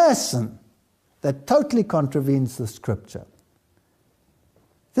a person that totally contravenes the Scripture.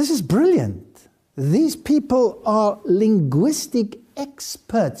 This is brilliant. These people are linguistic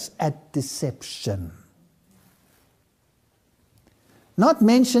experts at deception. Not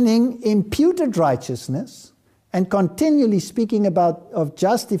mentioning imputed righteousness and continually speaking of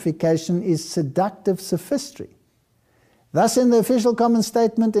justification is seductive sophistry. Thus, in the official common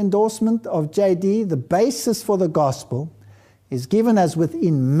statement endorsement of JD, the basis for the gospel is given as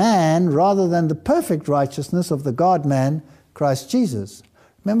within man rather than the perfect righteousness of the God-man, Christ Jesus.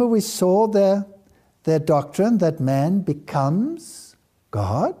 Remember, we saw their doctrine that man becomes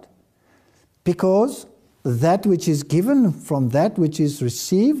God because that which is given from that which is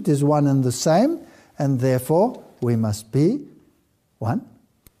received is one and the same, and therefore we must be one.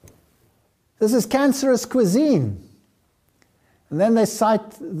 This is cancerous cuisine. And then they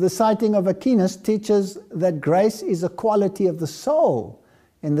cite the citing of Aquinas teaches that grace is a quality of the soul.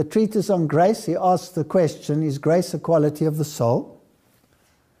 In the treatise on grace, he asks the question, is grace a quality of the soul?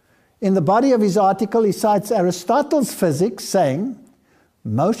 In the body of his article, he cites Aristotle's physics, saying,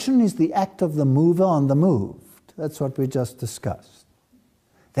 motion is the act of the mover on the moved. That's what we just discussed.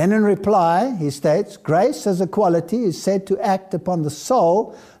 Then in reply, he states, grace as a quality is said to act upon the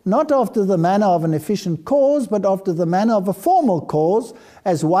soul, not after the manner of an efficient cause, but after the manner of a formal cause,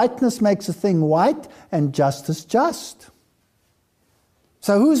 as whiteness makes a thing white and justice just.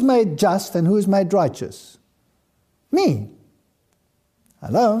 So who's made just and who's made righteous? Me.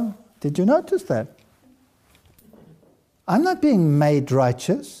 Hello? Did you notice that? I'm not being made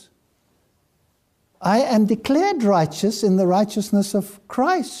righteous. I am declared righteous in the righteousness of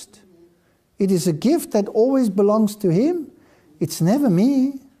Christ. It is a gift that always belongs to Him. It's never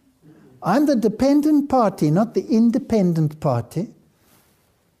me. I'm the dependent party, not the independent party.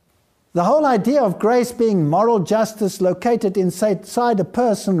 The whole idea of grace being moral justice located inside a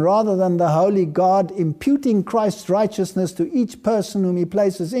person rather than the holy God imputing Christ's righteousness to each person whom He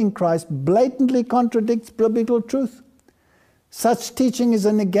places in Christ blatantly contradicts biblical truth. Such teaching is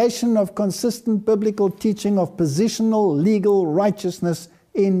a negation of consistent biblical teaching of positional legal righteousness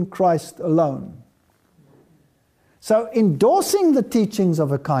in Christ alone. So endorsing the teachings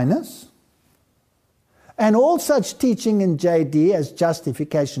of Aquinas and all such teaching in JD as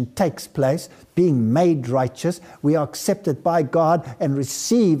justification takes place, being made righteous, we are accepted by God and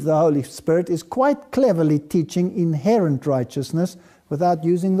receive the Holy Spirit, is quite cleverly teaching inherent righteousness without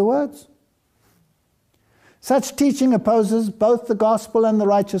using the words. Such teaching opposes both the gospel and the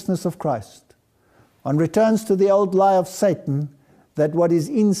righteousness of Christ. One returns to the old lie of Satan that what is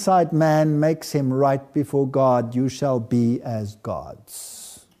inside man makes him right before God. You shall be as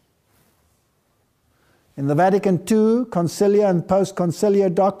gods. In the Vatican II, Conciliar and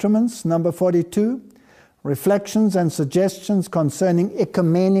Post-Conciliar Documents, number 42, Reflections and Suggestions Concerning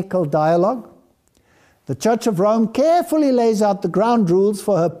Ecumenical Dialogue, the Church of Rome carefully lays out the ground rules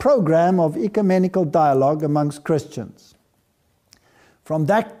for her program of ecumenical dialogue amongst Christians. From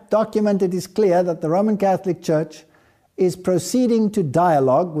that document, it is clear that the Roman Catholic Church is proceeding to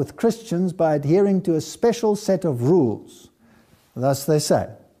dialogue with Christians by adhering to a special set of rules. Thus they say,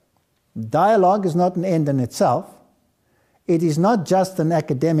 dialogue is not an end in itself. It is not just an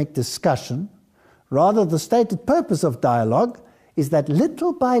academic discussion. Rather, the stated purpose of dialogue is that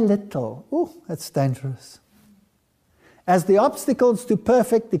little by little, that's dangerous, as the obstacles to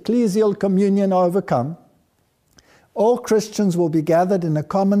perfect ecclesial communion are overcome, all Christians will be gathered in a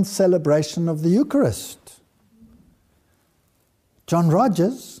common celebration of the Eucharist. John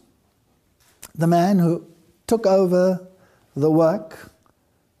Rogers, the man who took over the work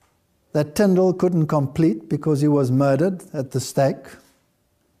that Tyndale couldn't complete because he was murdered at the stake,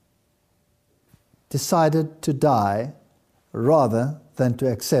 decided to die rather than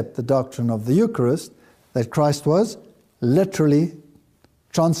to accept the doctrine of the Eucharist, that Christ was literally,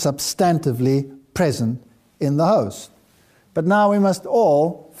 transubstantively present in the host. But now we must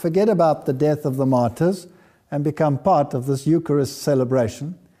all forget about the death of the martyrs and become part of this Eucharist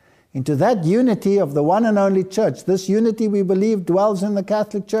celebration, into that unity of the one and only Church. This unity, we believe, dwells in the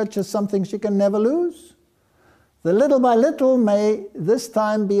Catholic Church as something she can never lose. The little by little may this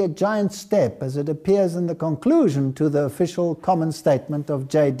time be a giant step, as it appears in the conclusion to the official common statement of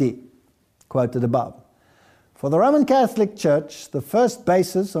JD, quoted above. For the Roman Catholic Church, the first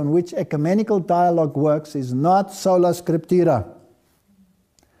basis on which ecumenical dialogue works is not sola scriptura.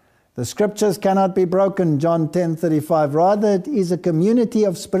 The scriptures cannot be broken, John 10:35. Rather, it is a community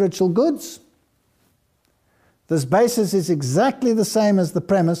of spiritual goods. This basis is exactly the same as the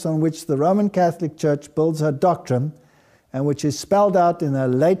premise on which the Roman Catholic Church builds her doctrine, and which is spelled out in her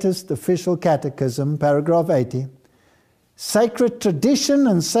latest official catechism, paragraph 80, Sacred tradition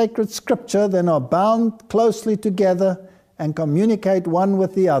and sacred scripture then are bound closely together and communicate one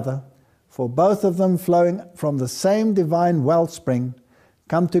with the other, for both of them flowing from the same divine wellspring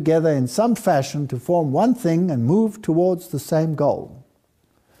come together in some fashion to form one thing and move towards the same goal.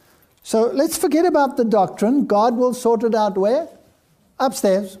 So let's forget about the doctrine. God will sort it out where?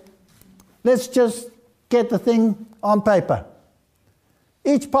 Upstairs. Let's just get the thing on paper.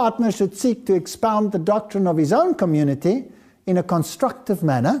 Each partner should seek to expound the doctrine of his own community in a constructive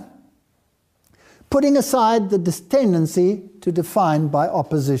manner, putting aside the tendency to define by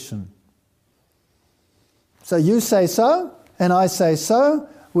opposition. So you say so, and I say so,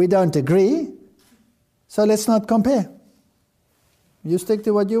 we don't agree, so let's not compare. You stick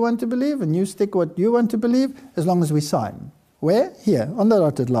to what you want to believe, and you stick what you want to believe, as long as we sign. Where? Here, on the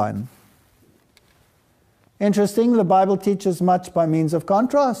dotted line. Interesting, the Bible teaches much by means of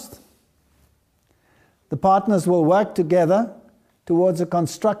contrast. The partners will work together towards a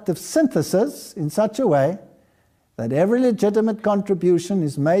constructive synthesis in such a way that every legitimate contribution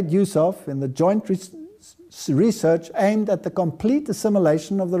is made use of in the joint research aimed at the complete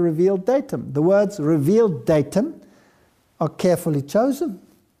assimilation of the revealed datum. The words revealed datum are carefully chosen.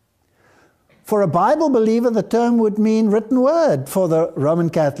 For a Bible believer, the term would mean written word. For the Roman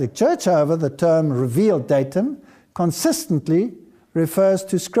Catholic Church, however, the term revealed datum consistently refers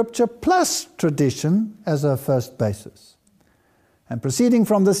to Scripture plus tradition as a first basis. And proceeding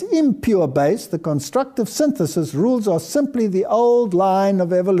from this impure base, the constructive synthesis rules are simply the old line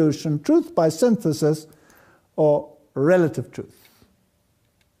of evolution, truth by synthesis or relative truth.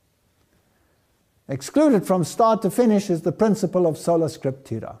 Excluded from start to finish is the principle of sola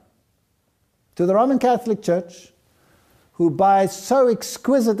scriptura. To the Roman Catholic Church, who by so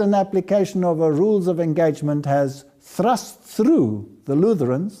exquisite an application of her rules of engagement has thrust through the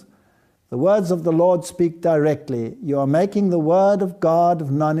Lutherans, the words of the Lord speak directly. You are making the word of God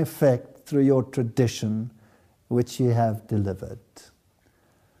of none effect through your tradition, which ye have delivered.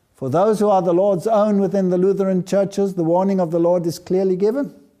 For those who are the Lord's own within the Lutheran churches, the warning of the Lord is clearly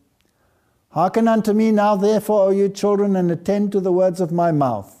given. Hearken unto me now, therefore, O you children, and attend to the words of my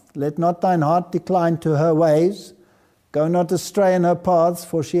mouth. Let not thine heart decline to her ways. Go not astray in her paths,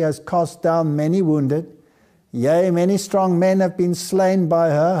 for she has cast down many wounded. Yea, many strong men have been slain by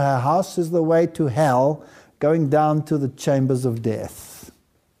her. Her house is the way to hell, going down to the chambers of death.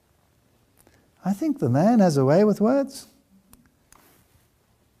 I think the man has a way with words.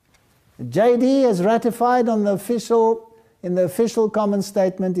 JD, as ratified in the official common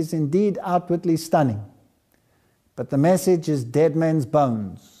statement, is indeed outwardly stunning. But the message is dead men's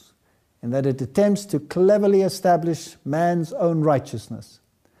bones, in that it attempts to cleverly establish man's own righteousness.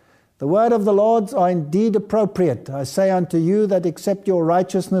 The word of the Lord are indeed appropriate. I say unto you that except your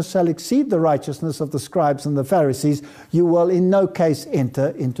righteousness shall exceed the righteousness of the scribes and the Pharisees, you will in no case enter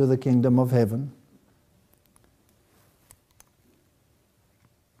into the kingdom of heaven.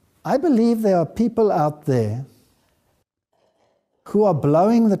 I believe there are people out there who are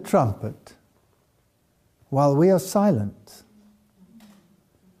blowing the trumpet while we are silent.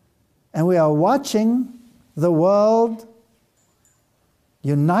 And we are watching the world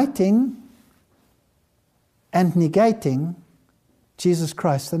uniting and negating Jesus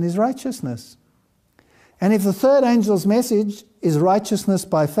Christ and his righteousness. And if the third angel's message is righteousness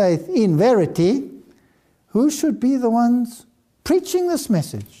by faith in verity, who should be the ones preaching this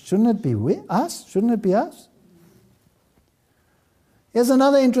message? Shouldn't it be us? Shouldn't it be us? Here's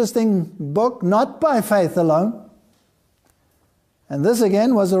another interesting book, Not by Faith Alone. And this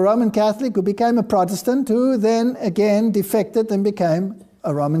again was a Roman Catholic who became a Protestant, who then again defected and became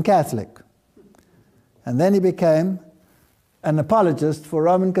a Roman Catholic. And then he became an apologist for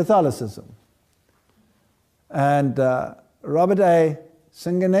Roman Catholicism. And Robert A.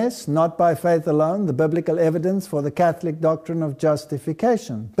 Singanes, Not by Faith Alone, the Biblical Evidence for the Catholic Doctrine of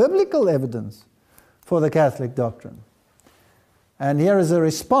Justification. Biblical evidence for the Catholic doctrine. And here is a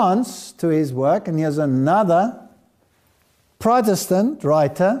response to his work, and here's another Protestant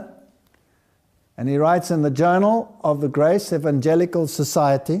writer, and he writes in the Journal of the Grace Evangelical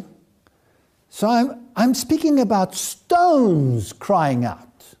Society. So I'm speaking about stones crying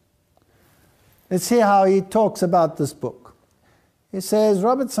out. Let's see how he talks about this book. He says,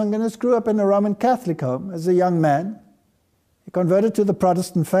 Robert Sunganis grew up in a Roman Catholic home as a young man. He converted to the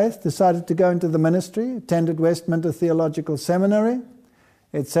Protestant faith, decided to go into the ministry, attended Westminster Theological Seminary,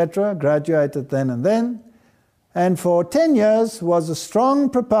 etc., graduated then and for 10 years was a strong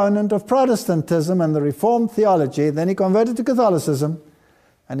proponent of Protestantism and the Reformed theology. Then he converted to Catholicism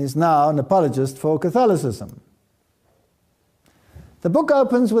and is now an apologist for Catholicism. The book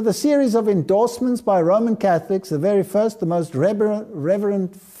opens with a series of endorsements by Roman Catholics. The very first, the most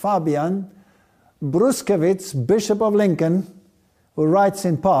Reverend Fabian Bruskewitz, Bishop of Lincoln, who writes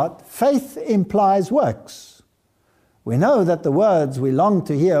in part, "Faith implies works. We know that the words we long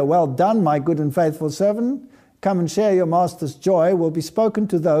to hear, 'Well done, my good and faithful servant, come and share your master's joy,' will be spoken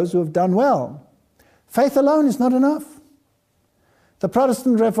to those who have done well. Faith alone is not enough. The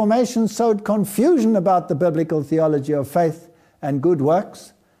Protestant Reformation sowed confusion about the biblical theology of faith and good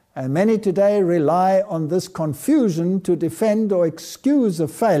works, and many today rely on this confusion to defend or excuse a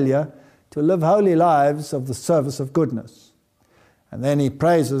failure to live holy lives of the service of goodness." And then he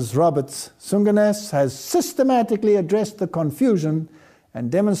praises Robert Sunganes has systematically addressed the confusion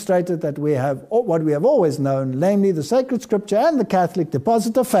and demonstrated that we have what we have always known, namely the sacred scripture and the Catholic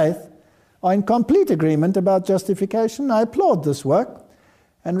deposit of faith are in complete agreement about justification. I applaud this work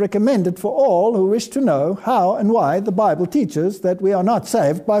and recommend it for all who wish to know how and why the Bible teaches that we are not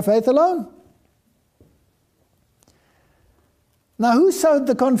saved by faith alone. Now, who sowed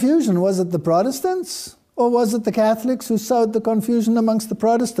the confusion? Was it the Protestants, or was it the Catholics who sowed the confusion amongst the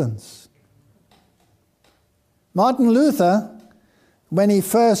Protestants? Martin Luther, when he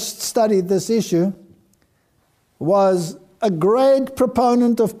first studied this issue, was a great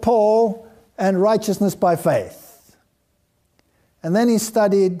proponent of Paul and righteousness by faith. And then he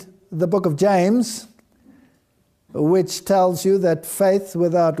studied the book of James, which tells you that faith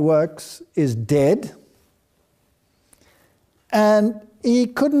without works is dead. And he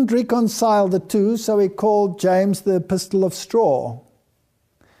couldn't reconcile the two, so he called James the epistle of straw.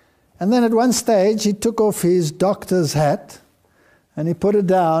 And then at one stage he took off his doctor's hat and he put it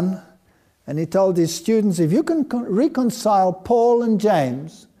down and he told his students, "If you can reconcile Paul and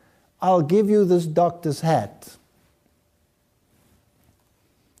James, I'll give you this doctor's hat."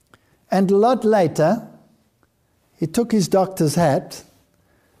 And a lot later, he took his doctor's hat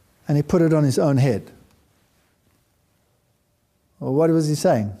and he put it on his own head. Well, what was he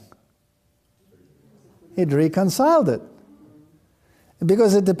saying? He'd reconciled it.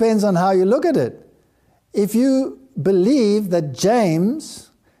 Because it depends on how you look at it. If you believe that James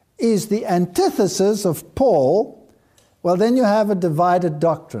is the antithesis of Paul, well, then you have a divided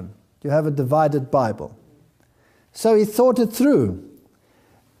doctrine. You have a divided Bible. So he thought it through.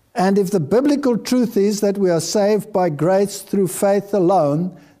 And if the biblical truth is that we are saved by grace through faith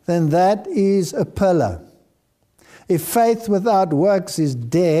alone, then that is a pillar. If faith without works is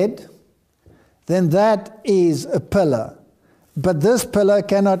dead, then that is a pillar. But this pillar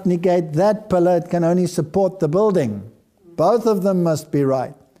cannot negate that pillar. It can only support the building. Both of them must be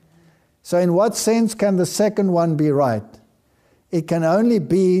right. So in what sense can the second one be right? It can only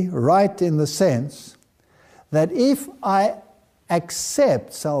be right in the sense that if I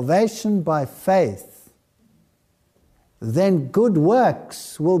accept salvation by faith, then good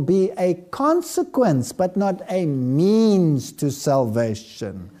works will be a consequence, but not a means to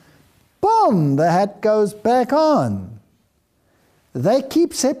salvation. Boom! The hat goes back on. They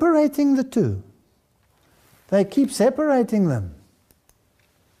keep separating the two. They keep separating them.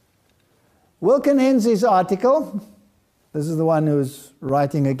 Wilkenhen's article, this is the one who's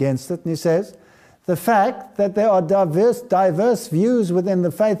writing against it, and he says, the fact that there are diverse views within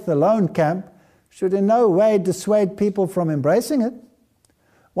the faith alone camp should in no way dissuade people from embracing it.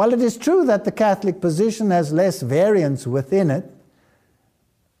 While it is true that the Catholic position has less variance within it,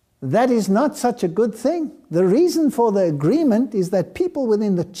 that is not such a good thing. The reason for the agreement is that people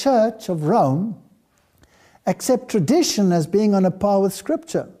within the Church of Rome accept tradition as being on a par with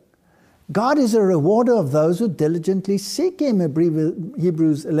Scripture. God is a rewarder of those who diligently seek Him,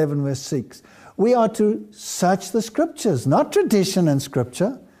 Hebrews 11 verse 6. We are to search the Scriptures, not tradition and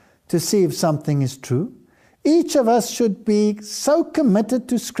Scripture, to see if something is true. Each of us should be so committed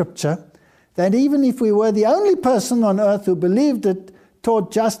to Scripture that even if we were the only person on earth who believed it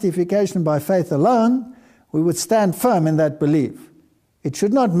taught justification by faith alone, we would stand firm in that belief. It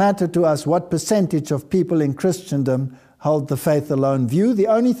should not matter to us what percentage of people in Christendom hold the faith alone view. The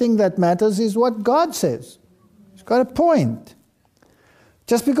only thing that matters is what God says. He's got a point.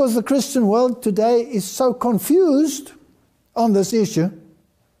 Just because the Christian world today is so confused on this issue,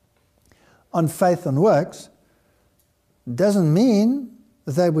 on faith and works, doesn't mean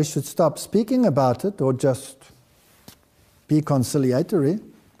that we should stop speaking about it or just be conciliatory.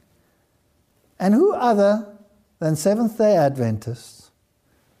 And who other than Seventh-day Adventists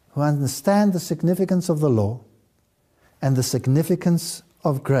who understand the significance of the law and the significance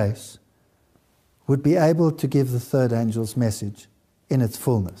of grace would be able to give the third angel's message in its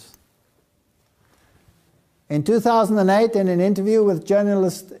fullness? In 2008, in an interview with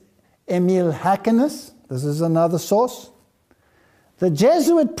journalist Emil Hakenes, this is another source, The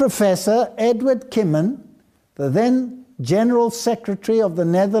Jesuit professor Edward Kimmen, the then General Secretary of the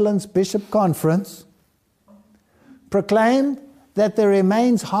Netherlands Bishop Conference, proclaimed that there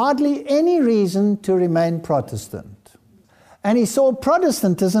remains hardly any reason to remain Protestant. And he saw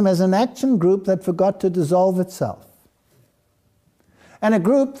Protestantism as an action group that forgot to dissolve itself, and a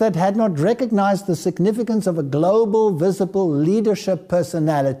group that had not recognized the significance of a global, visible leadership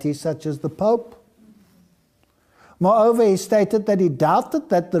personality such as the Pope. Moreover, he stated that he doubted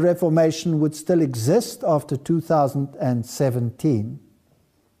that the Reformation would still exist after 2017.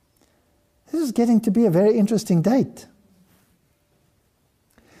 This is getting to be a very interesting date.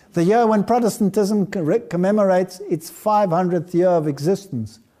 The year when Protestantism commemorates its 500th year of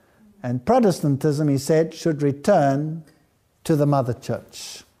existence. And Protestantism, he said, should return to the Mother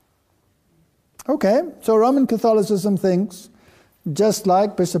Church. Okay, so Roman Catholicism thinks, just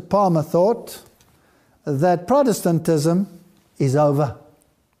like Bishop Palmer thought, that Protestantism is over.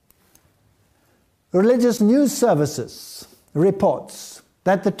 Religious news services reports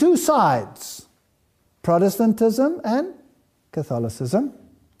that the two sides, Protestantism and Catholicism,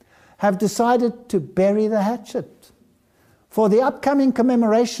 have decided to bury the hatchet for the upcoming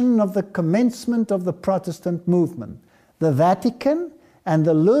commemoration of the commencement of the Protestant movement. The Vatican and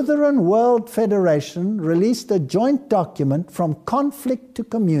the Lutheran World Federation released a joint document, From Conflict to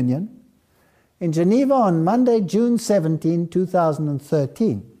Communion, in Geneva on Monday, June 17,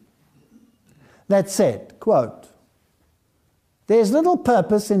 2013, that said, quote, "There's little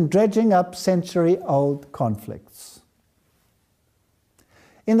purpose in dredging up century-old conflicts."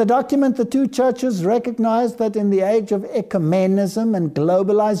 In the document, the two churches recognized that in the age of ecumenism and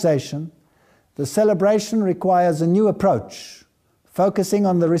globalization, the celebration requires a new approach, focusing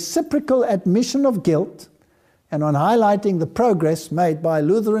on the reciprocal admission of guilt and on highlighting the progress made by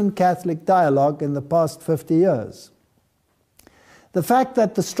Lutheran Catholic dialogue in the past 50 years. The fact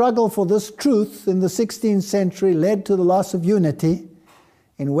that the struggle for this truth in the 16th century led to the loss of unity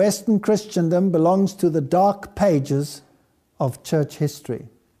in Western Christendom belongs to the dark pages of church history.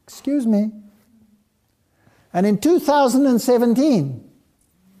 Excuse me. And in 2017,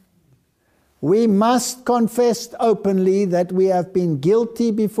 we must confess openly that we have been guilty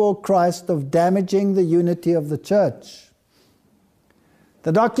before Christ of damaging the unity of the church.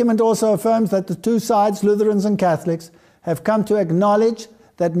 The document also affirms that the two sides, Lutherans and Catholics, have come to acknowledge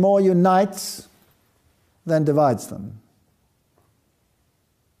that more unites than divides them.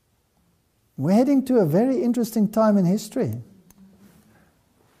 We're heading to a very interesting time in history.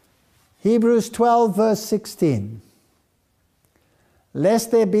 Hebrews 12, verse 16.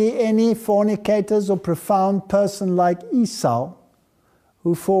 "Lest there be any fornicators or profound person like Esau,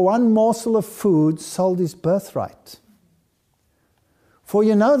 who for one morsel of food sold his birthright. For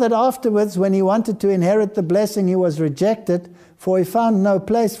you know that afterwards, when he wanted to inherit the blessing, he was rejected, for he found no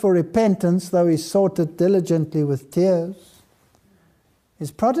place for repentance, though he sought it diligently with tears."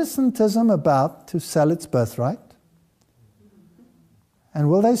 Is Protestantism about to sell its birthright? And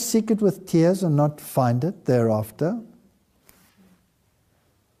will they seek it with tears and not find it thereafter?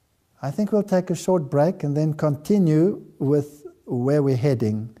 I think we'll take a short break and then continue with where we're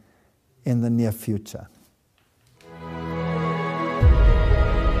heading in the near future.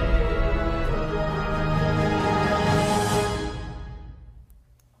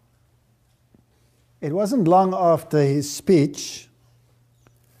 It wasn't long after his speech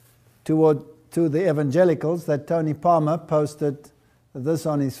to the evangelicals that Tony Palmer posted this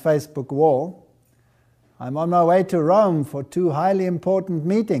on his Facebook wall. "I'm on my way to Rome for two highly important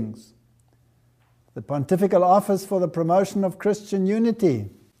meetings. The Pontifical Office for the Promotion of Christian Unity,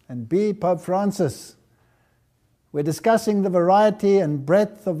 and B, Pope Francis. We're discussing the variety and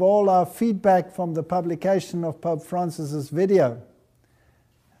breadth of all our feedback from the publication of Pope Francis's video."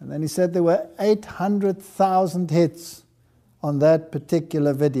 And then he said there were 800,000 hits on that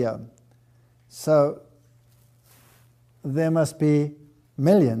particular video. So there must be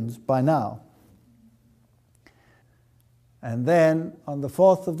millions by now. And then on the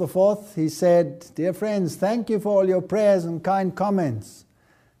 4th of the 4th, he said, "Dear friends, thank you for all your prayers and kind comments.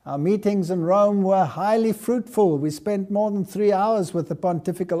 Our meetings in Rome were highly fruitful. We spent more than 3 hours with the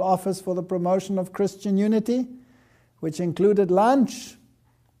Pontifical Office for the Promotion of Christian Unity, which included lunch.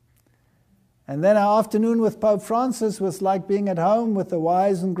 And then our afternoon with Pope Francis was like being at home with a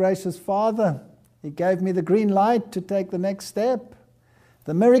wise and gracious Father. He gave me the green light to take the next step.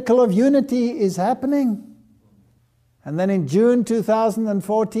 The miracle of unity is happening." And then in June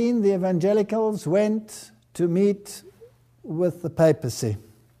 2014, the evangelicals went to meet with the papacy.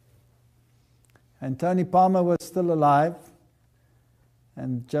 And Tony Palmer was still alive.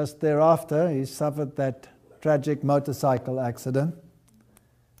 And just thereafter, he suffered that tragic motorcycle accident.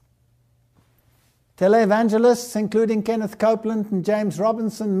 Televangelists, including Kenneth Copeland and James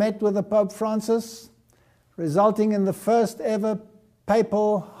Robinson, met with the Pope Francis, resulting in the first ever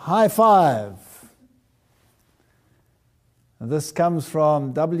papal high five. This comes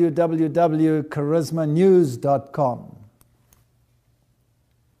from www.charismanews.com.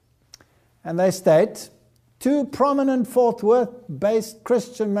 And they state, 2 prominent Fort Worth-based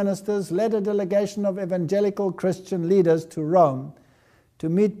Christian ministers led a delegation of evangelical Christian leaders to Rome to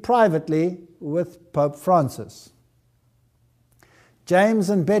meet privately with Pope Francis.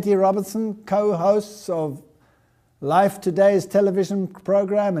 James and Betty Robertson, co-hosts of Life Today's television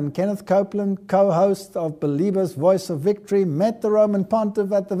program, and Kenneth Copeland, co-host of Belieber's Voice of Victory, met the Roman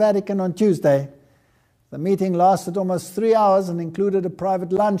Pontiff at the Vatican on Tuesday. The meeting lasted almost 3 hours and included a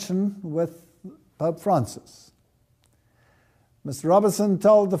private luncheon with Pope Francis. Mr. Robertson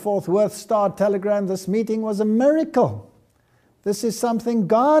told the Fort Worth Star-Telegram this meeting was a miracle. This is something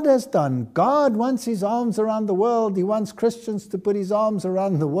God has done. God wants his arms around the world. He wants Christians to put his arms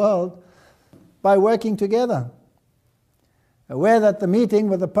around the world by working together. Aware that the meeting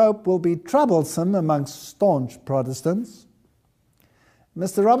with the Pope will be troublesome amongst staunch Protestants,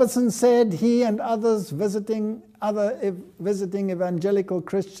 Mr. Robertson said he and others visiting evangelical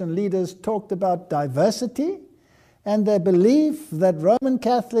Christian leaders talked about diversity and their belief that Roman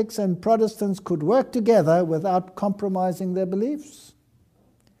Catholics and Protestants could work together without compromising their beliefs.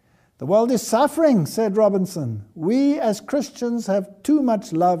 The world is suffering, said Robinson. We as Christians have too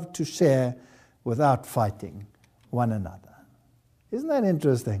much love to share without fighting one another. Isn't that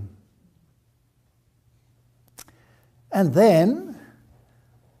interesting? And then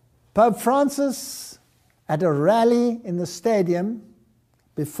Pope Francis, at a rally in the stadium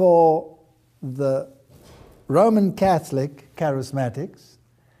before the Roman Catholic charismatics,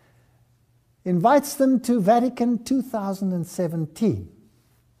 invites them to Vatican 2017.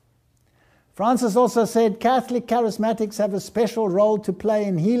 Francis also said Catholic charismatics have a special role to play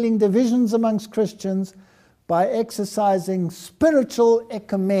in healing divisions amongst Christians by exercising spiritual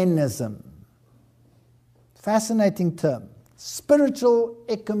ecumenism. Fascinating term. Spiritual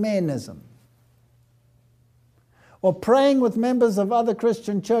ecumenism. Or praying with members of other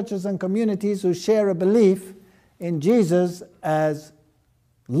Christian churches and communities who share a belief in Jesus as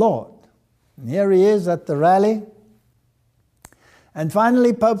Lord. And here he is at the rally. And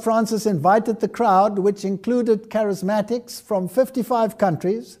finally, Pope Francis invited the crowd, which included charismatics from 55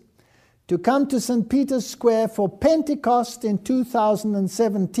 countries, to come to St. Peter's Square for Pentecost in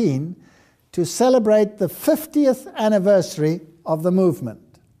 2017 to celebrate the 50th anniversary of the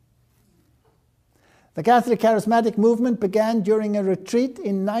movement. The Catholic Charismatic movement began during a retreat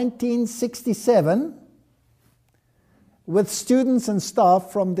in 1967 with students and staff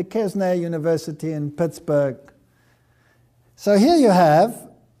from the Kesner University in Pittsburgh. So here you have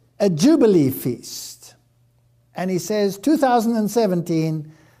a Jubilee feast. And he says,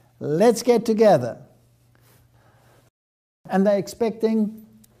 2017, let's get together. And they're expecting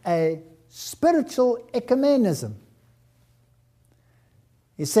a spiritual ecumenism.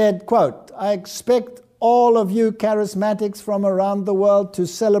 He said, quote, I expect all of you charismatics from around the world to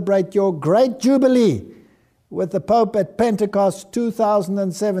celebrate your great Jubilee with the Pope at Pentecost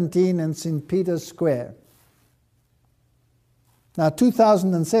 2017 in St. Peter's Square. Now,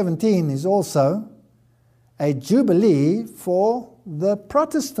 2017 is also a Jubilee for the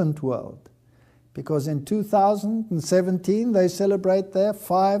Protestant world, because in 2017 they celebrate their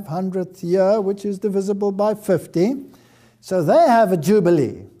 500th year, which is divisible by 50. So they have a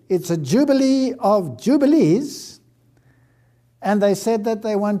Jubilee. It's a Jubilee of Jubilees, and they said that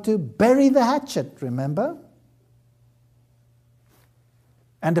they want to bury the hatchet, remember?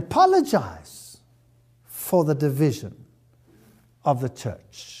 And apologize for the division of the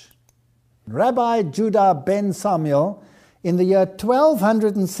church. Rabbi Judah ben Samuel, in the year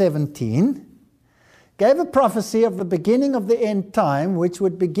 1217, gave a prophecy of the beginning of the end time, which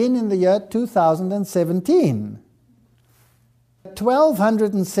would begin in the year 2017.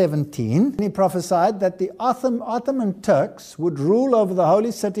 1217, he prophesied that the Ottoman Turks would rule over the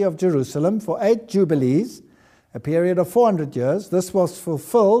holy city of Jerusalem for 8 jubilees, a period of 400 years. This was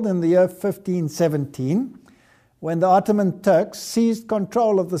fulfilled in the year 1517, when the Ottoman Turks seized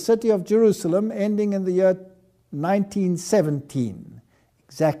control of the city of Jerusalem, ending in the year 1917,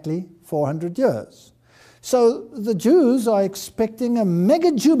 exactly 400 years. So the Jews are expecting a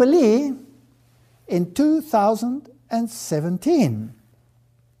mega jubilee in 2017.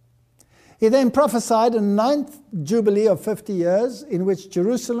 He then prophesied a 9th jubilee of 50 years in which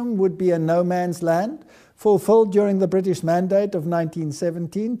Jerusalem would be a no man's land, fulfilled during the British Mandate of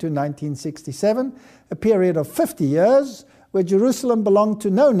 1917 to 1967, a period of 50 years where Jerusalem belonged to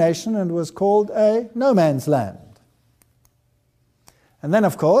no nation and was called a no man's land. And then,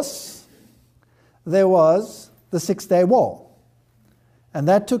 of course, there was the Six-Day War. And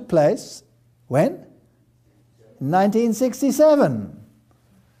that took place when? In 1967.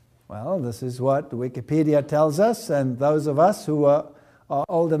 Well, this is what Wikipedia tells us, and those of us who are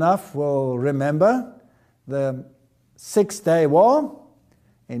old enough will remember the Six-Day War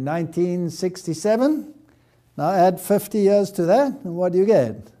in 1967. Now add 50 years to that, and what do you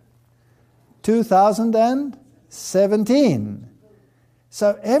get? 2017.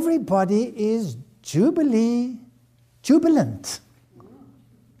 So everybody is jubilant.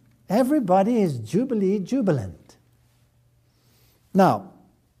 Everybody is jubilant. Now,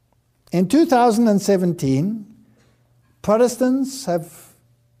 in 2017, Protestants have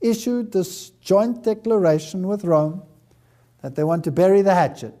issued this joint declaration with Rome that they want to bury the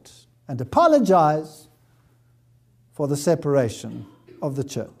hatchet and apologize for the separation of the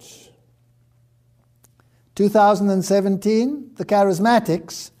church. 2017, the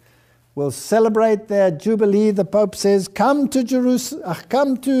Charismatics will celebrate their Jubilee. The Pope says, come to Jerusalem,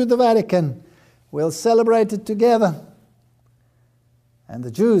 come to the Vatican. We'll celebrate it together. And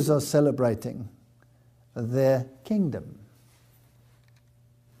the Jews are celebrating their kingdom.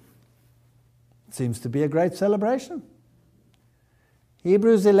 It seems to be a great celebration.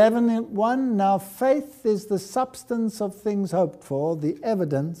 Hebrews 11:1, now faith is the substance of things hoped for, the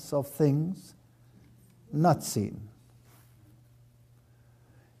evidence of things not seen.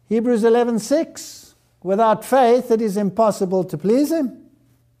 Hebrews 11:6, without faith it is impossible to please Him.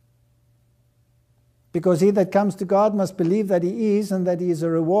 Because he that comes to God must believe that He is, and that He is a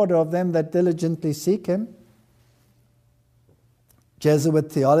rewarder of them that diligently seek Him.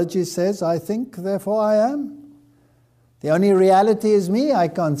 Jesuit theology says, I think, therefore I am. The only reality is me. I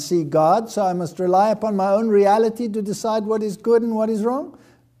can't see God, so I must rely upon my own reality to decide what is good and what is wrong.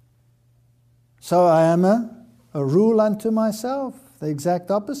 So I am a rule unto myself, the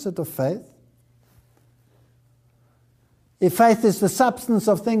exact opposite of faith. If faith is the substance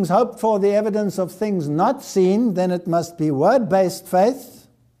of things hoped for, the evidence of things not seen, then it must be word-based faith.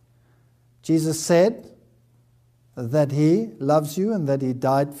 Jesus said that He loves you and that He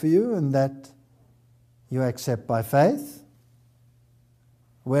died for you and that you accept by faith.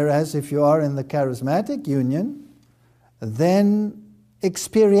 Whereas if you are in the charismatic union, then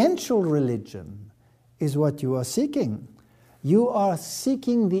experiential religion is what you are seeking. You are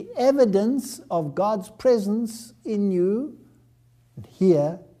seeking the evidence of God's presence in you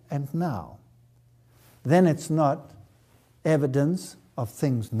here and now. Then it's not evidence of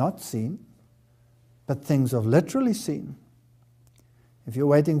things not seen, but things of literally seen. If you're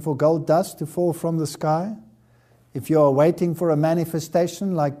waiting for gold dust to fall from the sky, if you are waiting for a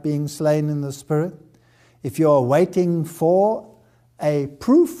manifestation like being slain in the Spirit, if you are waiting for a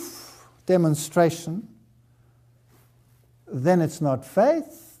proof demonstration, then it's not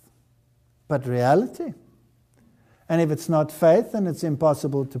faith, but reality. And if it's not faith, then it's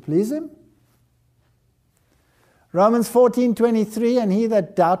impossible to please Him. Romans 14:23, and he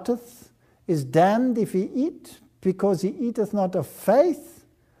that doubteth is damned if he eat, because he eateth not of faith.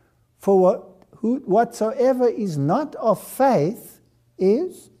 For whatsoever is not of faith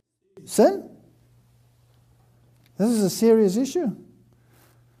is sin. This is a serious issue.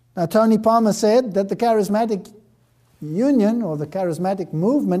 Now, Tony Palmer said that the charismatic union or the charismatic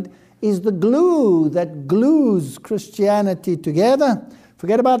movement is the glue that glues Christianity together.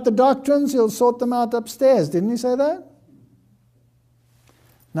 Forget about the doctrines, he'll sort them out upstairs. Didn't he say that?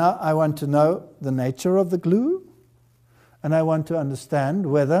 Now, I want to know the nature of the glue, and I want to understand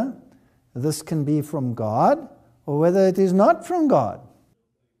whether this can be from God or whether it is not from God.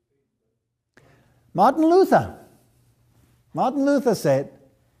 Martin Luther said,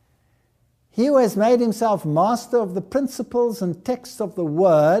 he who has made himself master of the principles and texts of the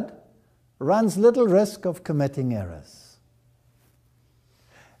Word runs little risk of committing errors.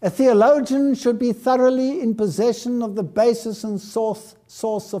 A theologian should be thoroughly in possession of the basis and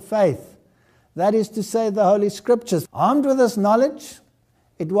source of faith. That is to say, the Holy Scriptures. Armed with this knowledge,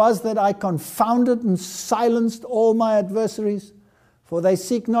 it was that I confounded and silenced all my adversaries, for they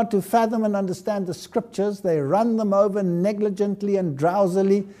seek not to fathom and understand the Scriptures. They run them over negligently and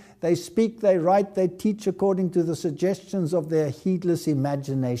drowsily. They speak, they write, they teach according to the suggestions of their heedless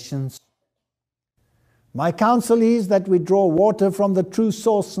imaginations. My counsel is that we draw water from the true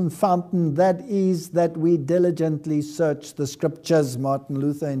source and fountain, that is, that we diligently search the Scriptures, Martin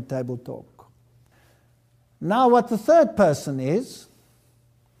Luther in Table Talk. Now what the third person is,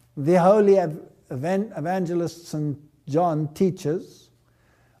 the holy evangelist St. John teaches,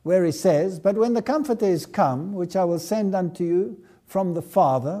 where he says, "But when the Comforter is come, which I will send unto you from the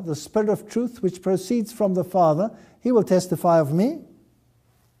Father, the Spirit of truth which proceeds from the Father, he will testify of me."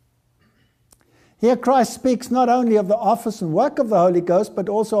 Here Christ speaks not only of the office and work of the Holy Ghost, but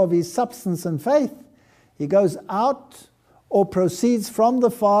also of his substance and faith. He goes out or proceeds from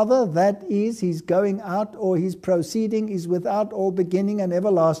the Father, that is, he's going out, or his proceeding is without all beginning and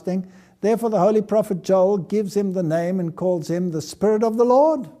everlasting. Therefore the holy prophet Joel gives him the name and calls him the Spirit of the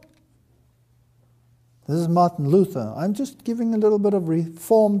Lord. This is Martin Luther. I'm just giving a little bit of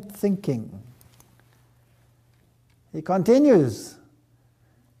reformed thinking. He continues,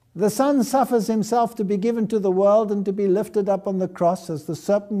 "The Son suffers himself to be given to the world and to be lifted up on the cross, as the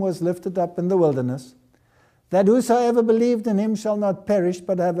serpent was lifted up in the wilderness, that whosoever believed in him shall not perish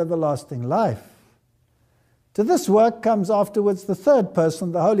but have everlasting life. To this work comes afterwards the third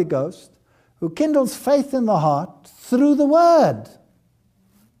person, the Holy Ghost, who kindles faith in the heart through the Word,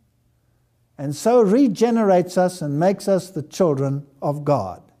 and so regenerates us and makes us the children of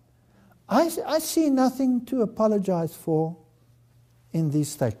God." I see nothing to apologize for in these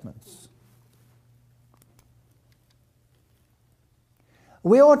statements.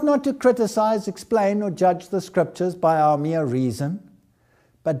 We ought not to criticize, explain, or judge the Scriptures by our mere reason,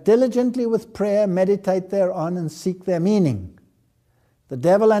 but diligently with prayer meditate thereon and seek their meaning. The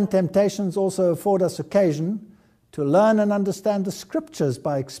devil and temptations also afford us occasion to learn and understand the Scriptures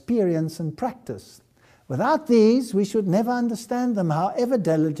by experience and practice. Without these, we should never understand them, however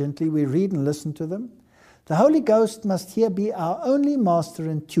diligently we read and listen to them. The Holy Ghost must here be our only master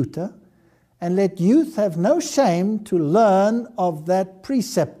and tutor, and let youth have no shame to learn of that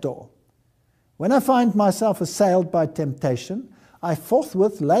preceptor. When I find myself assailed by temptation, I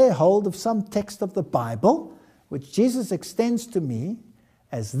forthwith lay hold of some text of the Bible, which Jesus extends to me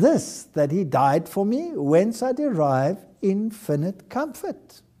as this, that he died for me, whence I derive infinite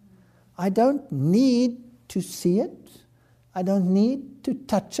comfort. I don't need to see it. I don't need to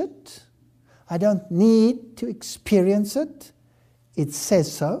touch it. I don't need to experience it. It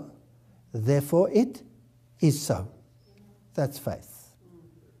says so. Therefore it is so. That's faith.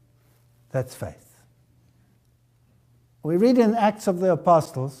 That's faith. We read in Acts of the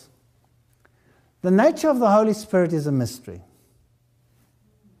Apostles, the nature of the Holy Spirit is a mystery.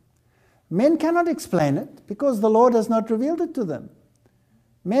 Men cannot explain it because the Lord has not revealed it to them.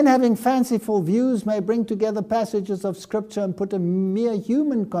 Men having fanciful views may bring together passages of Scripture and put a mere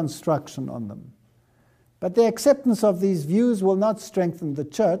human construction on them. But the acceptance of these views will not strengthen the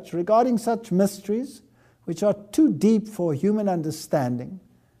church regarding such mysteries which are too deep for human understanding.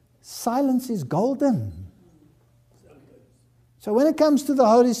 Silence is golden. So when it comes to the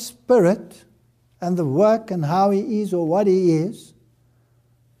Holy Spirit and the work and how he is or what he is,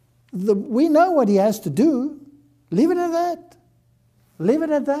 we know what he has to do. Leave it at that. Leave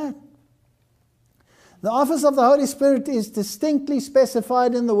it at that. The office of the Holy Spirit is distinctly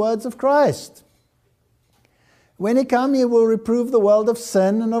specified in the words of Christ. When he comes, he will reprove the world of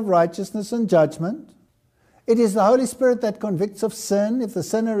sin and of righteousness and judgment. It is the Holy Spirit that convicts of sin. If the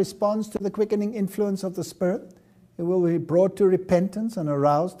sinner responds to the quickening influence of the Spirit, he will be brought to repentance and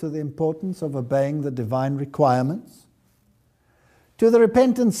aroused to the importance of obeying the divine requirements. To the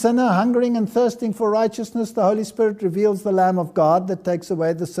repentant sinner, hungering and thirsting for righteousness, the Holy Spirit reveals the Lamb of God that takes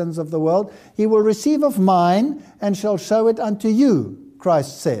away the sins of the world. He will receive of mine and shall show it unto you,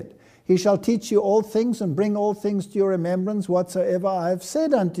 Christ said. He shall teach you all things and bring all things to your remembrance whatsoever I have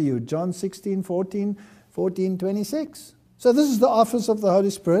said unto you. John 16:14-26. So this is the office of the Holy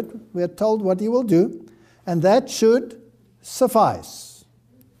Spirit. We are told what he will do, and that should suffice.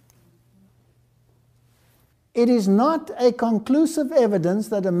 It is not a conclusive evidence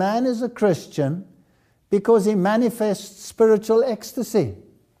that a man is a Christian because he manifests spiritual ecstasy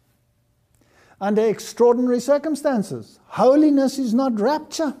under extraordinary circumstances. Holiness is not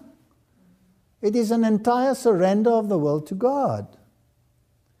rapture. It is an entire surrender of the will to God.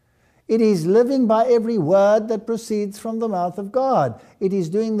 It is living by every word that proceeds from the mouth of God. It is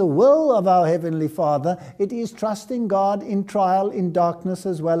doing the will of our Heavenly Father. It is trusting God in trial, in darkness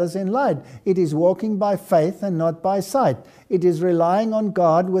as well as in light. It is walking by faith and not by sight. It is relying on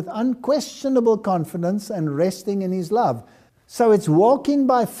God with unquestionable confidence and resting in his love. So it's walking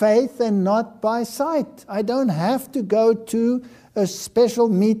by faith and not by sight. I don't have to go to a special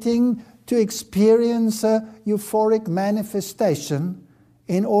meeting to experience a euphoric manifestation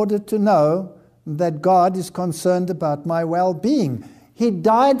in order to know that God is concerned about my well-being. He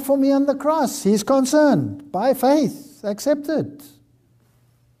died for me on the cross. He's concerned. By faith, accept it.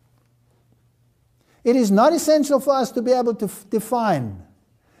 It is not essential for us to be able to define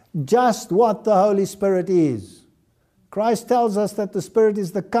just what the Holy Spirit is. Christ tells us that the Spirit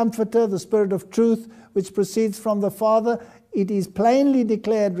is the Comforter, the Spirit of truth, which proceeds from the Father. It is plainly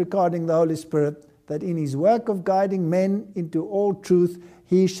declared regarding the Holy Spirit that in his work of guiding men into all truth,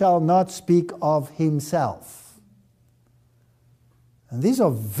 he shall not speak of himself. And these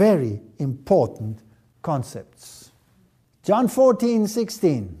are very important concepts. John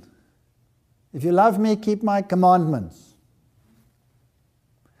 14:16. If you love me, keep my commandments.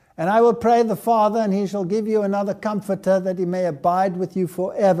 And I will pray the Father, and he shall give you another Comforter, that he may abide with you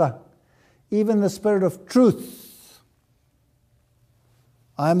forever, even the Spirit of truth.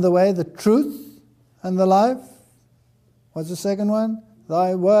 I am the way, the truth, and the life. What's the second one?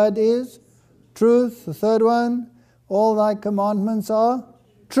 Thy word is truth. The third one, all thy commandments are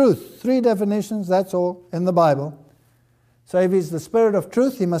truth. 3 definitions, that's all in the Bible. So if he's the Spirit of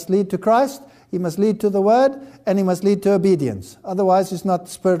truth, he must lead to Christ, he must lead to the Word, and he must lead to obedience. Otherwise, he's not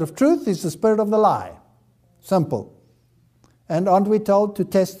the Spirit of truth, he's the spirit of the lie. Simple. And aren't we told to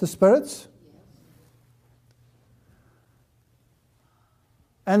test the spirits?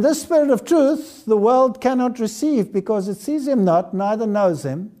 And this Spirit of truth, the world cannot receive, because it sees him not, neither knows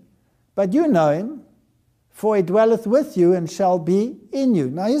him. But you know him, for he dwelleth with you and shall be in you.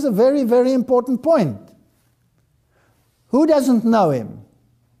 Now here's a very, very important point. Who doesn't know him?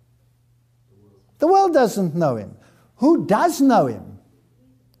 The world doesn't know him. Who does know him?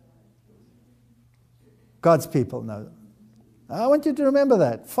 God's people know him. I want you to remember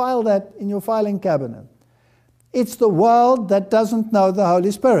that. File that in your filing cabinet. It's the world that doesn't know the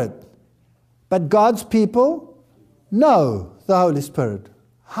Holy Spirit. But God's people know the Holy Spirit.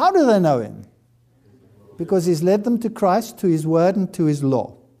 How do they know him? Because he's led them to Christ, to his word, and to his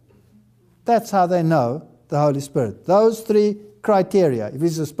law. That's how they know the Holy Spirit. Those 3 criteria. If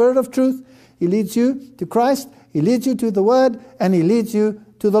he's the Spirit of truth, he leads you to Christ, he leads you to the word, and he leads you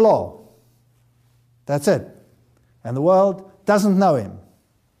to the law. That's it. And the world doesn't know him.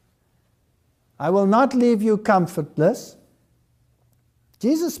 I will not leave you comfortless.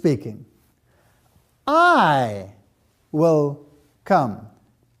 Jesus speaking. I will come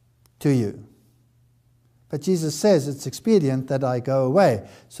to you. But Jesus says it's expedient that I go away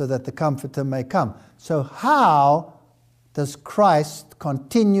so that the Comforter may come. So how does Christ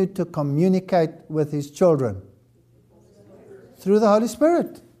continue to communicate with his children? Through the Holy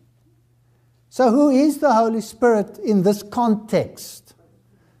Spirit. So who is the Holy Spirit in this context?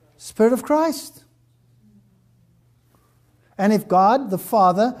 Spirit of Christ. And if God, the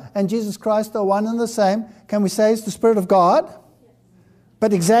Father, and Jesus Christ are one and the same, can we say it's the Spirit of God?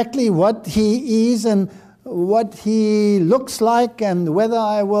 But exactly what he is and what he looks like and whether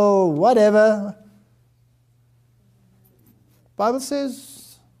I will whatever, Bible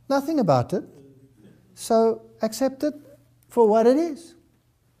says nothing about it. So accept it for what it is.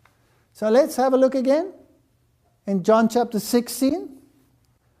 So let's have a look again in John chapter 16.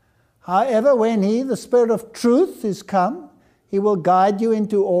 However, when he, the Spirit of truth, is come, he will guide you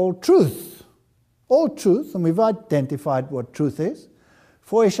into all truth. All truth, and we've identified what truth is.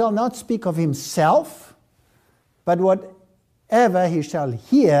 For he shall not speak of himself, but whatever he shall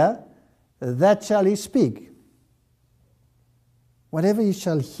hear, that shall he speak. Whatever you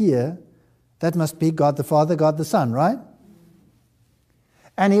shall hear, that must be God the Father, God the Son, right?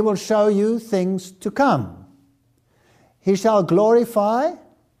 And he will show you things to come. He shall glorify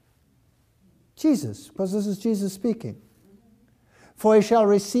Jesus, because this is Jesus speaking. For he shall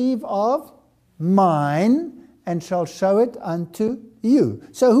receive of mine and shall show it unto you.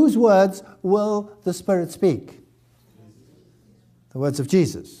 So whose words will the Spirit speak? The words of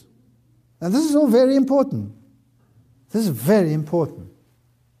Jesus. Now this is all very important. This is very important.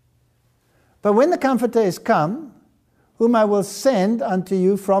 But when the Comforter is come, whom I will send unto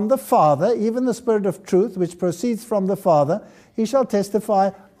you from the Father, even the Spirit of truth, which proceeds from the Father, he shall testify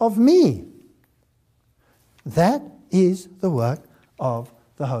of me. That is the work of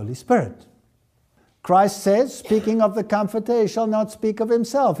the Holy Spirit. Christ says, speaking of the Comforter, he shall not speak of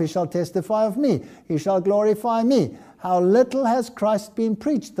himself, he shall testify of me, he shall glorify me. How little has Christ been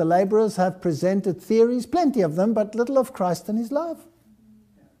preached? The laborers have presented theories, plenty of them, but little of Christ and his love.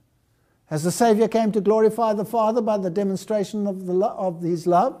 As the Savior came to glorify the Father by the demonstration of his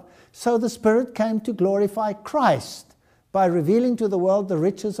love, so the Spirit came to glorify Christ by revealing to the world the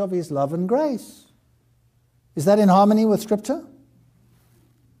riches of his love and grace. Is that in harmony with Scripture?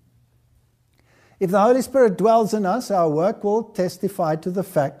 If the Holy Spirit dwells in us, our work will testify to the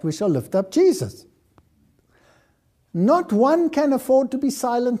fact we shall lift up Jesus. Not one can afford to be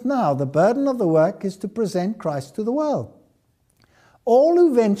silent now. The burden of the work is to present Christ to the world. All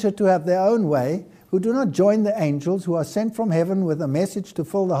who venture to have their own way, who do not join the angels who are sent from heaven with a message to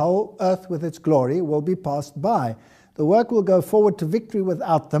fill the whole earth with its glory, will be passed by. The work will go forward to victory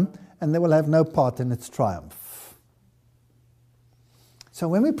without them, and they will have no part in its triumph. So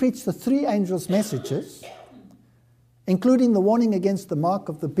when we preach the three angels' messages, including the warning against the mark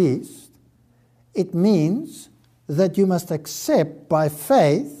of the beast, it means that you must accept by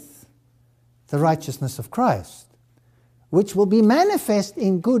faith the righteousness of Christ, which will be manifest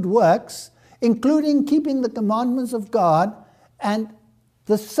in good works, including keeping the commandments of God, and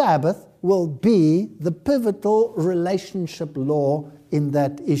the Sabbath will be the pivotal relationship law in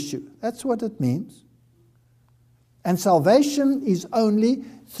that issue. That's what it means. And salvation is only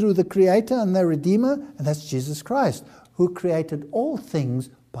through the Creator and the Redeemer, and that's Jesus Christ, who created all things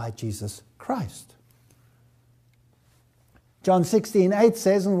by Jesus Christ. John 16:8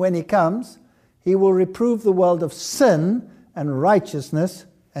 says, and when he comes, he will reprove the world of sin and righteousness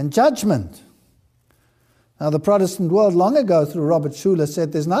and judgment. Now, the Protestant world long ago, through Robert Schuller,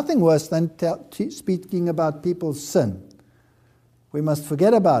 said there's nothing worse than speaking about people's sin. We must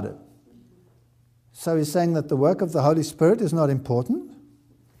forget about it. So he's saying that the work of the Holy Spirit is not important.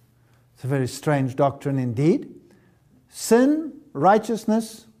 It's a very strange doctrine indeed. Sin,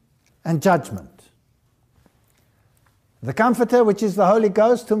 righteousness, and judgment. The Comforter, which is the Holy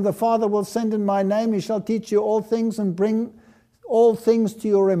Ghost, whom the Father will send in my name, he shall teach you all things and bring all things to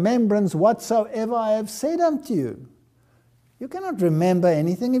your remembrance whatsoever I have said unto you. You cannot remember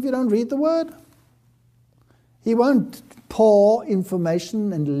anything if you don't read the Word. He won't pour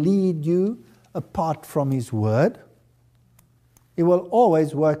information and lead you apart from His Word. He will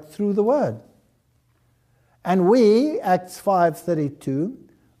always work through the Word. And we, Acts 5:32,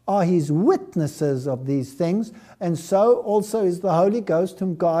 are His witnesses of these things, and so also is the Holy Ghost,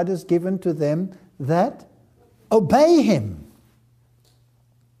 whom God has given to them that obey Him.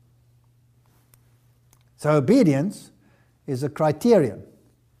 So obedience is a criterion.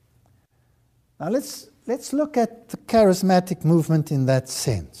 Now let's look at the charismatic movement in that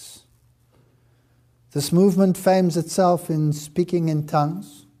sense. This movement fames itself in speaking in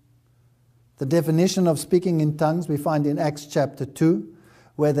tongues. The definition of speaking in tongues we find in Acts chapter 2,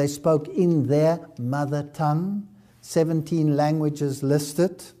 where they spoke in their mother tongue, 17 languages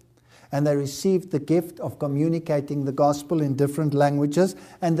listed, and they received the gift of communicating the gospel in different languages,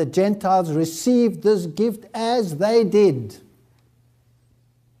 and the Gentiles received this gift as they did.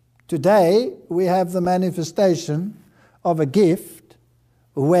 Today, we have the manifestation of a gift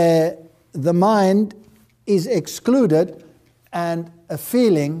where the mind is excluded and a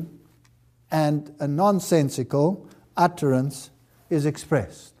feeling and a nonsensical utterance is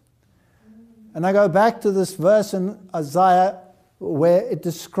expressed. And I go back to this verse in Isaiah where it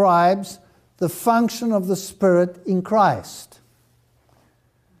describes the function of the Spirit in Christ.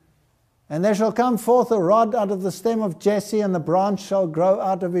 And there shall come forth a rod out of the stem of Jesse, and the branch shall grow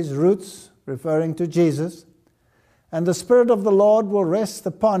out of his roots, referring to Jesus. And the Spirit of the Lord will rest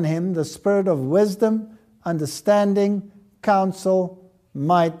upon him, the Spirit of wisdom, understanding, counsel,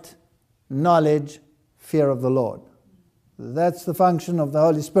 might, knowledge, fear of the Lord. That's the function of the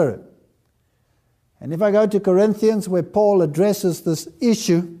Holy Spirit. And if I go to Corinthians, where Paul addresses this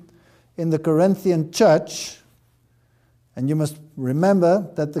issue in the Corinthian church, and you must remember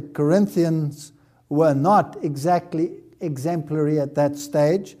that the Corinthians were not exactly exemplary at that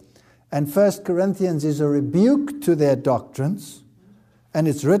stage, and 1 Corinthians is a rebuke to their doctrines, and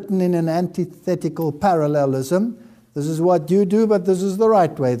it's written in an antithetical parallelism. This is what you do, but this is the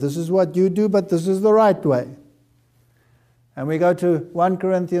right way. This is what you do, but this is the right way. And we go to 1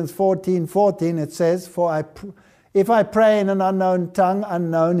 Corinthians 14:14, it says, if I pray in an unknown tongue,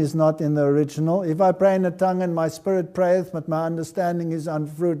 unknown is not in the original. If I pray in a tongue and my spirit prayeth, but my understanding is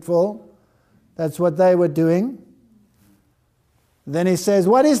unfruitful. That's what they were doing. Then he says,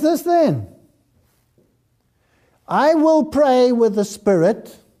 what is this then? I will pray with the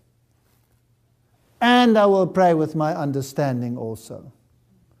Spirit, and I will pray with my understanding also.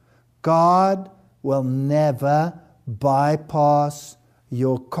 God will never bypass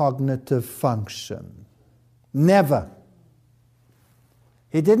your cognitive function. Never.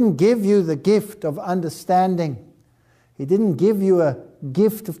 He didn't give you the gift of understanding. He didn't give you a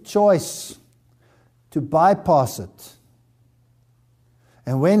gift of choice to bypass it.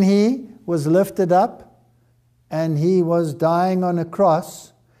 And when he was lifted up and he was dying on a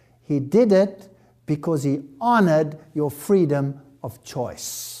cross, he did it because he honored your freedom of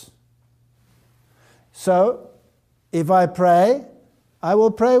choice. So, if I pray, I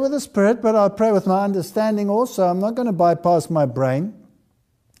will pray with the Spirit, but I'll pray with my understanding also. I'm not going to bypass my brain.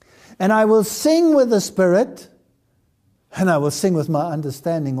 And I will sing with the Spirit, and I will sing with my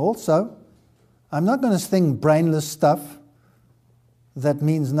understanding also. I'm not going to sing brainless stuff that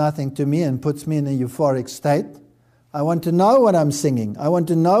means nothing to me and puts me in a euphoric state. I want to know what I'm singing. I want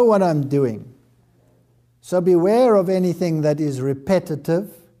to know what I'm doing. So beware of anything that is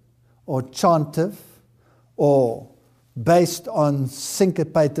repetitive or chantive or based on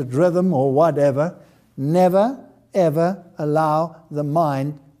syncopated rhythm or whatever. Never, ever allow the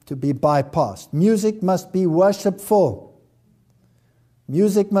mind to be bypassed. Music must be worshipful.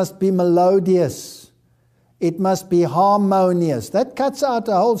 Music must be melodious. It must be harmonious. That cuts out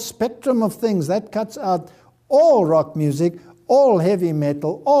a whole spectrum of things. That cuts out all rock music, all heavy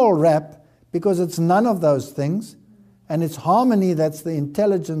metal, all rap, because it's none of those things. And it's harmony that's the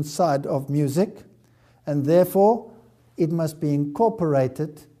intelligent side of music. And therefore, it must be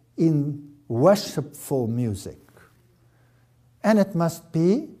incorporated in worshipful music. And it must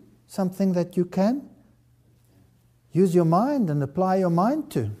be something that you can use your mind and apply your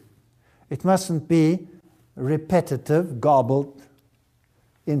mind to. It mustn't be repetitive, garbled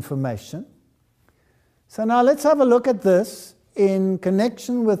information. So now let's have a look at this in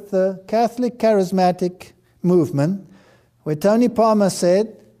connection with the Catholic charismatic movement, where Tony Palmer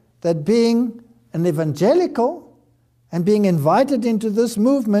said that being an evangelical and being invited into this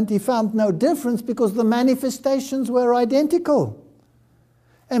movement, he found no difference because the manifestations were identical.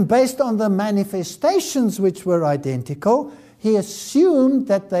 And based on the manifestations which were identical, he assumed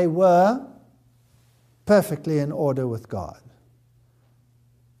that they were perfectly in order with God.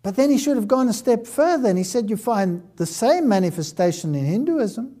 But then he should have gone a step further, and he said you find the same manifestation in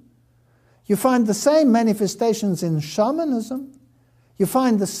Hinduism, you find the same manifestations in shamanism, you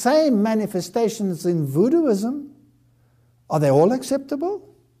find the same manifestations in voodooism. Are they all acceptable?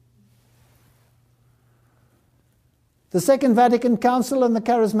 The Second Vatican Council and the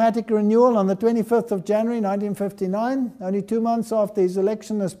Charismatic Renewal on the 25th of January 1959, only 2 months after his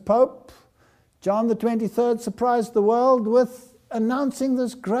election as Pope, John the 23rd surprised the world with announcing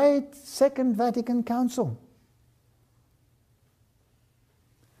this great Second Vatican Council.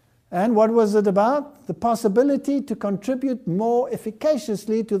 And what was it about? The possibility to contribute more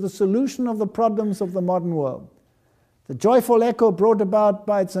efficaciously to the solution of the problems of the modern world. The joyful echo brought about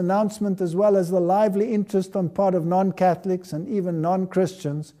by its announcement, as well as the lively interest on part of non-Catholics and even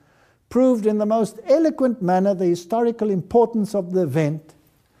non-Christians, proved in the most eloquent manner the historical importance of the event,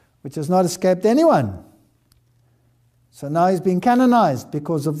 which has not escaped anyone. So now he's been canonized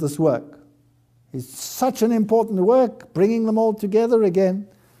because of this work. It's such an important work, bringing them all together again,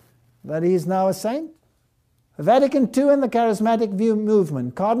 that he is now a saint. Vatican II and the Charismatic View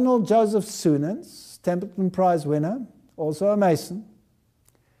Movement. Cardinal Joseph Suenens, Templeton Prize winner, also a Mason,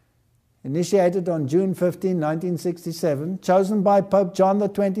 initiated on June 15, 1967, chosen by Pope John the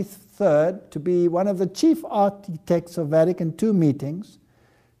 23rd to be one of the chief architects of Vatican II meetings,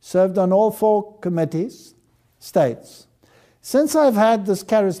 served on all 4 committees, states, "Since I've had this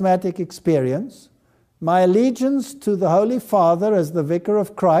charismatic experience, my allegiance to the Holy Father as the Vicar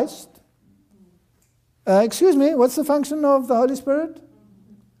of Christ." Excuse me, what's the function of the Holy Spirit?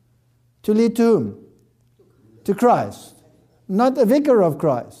 To lead to whom? To Christ. Not a vicar of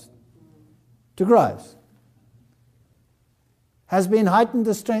Christ. To Christ. Has been heightened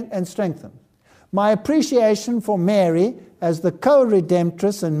and strengthened. My appreciation for Mary as the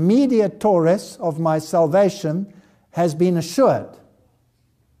co-redemptress and mediatress of my salvation has been assured.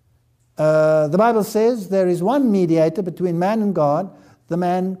 The Bible says there is one mediator between man and God, the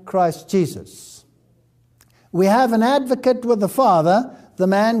man Christ Jesus. We have an advocate with the Father, the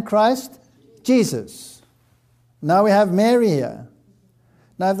man Christ Jesus. Now we have Mary here.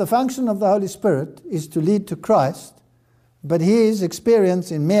 Now if the function of the Holy Spirit is to lead to Christ, but his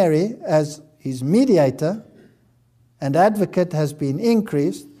experience in Mary as his mediator and advocate has been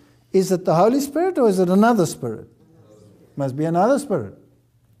increased, is it the Holy Spirit or is it another spirit? Must be another spirit.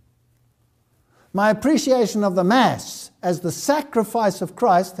 My appreciation of the Mass as the sacrifice of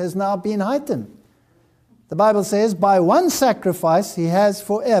Christ has now been heightened. The Bible says, by one sacrifice he has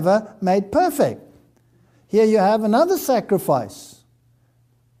forever made perfect. Here you have another sacrifice.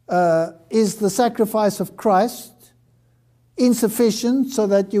 Is the sacrifice of Christ insufficient so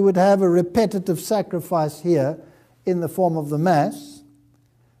that you would have a repetitive sacrifice here in the form of the Mass?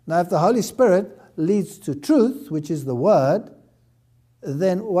 Now, if the Holy Spirit leads to truth, which is the Word,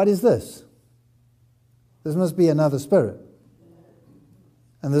 then what is this? This must be another spirit.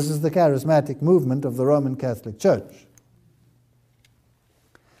 And this is the charismatic movement of the Roman Catholic Church.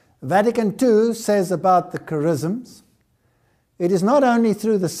 Vatican II says about the charisms, it is not only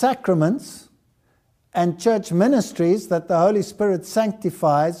through the sacraments and church ministries that the Holy Spirit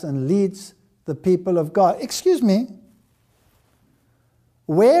sanctifies and leads the people of God. Excuse me,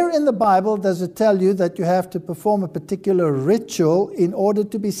 where in the Bible does it tell you that you have to perform a particular ritual in order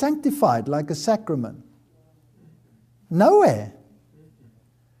to be sanctified, like a sacrament? Nowhere.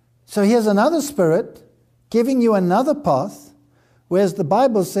 So here's another Spirit giving you another path, whereas the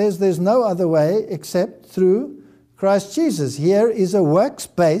Bible says there's no other way except through Christ Jesus. Here is a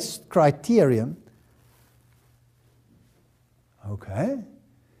works-based criterion. Okay.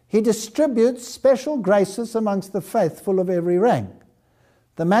 He distributes special graces amongst the faithful of every rank.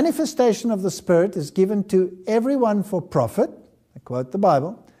 The manifestation of the Spirit is given to everyone for profit. I quote the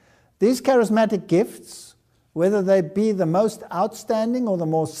Bible. These charismatic gifts, whether they be the most outstanding or the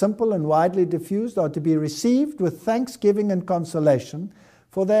more simple and widely diffused, are to be received with thanksgiving and consolation,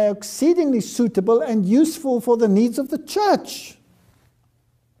 for they are exceedingly suitable and useful for the needs of the church.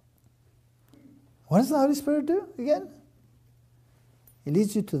 What does the Holy Spirit do again? He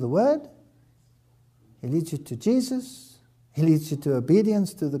leads you to the Word. He leads you to Jesus. He leads you to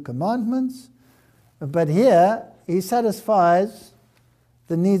obedience to the commandments. But here, He satisfies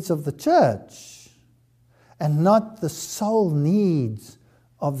the needs of the church and not the sole needs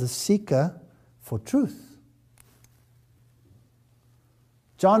of the seeker for truth.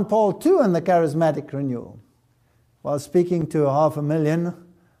 John Paul II in the Charismatic Renewal, while speaking to 500,000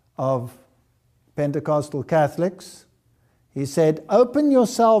 of Pentecostal Catholics, he said, "Open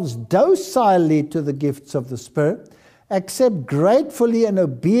yourselves docilely to the gifts of the Spirit. Accept gratefully and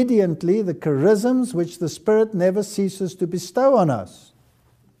obediently the charisms which the Spirit never ceases to bestow on us."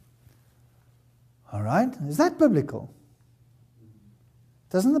 All right? Is that biblical?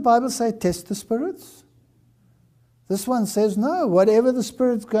 Doesn't the Bible say test the spirits? This one says, no, whatever the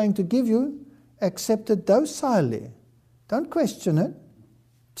Spirit's going to give you, accept it docilely. Don't question it.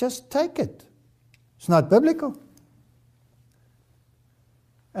 Just take it. It's not biblical.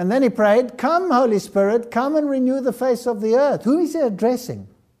 And then he prayed, "Come, Holy Spirit, come and renew the face of the earth." Who is he addressing?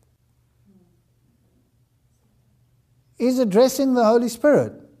 He's addressing the Holy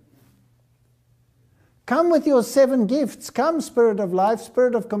Spirit. Come with your 7 gifts. Come, Spirit of life,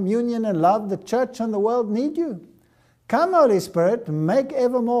 Spirit of communion and love. The church and the world need you. Come, Holy Spirit, make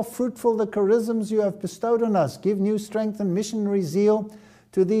ever more fruitful the charisms you have bestowed on us. Give new strength and missionary zeal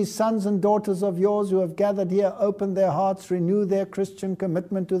to these sons and daughters of yours who have gathered here. Open their hearts, renew their Christian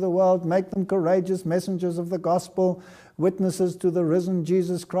commitment to the world, make them courageous messengers of the gospel, witnesses to the risen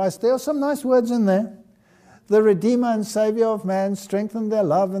Jesus Christ. There are some nice words in there. The Redeemer and Savior of man, strengthen their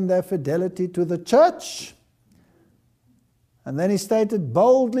love and their fidelity to the church. And then he stated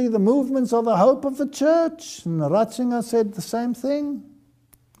boldly the movements of the hope of the church. And Ratzinger said the same thing.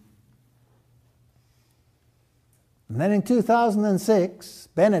 And then in 2006,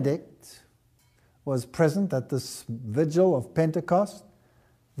 Benedict was present at this vigil of Pentecost.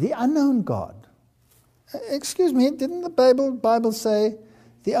 The unknown God. Excuse me, didn't the Bible say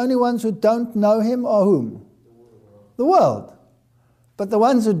the only ones who don't know Him are whom? The world. But the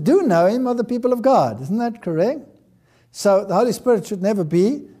ones who do know Him are the people of God. Isn't that correct? So the Holy Spirit should never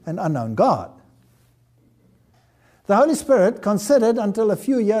be an unknown God. The Holy Spirit considered until a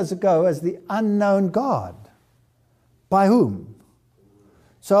few years ago as the unknown God. By whom?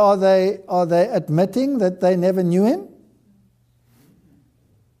 So are they admitting that they never knew Him?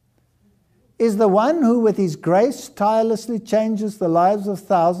 Is the one who with His grace tirelessly changes the lives of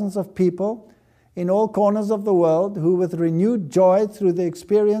thousands of people in all corners of the world, who with renewed joy through the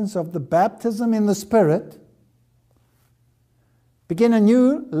experience of the baptism in the Spirit begin a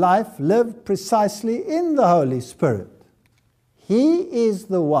new life lived precisely in the Holy Spirit. He is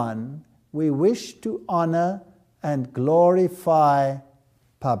the one we wish to honor and glorify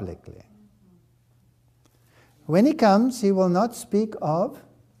publicly. When He comes, He will not speak of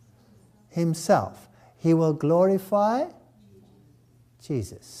Himself. He will glorify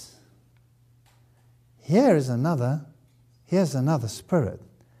Jesus. Here's another Spirit.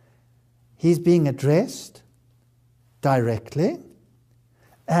 He's being addressed directly,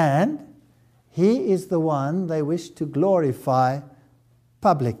 and He is the one they wish to glorify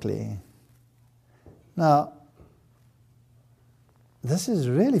publicly. Now, this is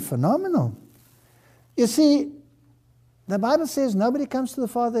really phenomenal. You see, the Bible says nobody comes to the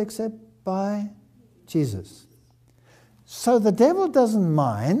Father except by Jesus. So the devil doesn't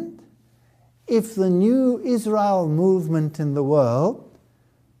mind if the new Israel movement in the world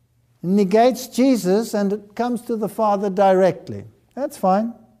negates Jesus and it comes to the Father directly. That's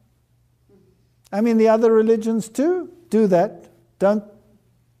fine. I mean, the other religions too do that. Don't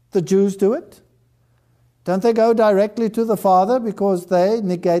the Jews do it? Don't they go directly to the Father because they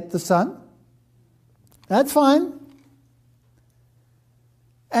negate the Son? That's fine.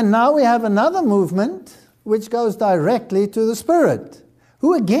 And now we have another movement which goes directly to the Spirit,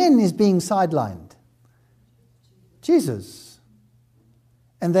 who again is being sidelined. Jesus.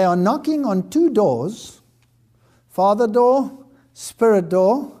 And they are knocking on 2 doors Father door, Spirit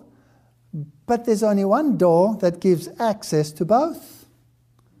door, but there's only one door that gives access to both.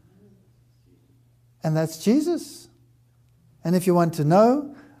 And that's Jesus. And if you want to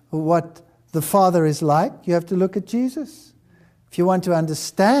know what the Father is like, you have to look at Jesus. If you want to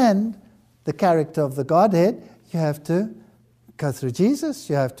understand the character of the Godhead, you have to go through Jesus.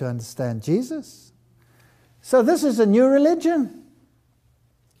 You have to understand Jesus. So this is a new religion.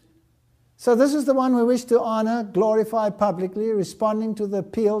 So this is the one we wish to honor, glorify publicly, responding to the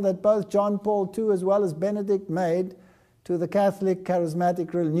appeal that both John Paul II as well as Benedict made to the Catholic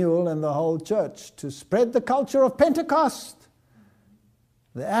charismatic renewal and the whole church, to spread the culture of Pentecost,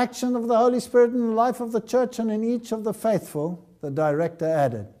 the action of the Holy Spirit in the life of the church and in each of the faithful, the director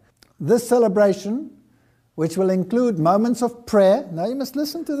added. This celebration, which will include moments of prayer, now you must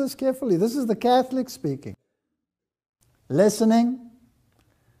listen to this carefully, this is the Catholic speaking, listening,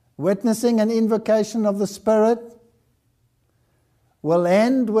 witnessing an invocation of the Spirit, will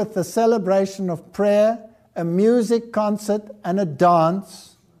end with the celebration of prayer, a music concert and a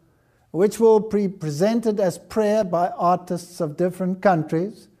dance, which will be presented as prayer by artists of different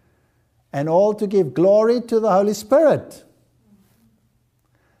countries, and all to give glory to the Holy Spirit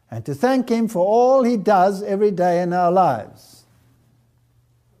and to thank Him for all He does every day in our lives.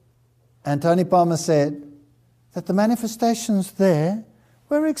 And Tony Palmer said that the manifestations there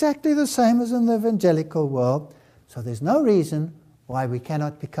were exactly the same as in the evangelical world, so there's no reason why we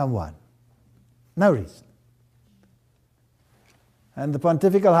cannot become one. No reason. And the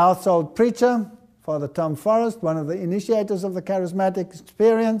pontifical household preacher, Father Tom Forrest, one of the initiators of the charismatic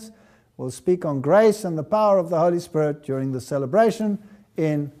experience, will speak on grace and the power of the Holy Spirit during the celebration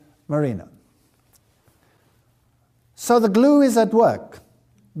in Marina. So the glue is at work,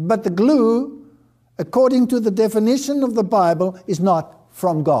 but the glue, according to the definition of the Bible, is not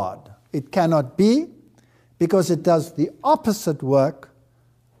from God. It cannot be, because it does the opposite work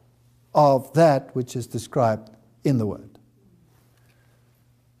of that which is described in the Word.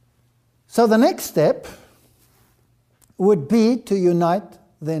 So the next step would be to unite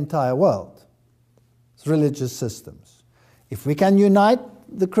the entire world, religious systems. If we can unite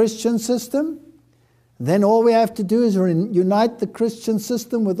the Christian system, then all we have to do is unite the Christian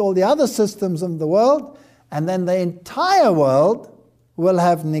system with all the other systems of the world, and then the entire world will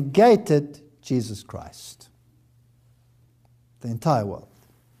have negated Jesus Christ. The entire world.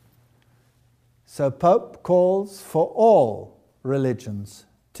 So Pope calls for all religions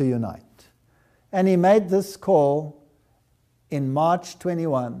to unite. And he made this call in March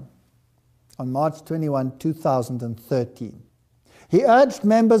 21, on March 21, 2013. He urged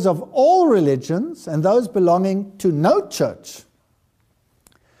members of all religions and those belonging to no church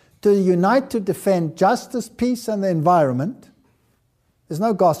to unite to defend justice, peace, and the environment. There's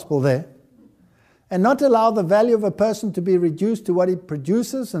no gospel there. And not allow the value of a person to be reduced to what he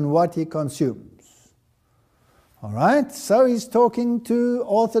produces and what he consumes. All right, so he's talking to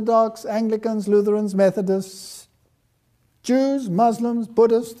Orthodox, Anglicans, Lutherans, Methodists, Jews, Muslims,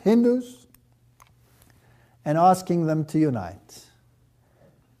 Buddhists, Hindus, and asking them to unite.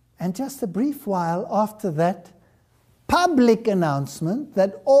 And just a brief while after that public announcement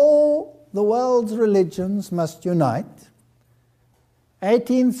that all the world's religions must unite,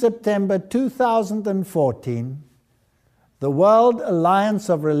 18 September 2014, the World Alliance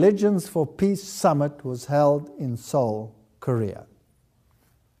of Religions for Peace Summit was held in Seoul, Korea.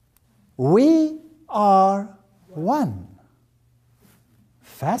 We are one.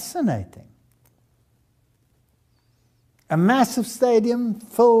 Fascinating. A massive stadium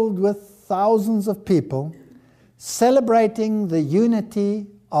filled with thousands of people celebrating the unity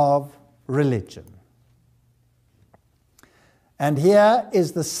of religion. And here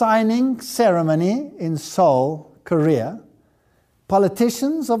is the signing ceremony in Seoul, Korea.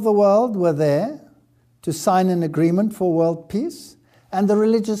 Politicians of the world were there to sign an agreement for world peace, and the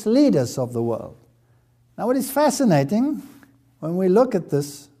religious leaders of the world. Now what is fascinating, when we look at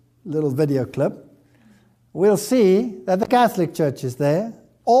this little video clip, we'll see that the Catholic Church is there,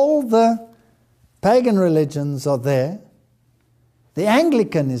 all the pagan religions are there, the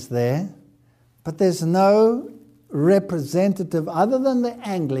Anglican is there, but there's no representative other than the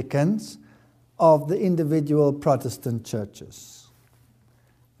Anglicans of the individual Protestant churches.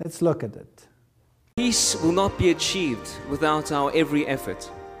 Let's look at it. Peace will not be achieved without our every effort.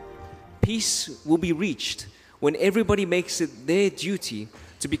 Peace will be reached when everybody makes it their duty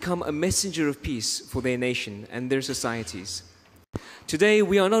to become a messenger of peace for their nation and their societies. Today,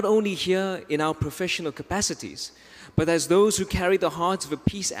 we are not only here in our professional capacities, but as those who carry the heart of a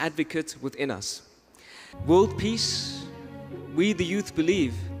peace advocate within us. World peace, we the youth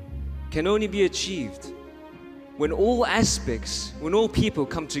believe, can only be achieved when all aspects, when all people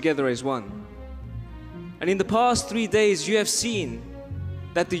come together as one. And in the past 3 days, you have seen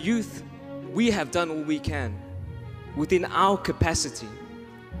that the youth, we have done all we can within our capacity.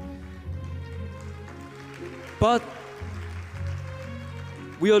 But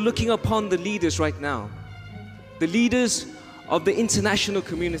we are looking upon the leaders right now, the leaders of the international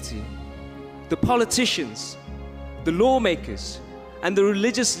community, the politicians, the lawmakers, and the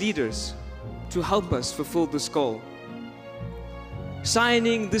religious leaders to help us fulfill this goal.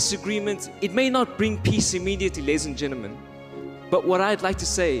 Signing this agreement, it may not bring peace immediately, ladies and gentlemen, but what I'd like to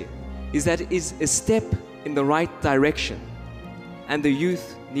say is that it is a step in the right direction, and the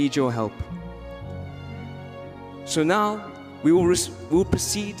youth need your help. So now we will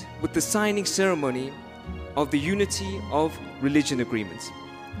proceed with the signing ceremony of the Unity of Religion Agreement.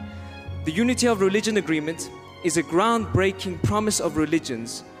 The Unity of Religion Agreement is a groundbreaking promise of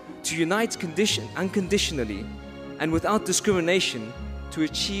religions to unite unconditionally and without discrimination to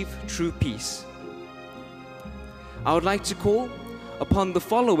achieve true peace. I would like to call upon the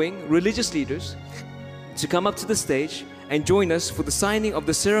following religious leaders to come up to the stage and join us for the signing of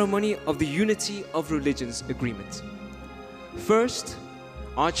the ceremony of the Unity of Religions Agreement. First,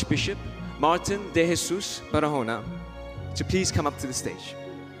 Archbishop Martin de Jesus Barahona to please come up to the stage.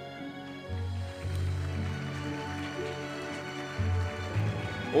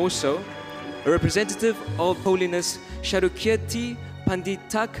 Also, a representative of Holiness Sharukirti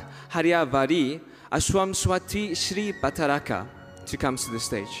Panditak Haryavari Aswam Swati Shri Bataraka to come to the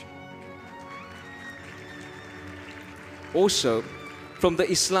stage. Also, from the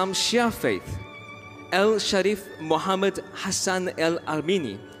Islam Shia faith, El Sharif Muhammad Hassan El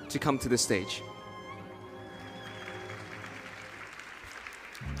Armini to come to the stage.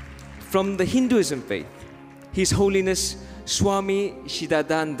 From the Hinduism faith, His Holiness Swami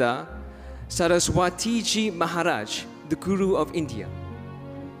Shidananda Saraswatiji Maharaj, the Guru of India.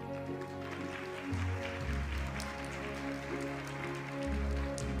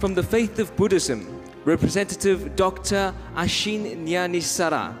 From the faith of Buddhism, Representative Dr. Ashin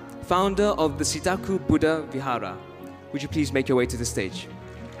Nyanisara, founder of the Sidaku Buddha Vihara. Would you please make your way to the stage?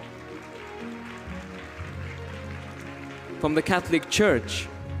 From the Catholic Church,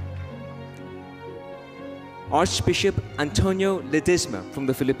 Archbishop Antonio Ledesma from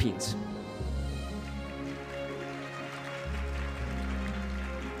the Philippines.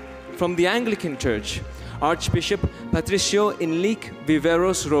 From the Anglican Church, Archbishop Patricio Enrique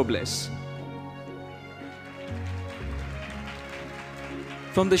Viveros Robles.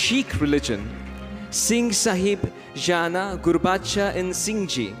 From the Sikh religion, Singh Sahib Jana Gurbacha and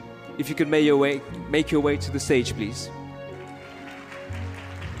Singhji. If you could make your way to the stage, please.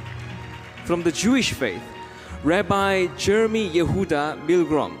 From the Jewish faith, Rabbi Jeremy Yehuda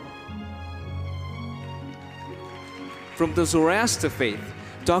Milgrom. From the Zoroaster faith,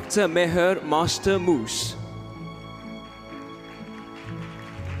 Dr. Meher Master Moose.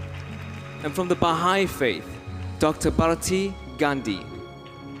 And from the Baha'i faith, Dr. Bharati Gandhi.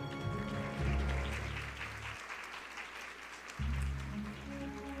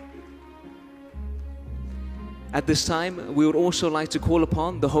 At this time, we would also like to call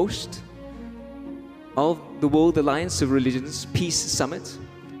upon the host of the World Alliance of Religions Peace Summit.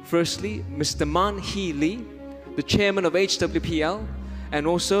 Firstly, Mr. Man Hee Lee, the chairman of HWPL, and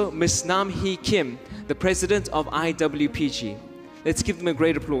also Ms. Nam Hee Kim, the president of IWPG. Let's give them a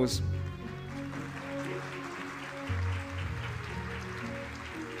great applause.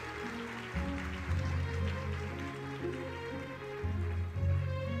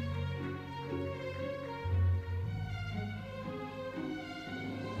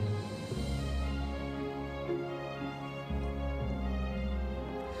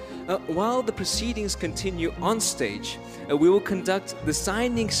 While the proceedings continue on stage, we will conduct the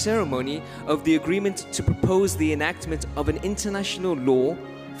signing ceremony of the agreement to propose the enactment of an international law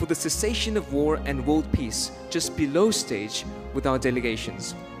for the cessation of war and world peace just below stage with our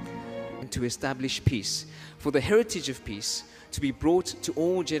delegations, and to establish peace, for the heritage of peace to be brought to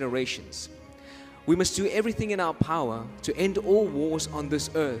all generations. We must do everything in our power to end all wars on this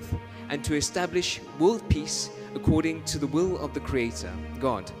earth and to establish world peace according to the will of the Creator,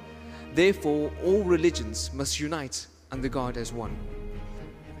 God. Therefore, all religions must unite under God as one.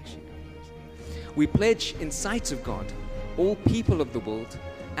 We pledge in sight of God, all people of the world,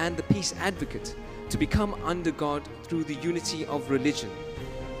 and the peace advocate to become under God through the unity of religion.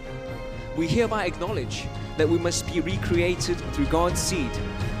 We hereby acknowledge that we must be recreated through God's seed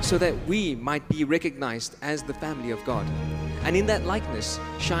so that we might be recognized as the family of God, and in that likeness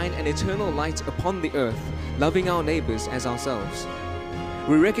shine an eternal light upon the earth, loving our neighbors as ourselves.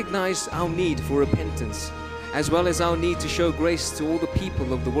 We recognize our need for repentance as well as our need to show grace to all the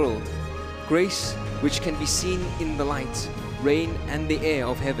people of the world, grace which can be seen in the light, rain, and the air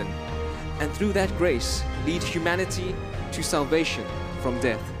of heaven, and through that grace lead humanity to salvation from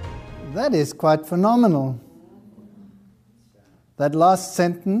death. That is quite phenomenal. That last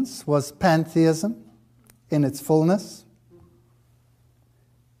sentence was pantheism in its fullness.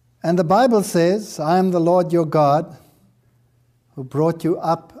 And the Bible says, I am the Lord your God, who brought you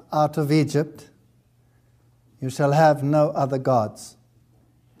up out of Egypt. You shall have no other gods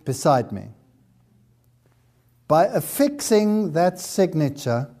beside me. By affixing that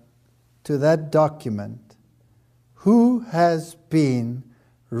signature to that document, who has been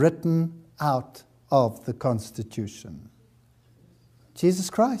written out of the Constitution? Jesus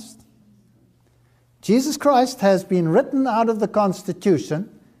Christ. Jesus Christ has been written out of the Constitution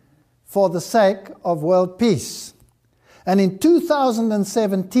for the sake of world peace. And in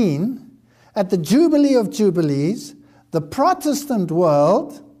 2017, at the Jubilee of Jubilees, the Protestant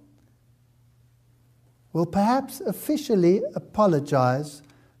world will perhaps officially apologize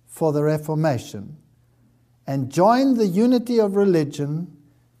for the Reformation and join the unity of religion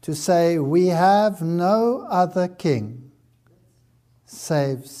to say, we have no other king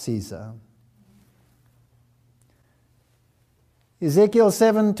save Caesar. Ezekiel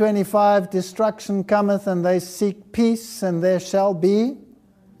 7:25, destruction cometh, and they seek peace, and there shall be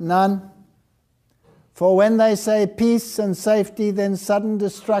none. For when they say peace and safety, then sudden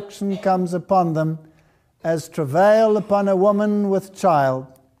destruction comes upon them, as travail upon a woman with child,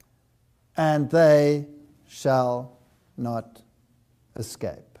 and they shall not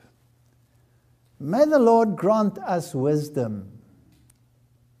escape. May the Lord grant us wisdom.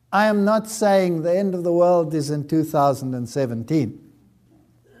 I am not saying the end of the world is in 2017,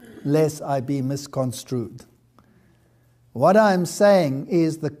 lest I be misconstrued. What I'm saying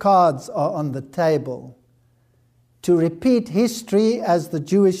is the cards are on the table to repeat history as the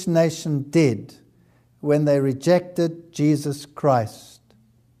Jewish nation did when they rejected Jesus Christ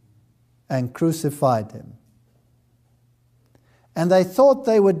and crucified him. And they thought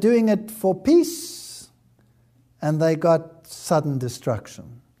they were doing it for peace, and they got sudden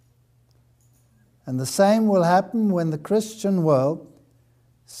destruction. And the same will happen when the Christian world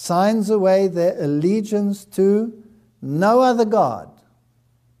signs away their allegiance to no other God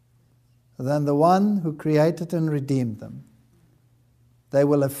than the one who created and redeemed them. They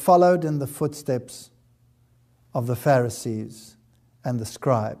will have followed in the footsteps of the Pharisees and the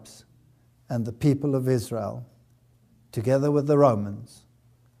scribes and the people of Israel, together with the Romans,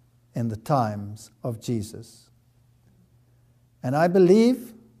 in the times of Jesus. And I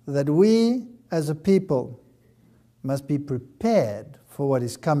believe that we as a people must be prepared for what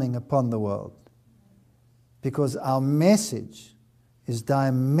is coming upon the world, because our message is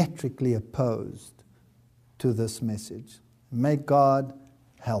diametrically opposed to this message. May God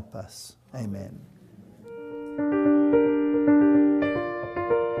help us. Amen.